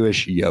of the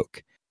Jewish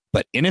yoke.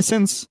 But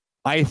innocence?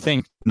 I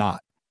think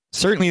not.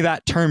 Certainly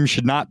that term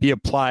should not be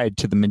applied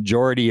to the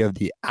majority of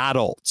the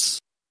adults.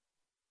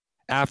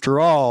 After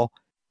all,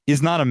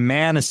 is not a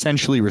man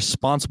essentially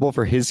responsible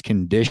for his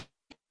condition,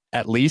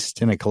 at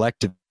least in a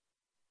collective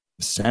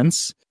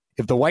sense?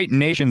 If the white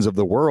nations of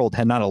the world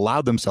had not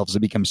allowed themselves to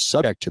become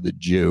subject to the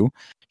Jew,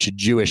 to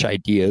Jewish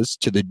ideas,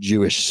 to the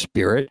Jewish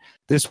spirit,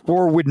 this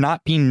war would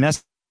not be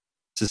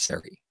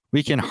necessary.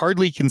 We can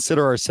hardly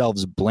consider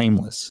ourselves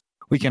blameless.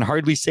 We can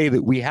hardly say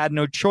that we had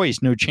no choice,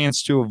 no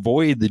chance to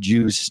avoid the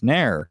Jews'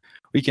 snare.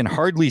 We can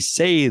hardly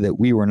say that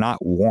we were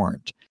not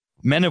warned.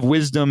 Men of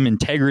wisdom,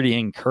 integrity,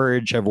 and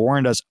courage have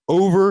warned us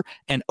over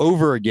and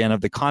over again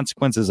of the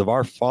consequences of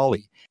our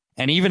folly.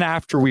 And even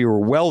after we were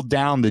well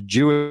down the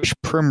Jewish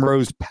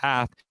primrose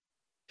path,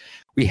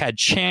 we had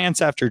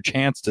chance after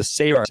chance to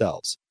save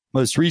ourselves.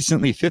 Most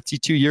recently,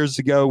 52 years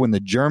ago, when the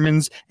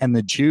Germans and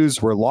the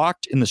Jews were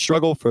locked in the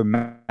struggle for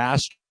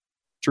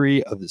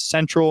mastery of the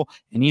Central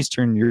and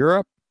Eastern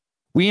Europe,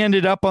 we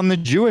ended up on the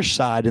Jewish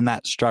side in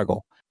that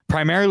struggle,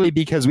 primarily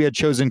because we had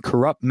chosen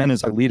corrupt men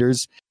as our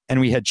leaders,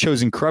 and we had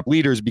chosen corrupt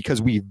leaders because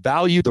we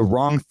valued the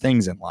wrong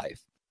things in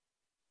life.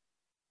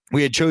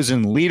 We had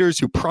chosen leaders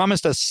who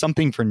promised us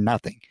something for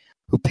nothing,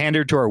 who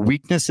pandered to our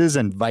weaknesses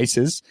and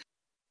vices,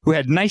 who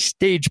had nice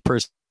stage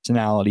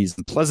personalities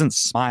and pleasant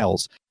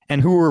smiles,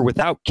 and who were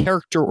without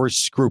character or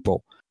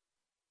scruple.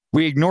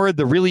 We ignored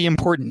the really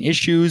important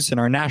issues in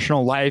our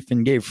national life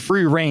and gave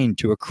free rein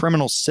to a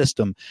criminal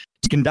system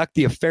to conduct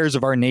the affairs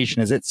of our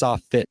nation as it saw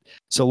fit,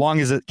 so long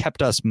as it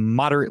kept us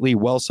moderately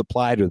well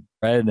supplied with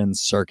bread and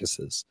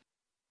circuses.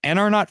 And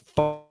are not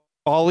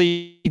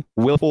folly,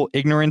 willful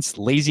ignorance,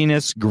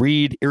 laziness,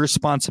 greed,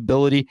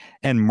 irresponsibility,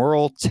 and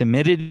moral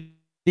timidity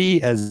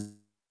as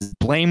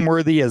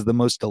blameworthy as the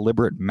most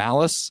deliberate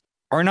malice?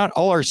 Are not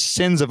all our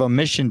sins of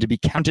omission to be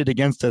counted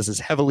against us as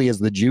heavily as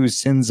the Jews'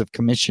 sins of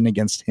commission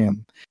against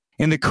him?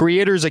 In the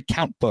Creator's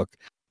account book,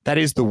 that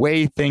is the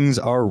way things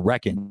are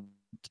reckoned.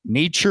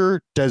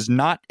 Nature does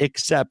not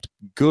accept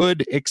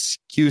good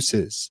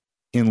excuses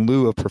in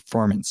lieu of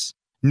performance.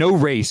 No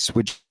race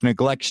which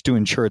neglects to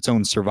ensure its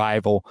own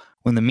survival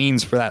when the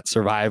means for that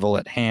survival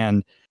at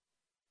hand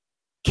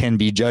can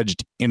be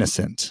judged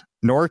innocent,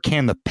 nor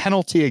can the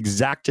penalty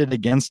exacted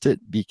against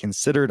it be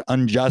considered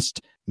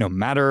unjust, no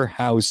matter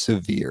how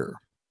severe.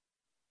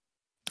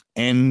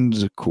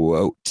 End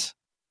quote.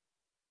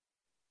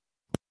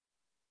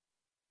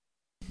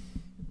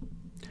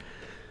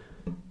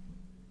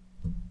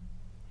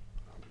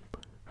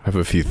 I have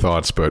a few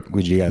thoughts, but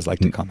would you guys like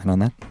to comment on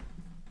that?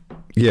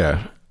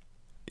 Yeah.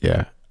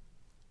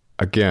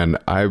 Again,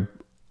 I've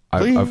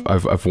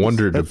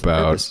wondered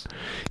about.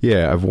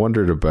 Yeah, I've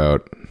wondered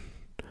about.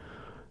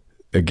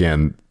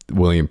 Again,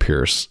 William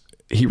Pierce.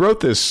 He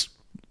wrote this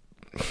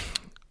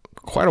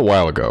quite a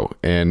while ago,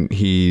 and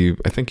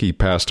I think he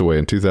passed away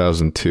in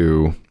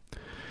 2002.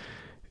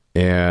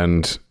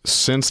 And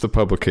since the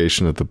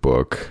publication of the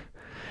book,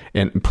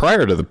 and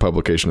prior to the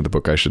publication of the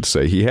book, I should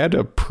say, he had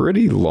a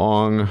pretty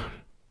long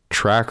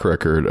track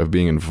record of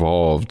being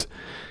involved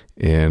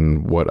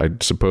in what I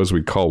suppose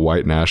we'd call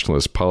white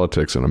nationalist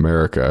politics in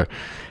America.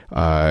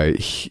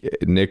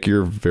 Nick,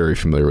 you're very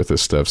familiar with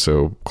this stuff,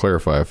 so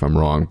clarify if I'm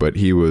wrong, but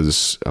he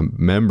was a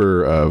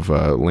member of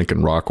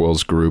Lincoln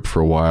Rockwell's group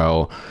for a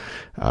while.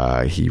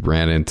 He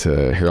ran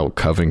into Harold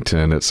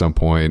Covington at some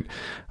point.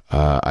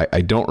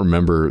 I don't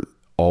remember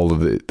all of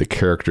the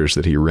characters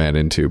that he ran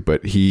into,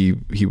 but he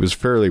was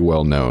fairly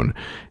well known.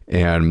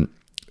 And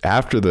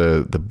after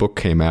the book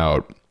came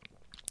out,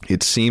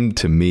 it seemed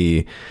to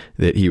me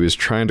that he was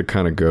trying to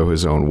kind of go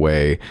his own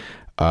way.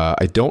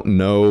 I don't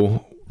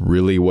know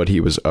really what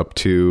he was up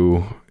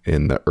to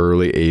in the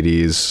early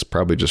 80s,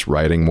 probably just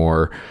writing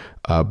more.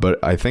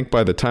 But I think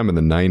by the time of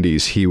the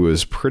 90s, he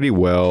was pretty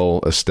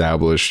well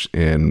established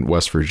in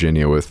West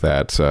Virginia with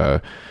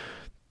that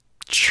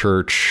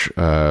church,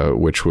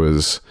 which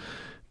was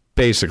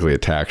basically a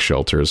tax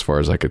shelter as far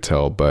as I could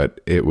tell. But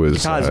it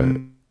was...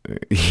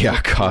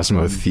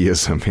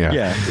 cosmotheism.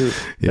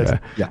 Yeah.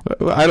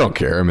 I don't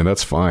care. I mean,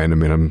 that's fine. I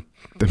mean,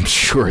 I'm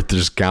sure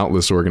there's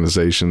countless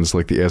organizations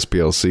like the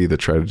SPLC that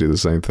try to do the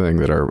same thing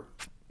that are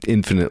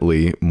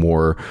infinitely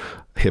more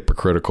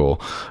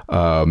hypocritical.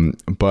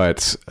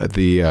 But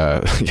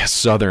the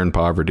Southern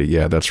poverty,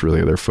 that's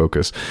really their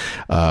focus.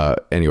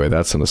 Anyway,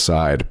 that's an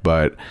aside.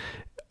 But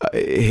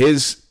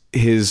his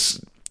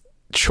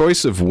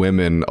choice of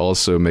women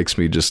also makes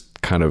me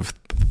just kind of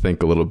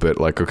think a little bit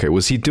like, okay,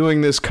 was he doing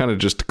this kind of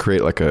just to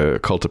create like a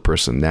cult of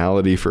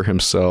personality for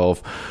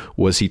himself?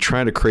 Was he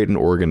trying to create an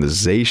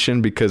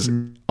organization? Because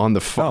on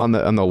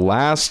the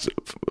last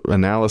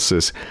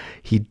analysis,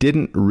 he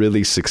didn't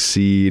really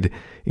succeed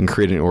in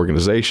creating an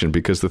organization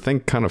because the thing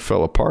kind of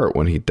fell apart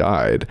when he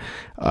died.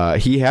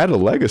 He had a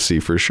legacy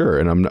for sure,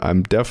 and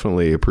I'm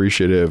definitely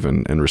appreciative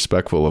and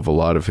respectful of a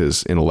lot of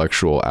his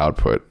intellectual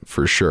output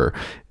for sure,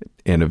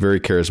 and a very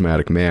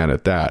charismatic man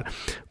at that.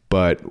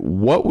 But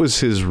what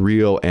was his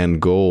real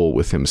end goal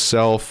with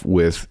himself,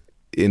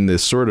 in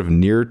this sort of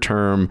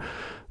near-term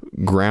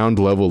ground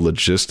level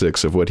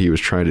logistics of what he was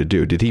trying to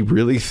do? Did he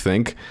really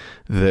think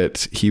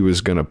that he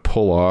was going to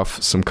pull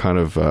off some kind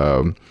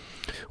of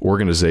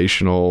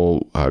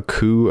organizational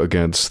coup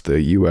against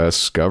the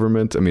U.S.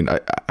 government? I mean,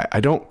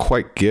 I don't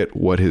quite get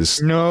what his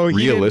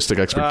realistic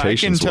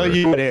expectations were. I can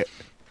tell you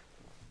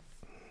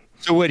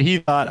so what he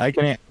thought. I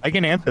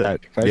can answer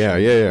that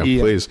question. Yeah,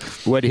 please.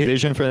 What his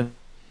vision for the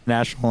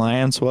National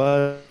Alliance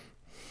was,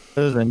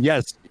 and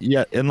yes,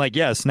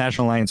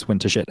 National Alliance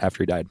went to shit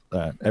after he died.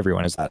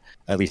 Everyone is that.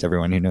 At least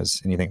everyone who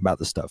knows anything about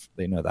this stuff,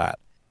 they know that.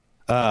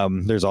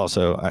 There's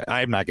also,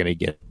 I'm not going to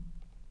get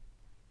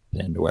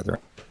into whether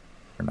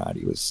or or not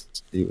he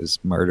was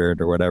murdered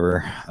or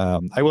whatever.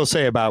 I will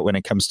say about when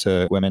it comes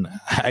to women,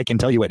 I can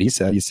tell you what he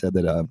said. He said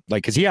that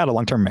because he had a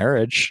long-term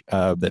marriage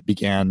that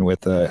began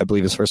with I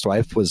believe his first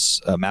wife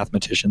was a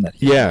mathematician that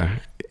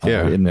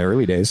in the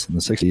early days in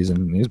the 60s,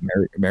 and he was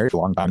married for a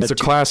long time. It's a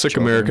classic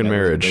American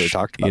marriage.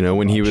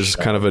 When he was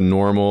kind of a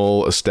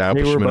normal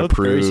establishment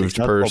approved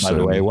person. By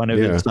the way, one of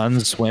his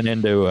sons went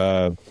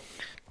into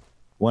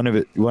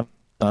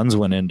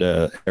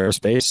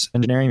aerospace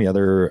engineering. The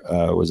other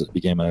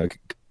became a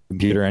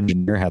computer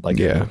engineer, had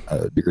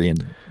a degree in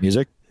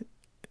music.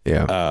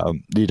 Yeah.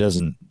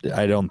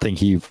 I don't think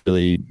he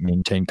really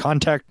maintained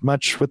contact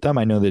much with them.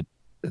 I know that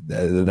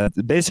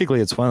basically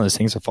it's one of those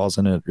things that falls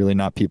into really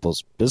not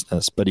people's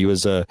business, but he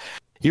was a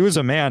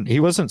man. He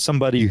wasn't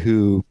somebody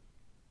who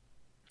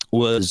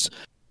was,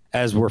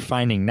 as we're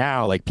finding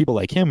now, like people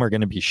like him are going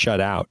to be shut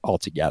out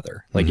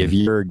altogether. Like if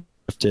you're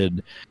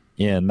gifted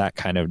in that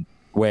kind of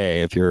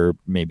way, if you're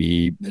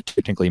maybe a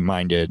technically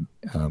minded,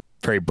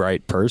 very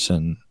bright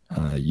person,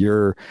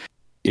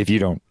 if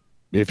you're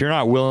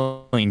not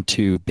willing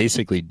to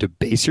basically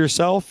debase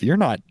yourself, you're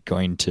not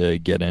going to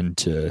get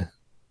into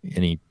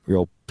any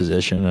real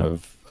position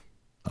of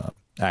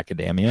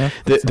academia.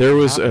 There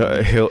was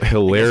a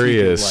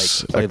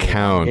hilarious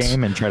account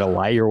game and try to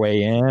lie your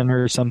way in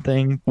or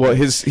something. Well,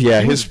 he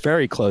was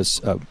very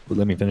close.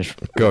 Let me finish.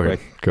 Go ahead.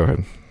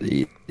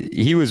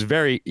 He was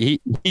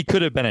he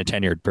could have been a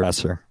tenured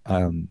professor.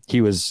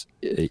 He was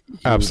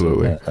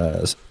absolutely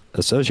an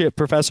associate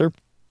professor.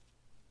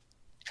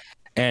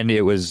 And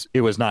it was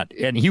not,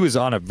 and he was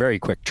on a very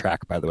quick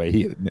track, by the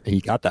way.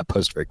 He got that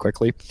post very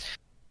quickly.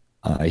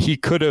 He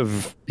could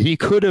have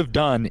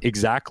done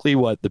exactly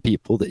what the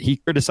people that he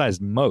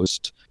criticized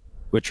most,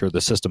 which are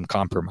the system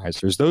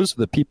compromisers. Those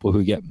are the people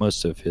who get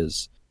most of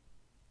his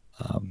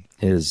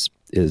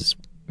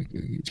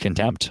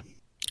contempt.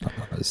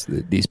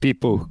 These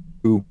people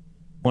who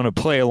want to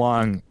play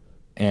along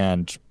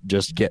and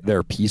just get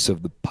their piece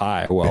of the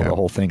pie while the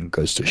whole thing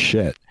goes to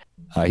shit.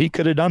 He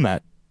could have done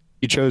that.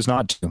 He chose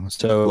not to.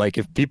 So, like,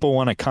 if people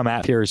want to come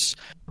at Pierce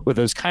with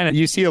those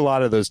you see a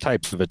lot of those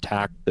types of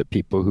attack that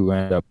people who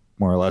end up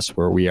more or less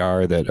where we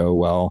are, that,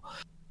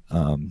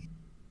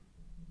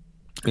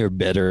 you're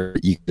better,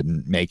 you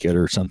can make it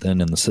or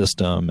something in the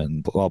system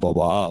and blah, blah,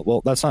 blah.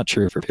 Well, that's not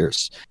true for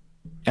Pierce.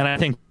 And I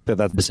think that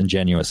that's a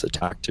disingenuous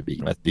attack to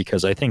begin with,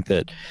 because I think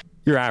that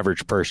your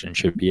average person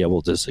should be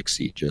able to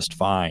succeed just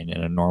fine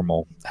in a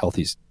normal,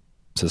 healthy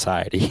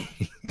society,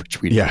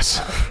 which we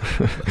don't.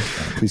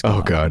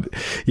 Oh God.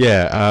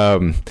 Yeah.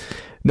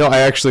 No,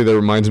 that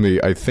reminds me,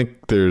 I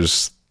think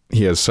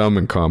he has some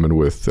in common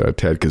with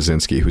Ted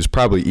Kaczynski, who's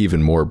probably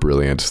even more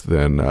brilliant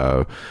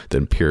than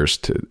Pierce,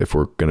 if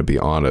we're going to be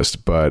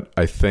honest. But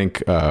I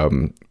think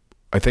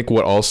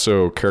what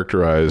also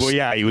characterized... Well,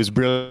 yeah, he was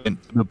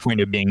brilliant to the point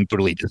of being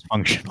totally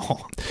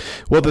dysfunctional.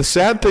 Well, the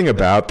sad thing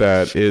about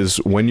that is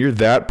when you're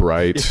that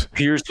bright...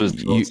 Pierce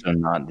was also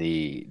not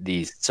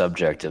the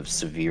subject of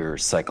severe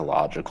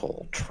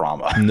psychological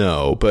trauma.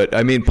 No, but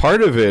I mean,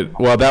 part of it...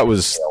 Well, that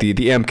was the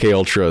MK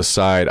Ultra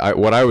side.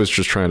 What I was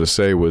just trying to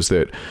say was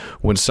that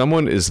when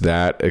someone is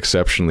that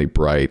exceptionally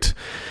bright...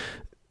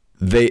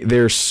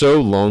 They're so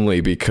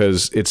lonely,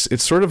 because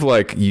it's sort of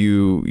like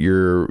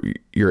you're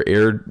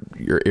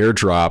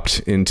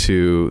airdropped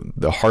into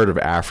the heart of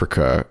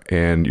Africa,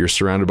 and you're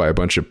surrounded by a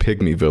bunch of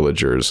pygmy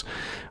villagers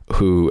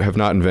who have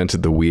not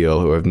invented the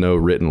wheel, who have no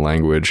written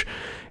language,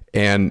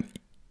 and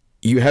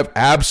you have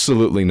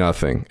absolutely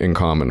nothing in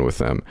common with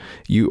them.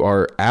 You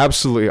are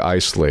absolutely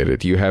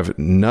isolated. You have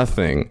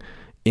nothing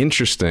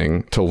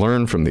interesting to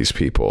learn from these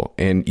people,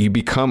 and you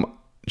become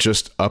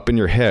just up in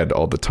your head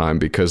all the time,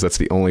 because that's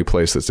the only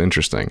place that's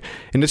interesting.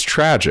 And it's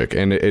tragic.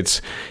 And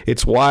it's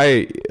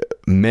why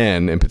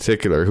men in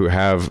particular who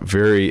have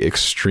very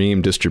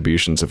extreme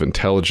distributions of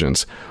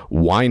intelligence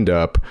wind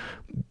up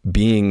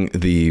being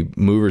the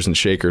movers and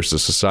shakers of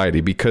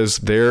society, because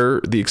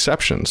they're the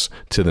exceptions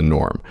to the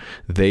norm.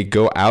 They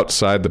go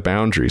outside the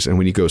boundaries. And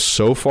when you go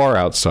so far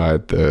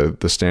outside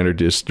the standard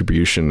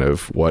distribution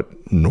of what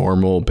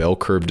normal bell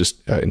curve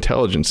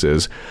intelligence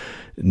is,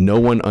 no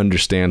one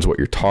understands what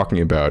you're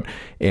talking about,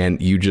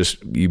 and you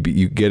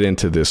get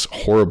into this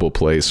horrible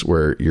place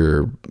where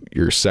you're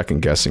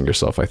second guessing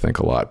yourself, I think,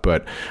 a lot.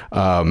 But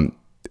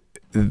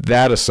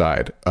that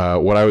aside,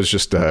 what I was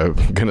just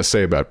going to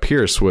say about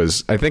Pierce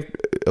was, I think,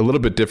 a little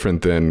bit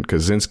different than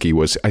Kaczynski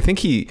was. I think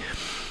he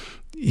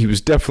was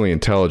definitely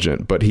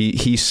intelligent, but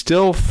he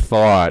still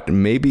thought,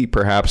 maybe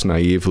perhaps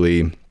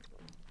naively,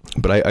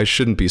 but I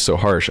shouldn't be so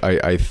harsh.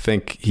 I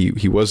think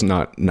he was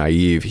not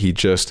naive.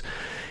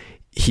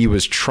 He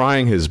was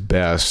trying his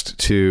best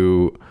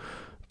to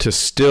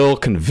still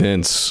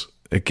convince,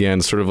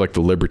 again, sort of like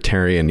the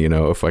libertarian,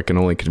 if I can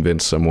only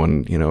convince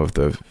someone, of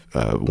the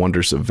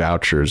wonders of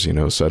vouchers,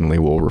 suddenly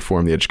we'll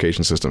reform the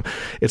education system.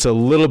 It's a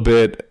little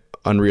bit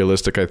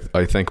unrealistic,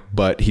 I think,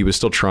 but he was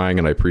still trying,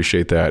 and I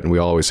appreciate that. And we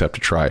always have to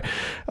try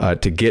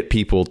to get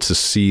people to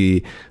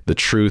see the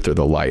truth or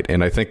the light.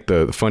 And I think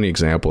the funny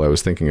example I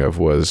was thinking of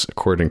was,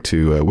 according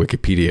to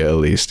Wikipedia, at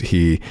least,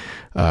 he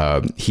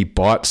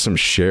bought some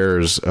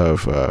shares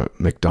of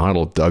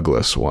McDonnell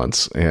Douglas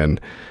once,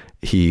 and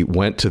he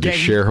went to the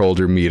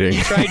shareholder meeting.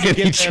 He tried to get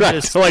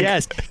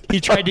he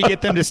tried to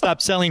get them to stop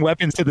selling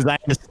weapons to the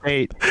Zionist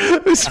state.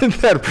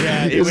 Isn't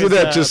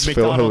that just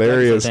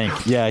hilarious?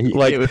 Yeah,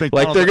 like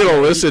they're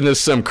gonna listen to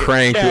some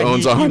crank who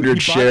owns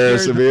 100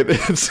 shares. I mean,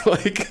 it's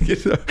like,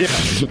 it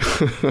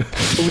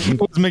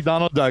was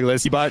McDonnell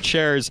Douglas. He bought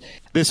shares.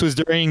 This was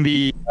during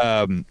the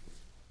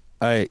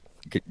I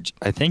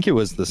think it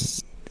was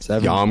the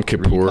Yom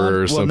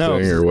Kippur or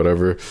something, or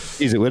whatever.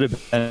 It would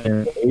have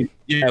been.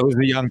 Yeah, it was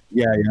the Yom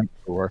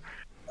Kippur.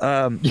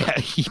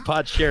 He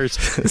bought shares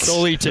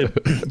solely to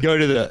go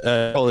to the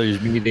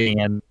shareholders meeting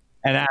and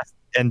ask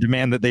and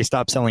demand that they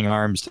stop selling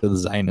arms to the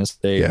Zionist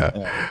state.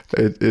 Yeah,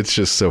 it's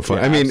just so fun.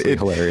 Yeah, I mean,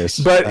 hilarious.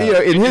 But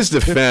in his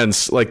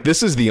defense, like,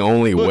 this is the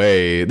only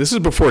way. This is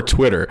before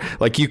Twitter.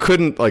 Like, you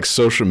couldn't like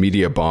social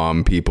media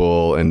bomb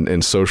people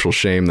and social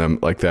shame them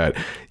like that.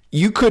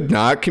 You could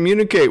not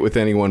communicate with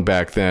anyone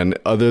back then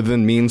other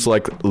than means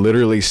like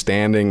literally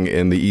standing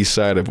in the east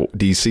side of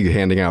DC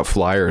handing out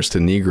flyers to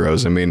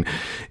Negroes. I mean,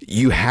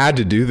 you had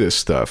to do this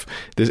stuff.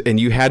 And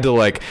you had to,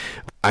 like,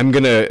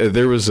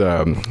 there was,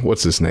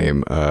 what's his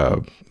name? I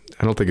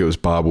don't think it was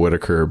Bob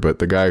Whitaker, but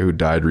the guy who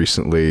died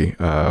recently,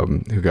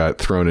 who got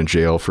thrown in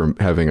jail for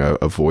having a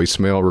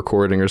voicemail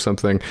recording or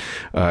something.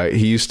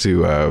 He used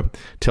to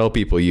tell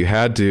people you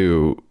had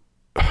to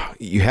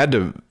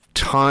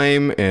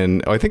time,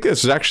 and I think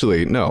this is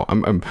actually, no,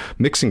 I'm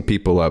mixing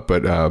people up,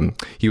 but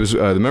he was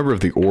the member of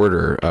the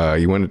Order.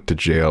 He went to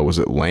jail. Was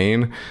it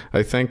Lane?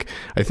 I think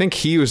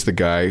he was the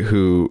guy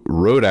who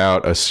wrote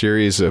out a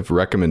series of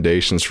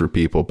recommendations for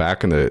people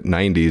back in the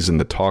 90s, in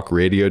the talk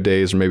radio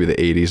days, or maybe the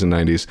 80s and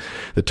 90s,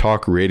 the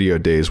talk radio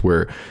days,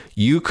 where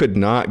you could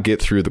not get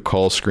through the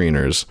call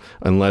screeners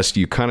unless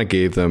you kind of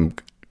gave them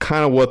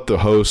kind of what the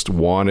host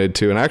wanted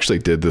to. And I actually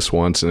did this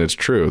once, and it's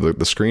true. The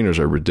screeners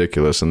are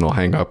ridiculous, and they'll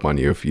hang up on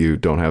you if you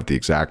don't have the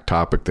exact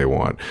topic they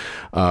want.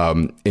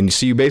 And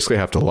so you basically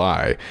have to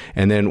lie.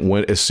 And then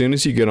as soon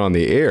as you get on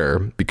the air,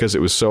 because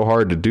it was so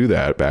hard to do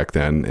that back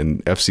then,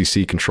 and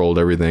FCC controlled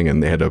everything,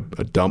 and they had a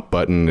dump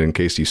button in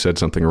case you said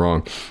something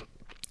wrong,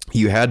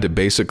 you had to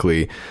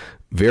basically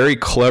very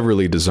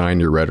cleverly design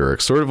your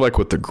rhetoric, sort of like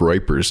what the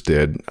Groypers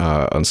did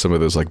on some of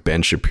those like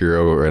Ben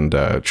Shapiro and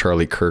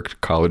Charlie Kirk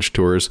college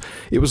tours.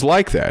 It was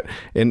like that.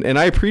 And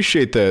I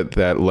appreciate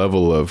that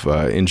level of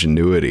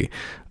ingenuity.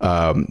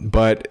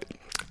 But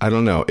I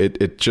don't know.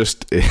 It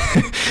just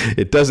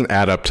it doesn't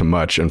add up to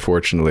much,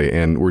 unfortunately.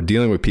 And we're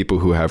dealing with people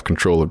who have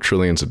control of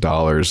trillions of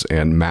dollars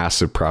and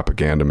massive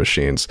propaganda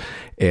machines.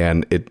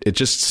 And it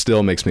just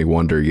still makes me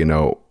wonder,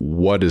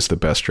 what is the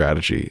best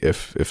strategy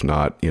if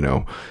not,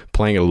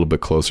 playing it a little bit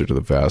closer to the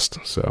vest.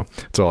 So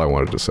that's all I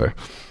wanted to say.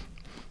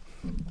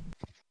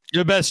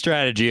 Your best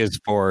strategy is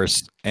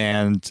force.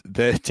 And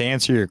to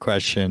answer your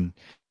question,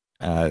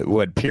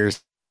 what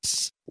Pierce,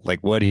 like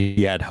what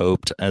he had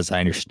hoped, as I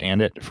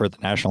understand it, for the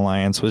National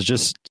Alliance was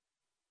just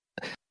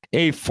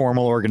a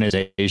formal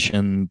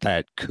organization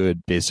that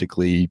could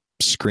basically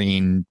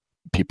screen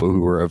people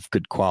who were of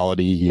good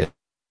quality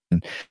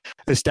and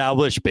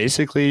establish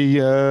basically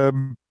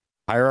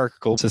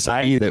hierarchical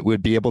society that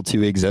would be able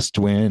to exist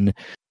when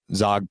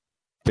Zog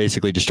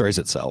basically destroys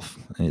itself.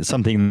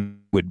 Something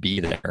would be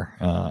there.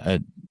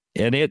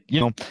 And it,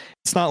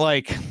 it's not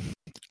like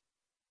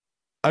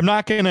I'm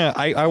not gonna.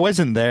 I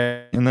wasn't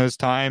there in those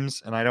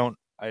times, and I'm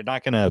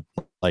not gonna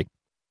like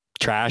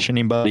trash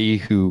anybody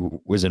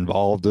who was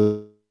involved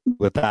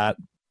with that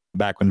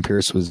back when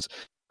Pierce was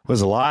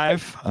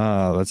alive.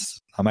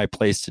 That's not my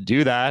place to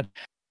do that.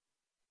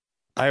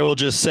 I will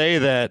just say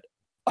that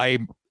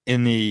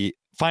in the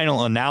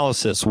final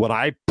analysis, what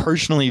I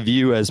personally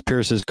view as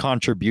Pierce's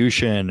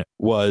contribution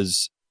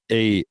was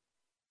a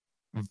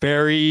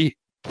very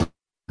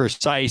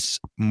precise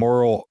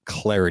moral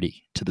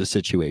clarity to the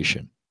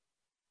situation.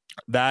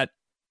 That,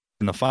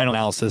 in the final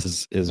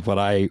analysis, is what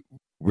I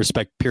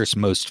respect Pierce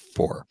most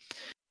for.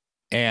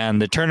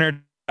 And the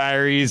Turner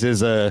Diaries is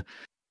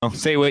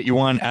say what you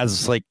want,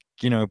 as like,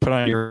 put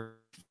on your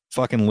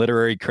fucking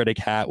literary critic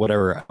hat,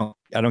 whatever.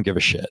 I don't give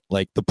a shit.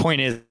 Like, the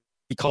point is,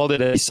 he called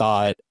it as he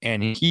saw it,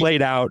 and he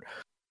laid out,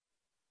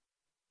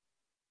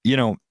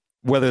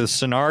 whether the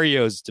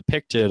scenarios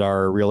depicted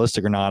are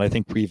realistic or not. I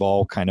think we've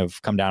all kind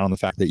of come down on the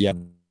fact that,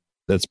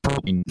 that's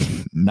probably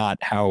not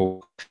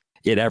how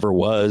it ever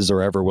was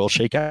or ever will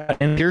shake out.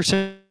 And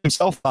Pearson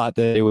himself thought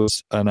that it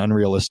was an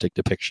unrealistic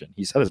depiction.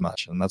 He said as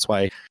much, and that's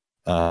why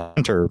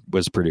Hunter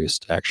was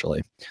produced,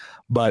 actually.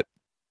 But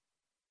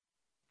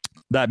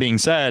that being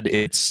said,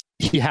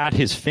 he had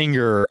his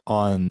finger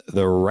on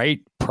the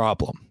right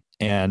problem,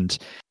 and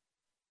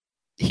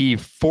he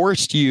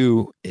forced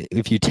you,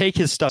 if you take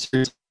his stuff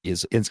seriously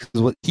is because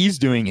what he's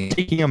doing is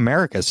taking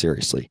America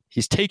seriously.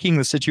 He's taking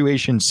the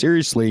situation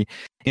seriously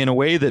in a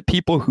way that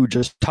people who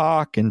just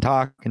talk and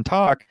talk and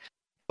talk,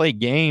 play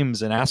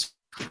games and ask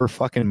for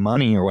fucking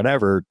money or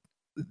whatever,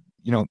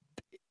 you know,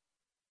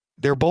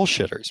 they're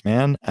bullshitters,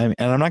 man. And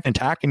I'm not going to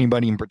attack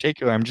anybody in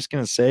particular. I'm just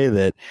going to say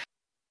that,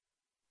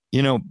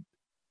 you know,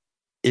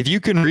 if you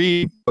can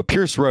read what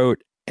Pierce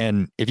wrote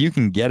and if you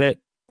can get it,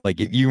 like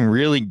if you can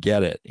really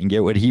get it and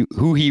get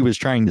who he was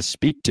trying to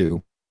speak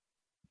to,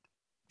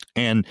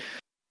 and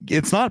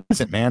it's not,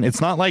 man,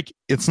 it's not,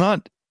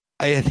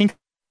 I think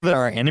that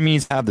our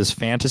enemies have this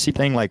fantasy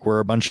thing, like we're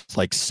a bunch of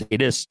like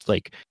sadists,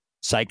 like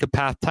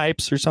psychopath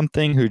types or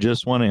something who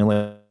just want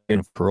to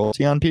inflict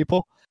cruelty on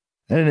people.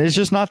 And it's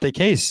just not the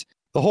case.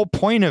 The whole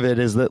point of it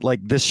is that like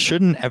this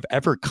shouldn't have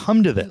ever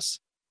come to this.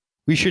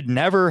 We should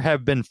never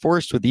have been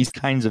forced with these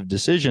kinds of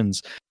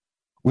decisions,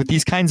 with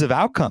these kinds of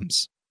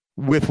outcomes,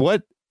 with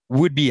what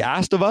would be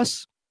asked of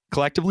us,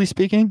 collectively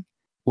speaking,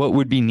 what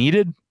would be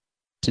needed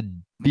to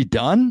be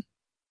done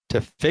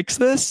to fix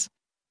this.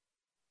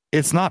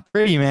 It's not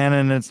pretty, man,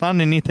 and it's not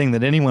anything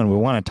that anyone would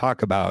want to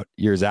talk about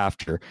years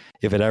after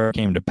if it ever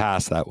came to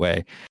pass that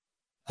way.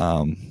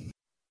 You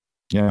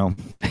know,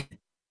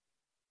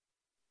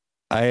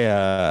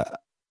 I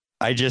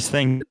just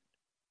think,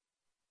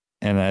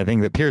 and I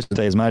think that Pierce would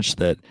say as much,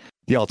 that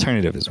the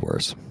alternative is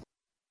worse.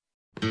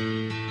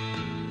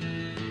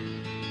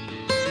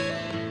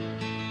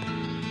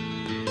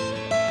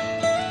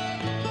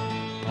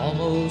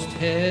 Almost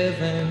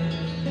heaven,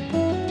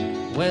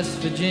 West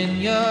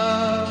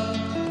Virginia,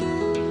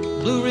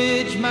 Blue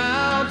Ridge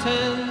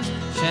Mountains,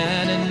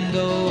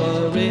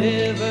 Shenandoah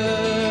River.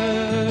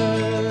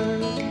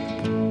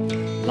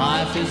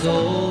 Life is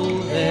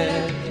old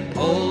there,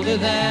 older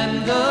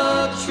than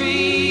the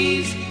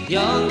trees,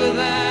 younger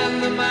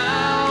than the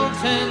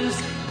mountains,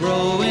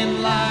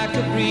 growing like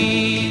a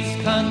breeze.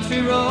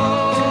 Country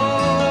roads,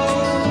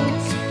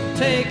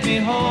 take me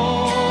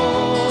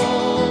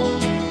home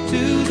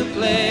to the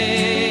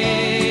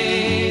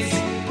place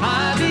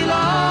I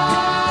belong,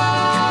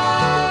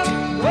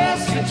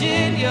 West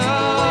Virginia,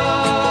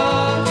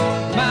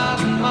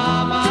 Mountain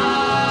Mama,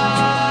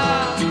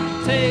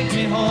 take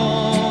me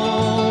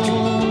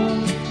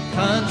home,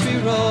 country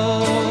roads.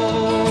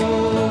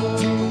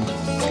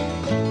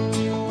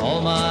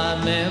 All my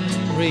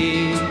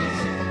memories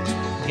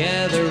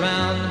gather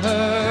round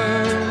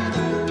her,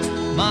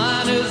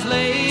 miner's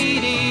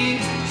lady,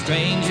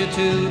 stranger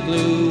to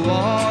blue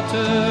water.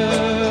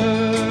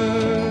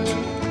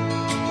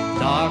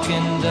 Dark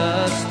and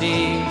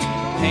dusty,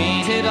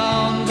 painted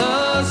on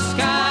the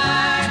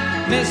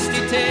sky,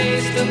 misty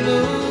taste of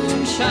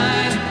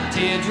moonshine,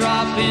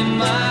 teardrop in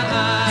my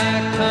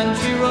eye.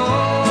 Country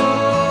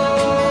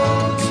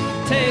roads,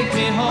 take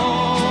me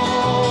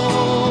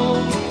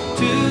home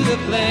to the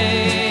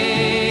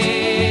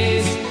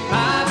place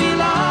I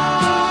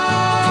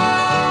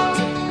belong,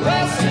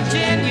 West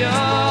Virginia,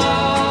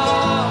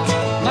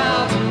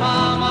 Mountain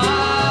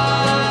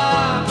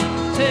Mama,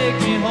 take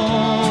me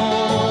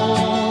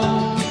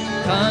home,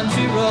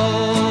 country roads.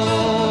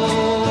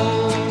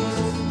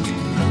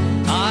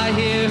 I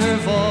hear her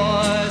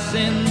voice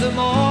in the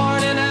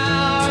morning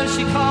hour,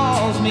 she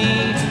calls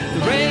me.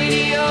 The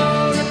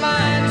radio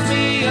reminds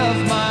me of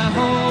my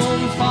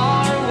home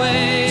far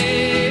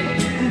away.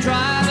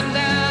 Driving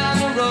down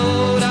the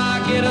road, I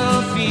get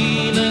a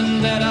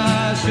feeling that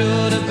I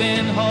should have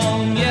been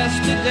home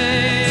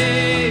yesterday.